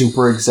like the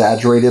super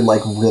exaggerated,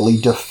 really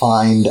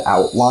defined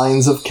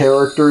outlines of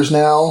characters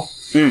now.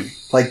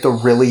 The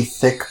really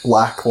thick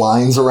black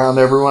lines around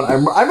everyone.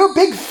 I'm a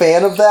big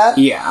fan of that.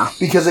 Yeah.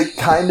 Because it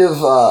kind of,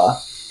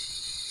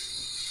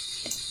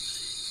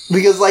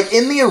 because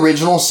in the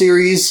original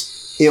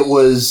series, it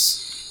was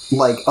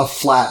a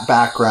flat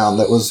background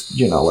that was,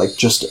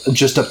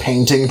 just a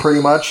painting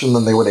pretty much, and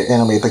then they would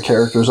animate the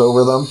characters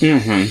over them.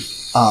 Mm-hmm.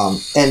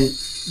 And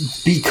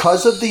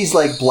because of these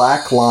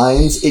black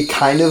lines, it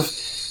kind of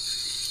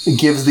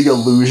gives the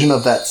illusion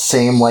of that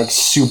same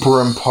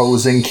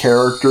superimposing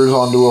characters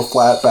onto a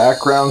flat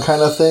background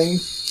kind of thing.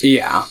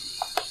 Yeah.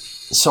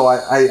 So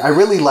I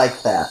really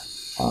like that.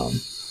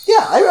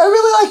 I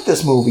really like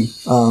this movie.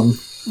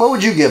 What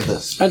would you give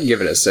this? I'd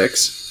give it a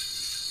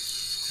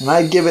 6. And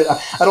I'd give it... I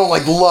don't,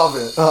 love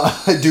it.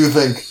 I do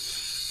think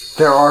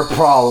there are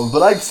problems,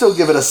 but I'd still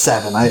give it a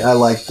 7. I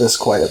like this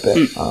quite a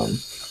bit.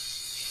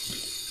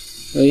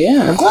 Well,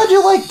 yeah. I'm glad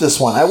you liked this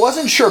one. I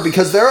wasn't sure,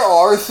 because there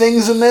are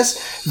things in this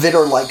that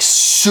are,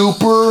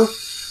 super,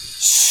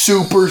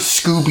 super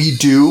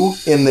Scooby-Doo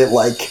in that,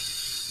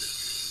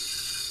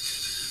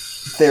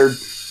 they're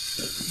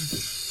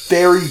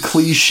very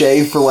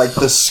cliche for,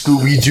 the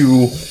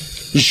Scooby-Doo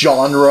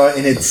genre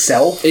in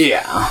itself.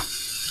 Yeah.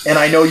 And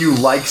I know you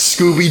like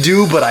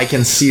Scooby-Doo, but I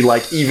can see,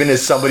 even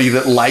as somebody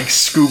that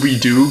likes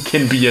Scooby-Doo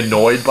can be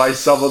annoyed by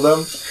some of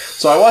them.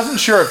 So I wasn't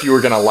sure if you were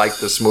going to like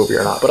this movie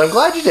or not, but I'm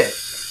glad you did.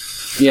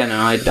 Yeah,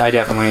 no, I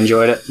definitely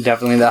enjoyed it.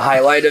 Definitely the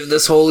highlight of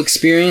this whole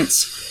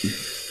experience.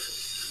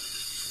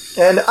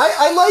 And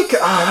I like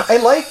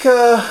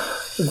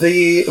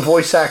the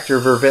voice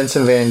actor for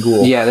Vincent Van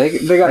Gogh. Yeah, they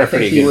got a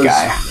pretty good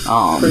guy.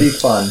 Pretty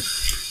fun.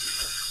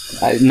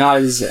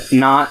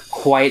 Not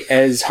quite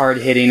as hard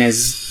hitting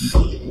as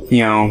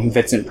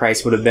Vincent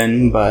Price would have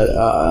been, but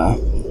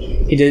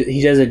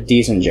he does a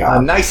decent job.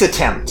 A nice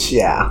attempt,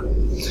 yeah.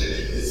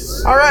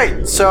 All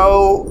right,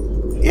 so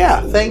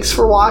yeah, thanks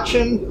for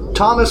watching.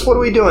 Thomas, what are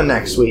we doing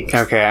next week?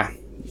 Okay.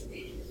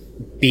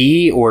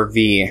 B or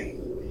V? I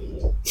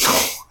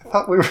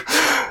thought we were...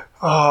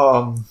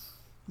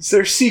 is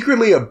there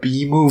secretly a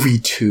B movie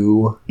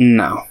too?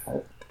 No.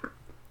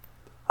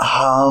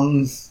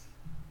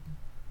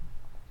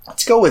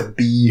 Let's go with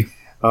B.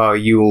 Oh,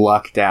 you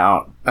lucked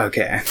out.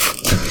 Okay.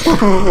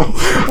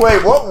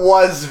 Wait, what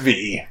was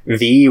V?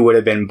 V would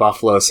have been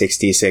Buffalo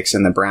 66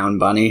 and the Brown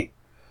Bunny.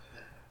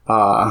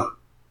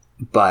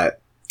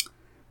 But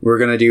we're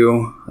gonna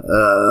do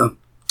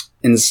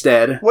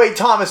instead. Wait,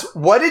 Thomas,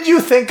 what did you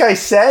think I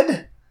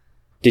said?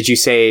 Did you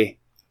say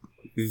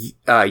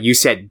you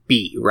said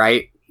B,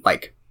 right?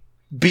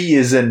 B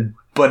is in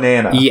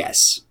banana.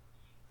 Yes.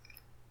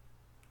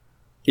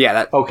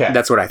 Yeah, okay.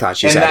 That's what I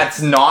thought you said. And that's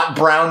not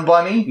Brown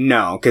Bunny?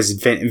 No, because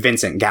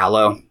Vincent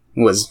Gallo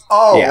was...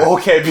 Oh, yeah.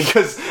 Okay,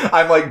 because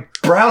I'm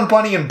Brown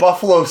Bunny and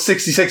Buffalo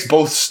 66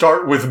 both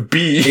start with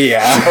B.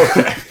 Yeah.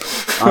 Okay.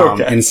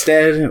 Okay.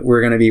 Instead, we're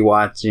going to be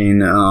watching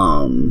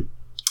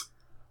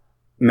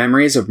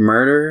Memories of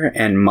Murder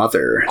and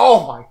Mother.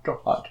 Oh my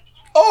god.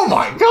 Oh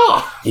my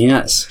god!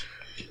 Yes.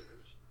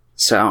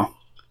 So,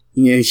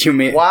 you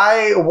may...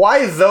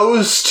 Why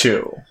those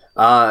two?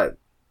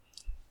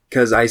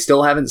 Because I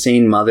still haven't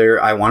seen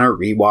Mother. I want to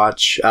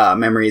rewatch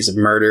Memories of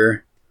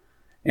Murder.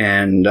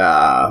 And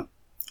I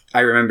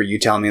remember you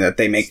telling me that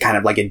they make kind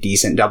of a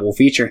decent double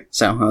feature.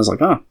 So I was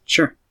like, oh,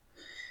 sure.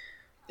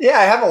 Yeah,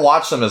 I haven't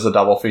watched them as a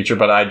double feature,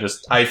 but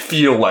I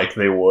feel like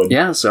they would.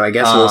 Yeah, so I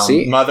guess we'll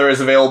see. Mother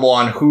is available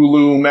on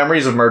Hulu.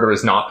 Memories of Murder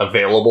is not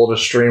available to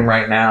stream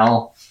right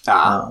now.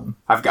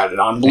 I've got it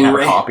on I have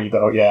Blu-ray. a copy,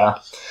 though, yeah.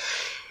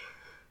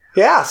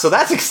 Yeah, so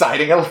that's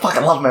exciting. I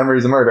fucking love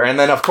Memories of Murder. And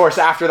then, of course,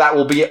 after that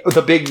will be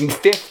the Big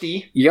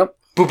 50. Yep.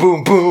 Boom,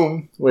 boom,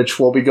 boom. Which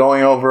we'll be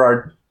going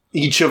over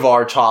each of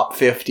our top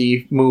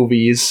 50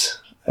 movies.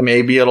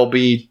 Maybe it'll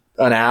be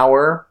an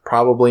hour.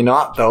 Probably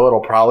not, though.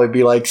 It'll probably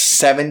be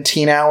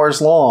 17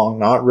 hours long.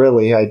 Not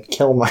really. I'd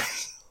kill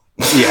myself.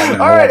 Yeah.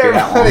 No, all right,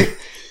 everybody.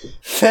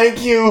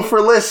 Thank you for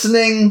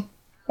listening.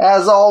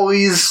 As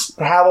always,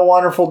 have a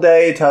wonderful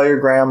day. Tell your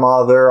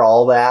grandmother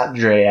all that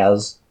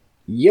jazz.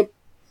 Yep.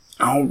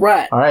 All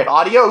right. All right.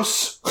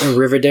 Adios.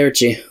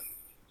 Arrivederci.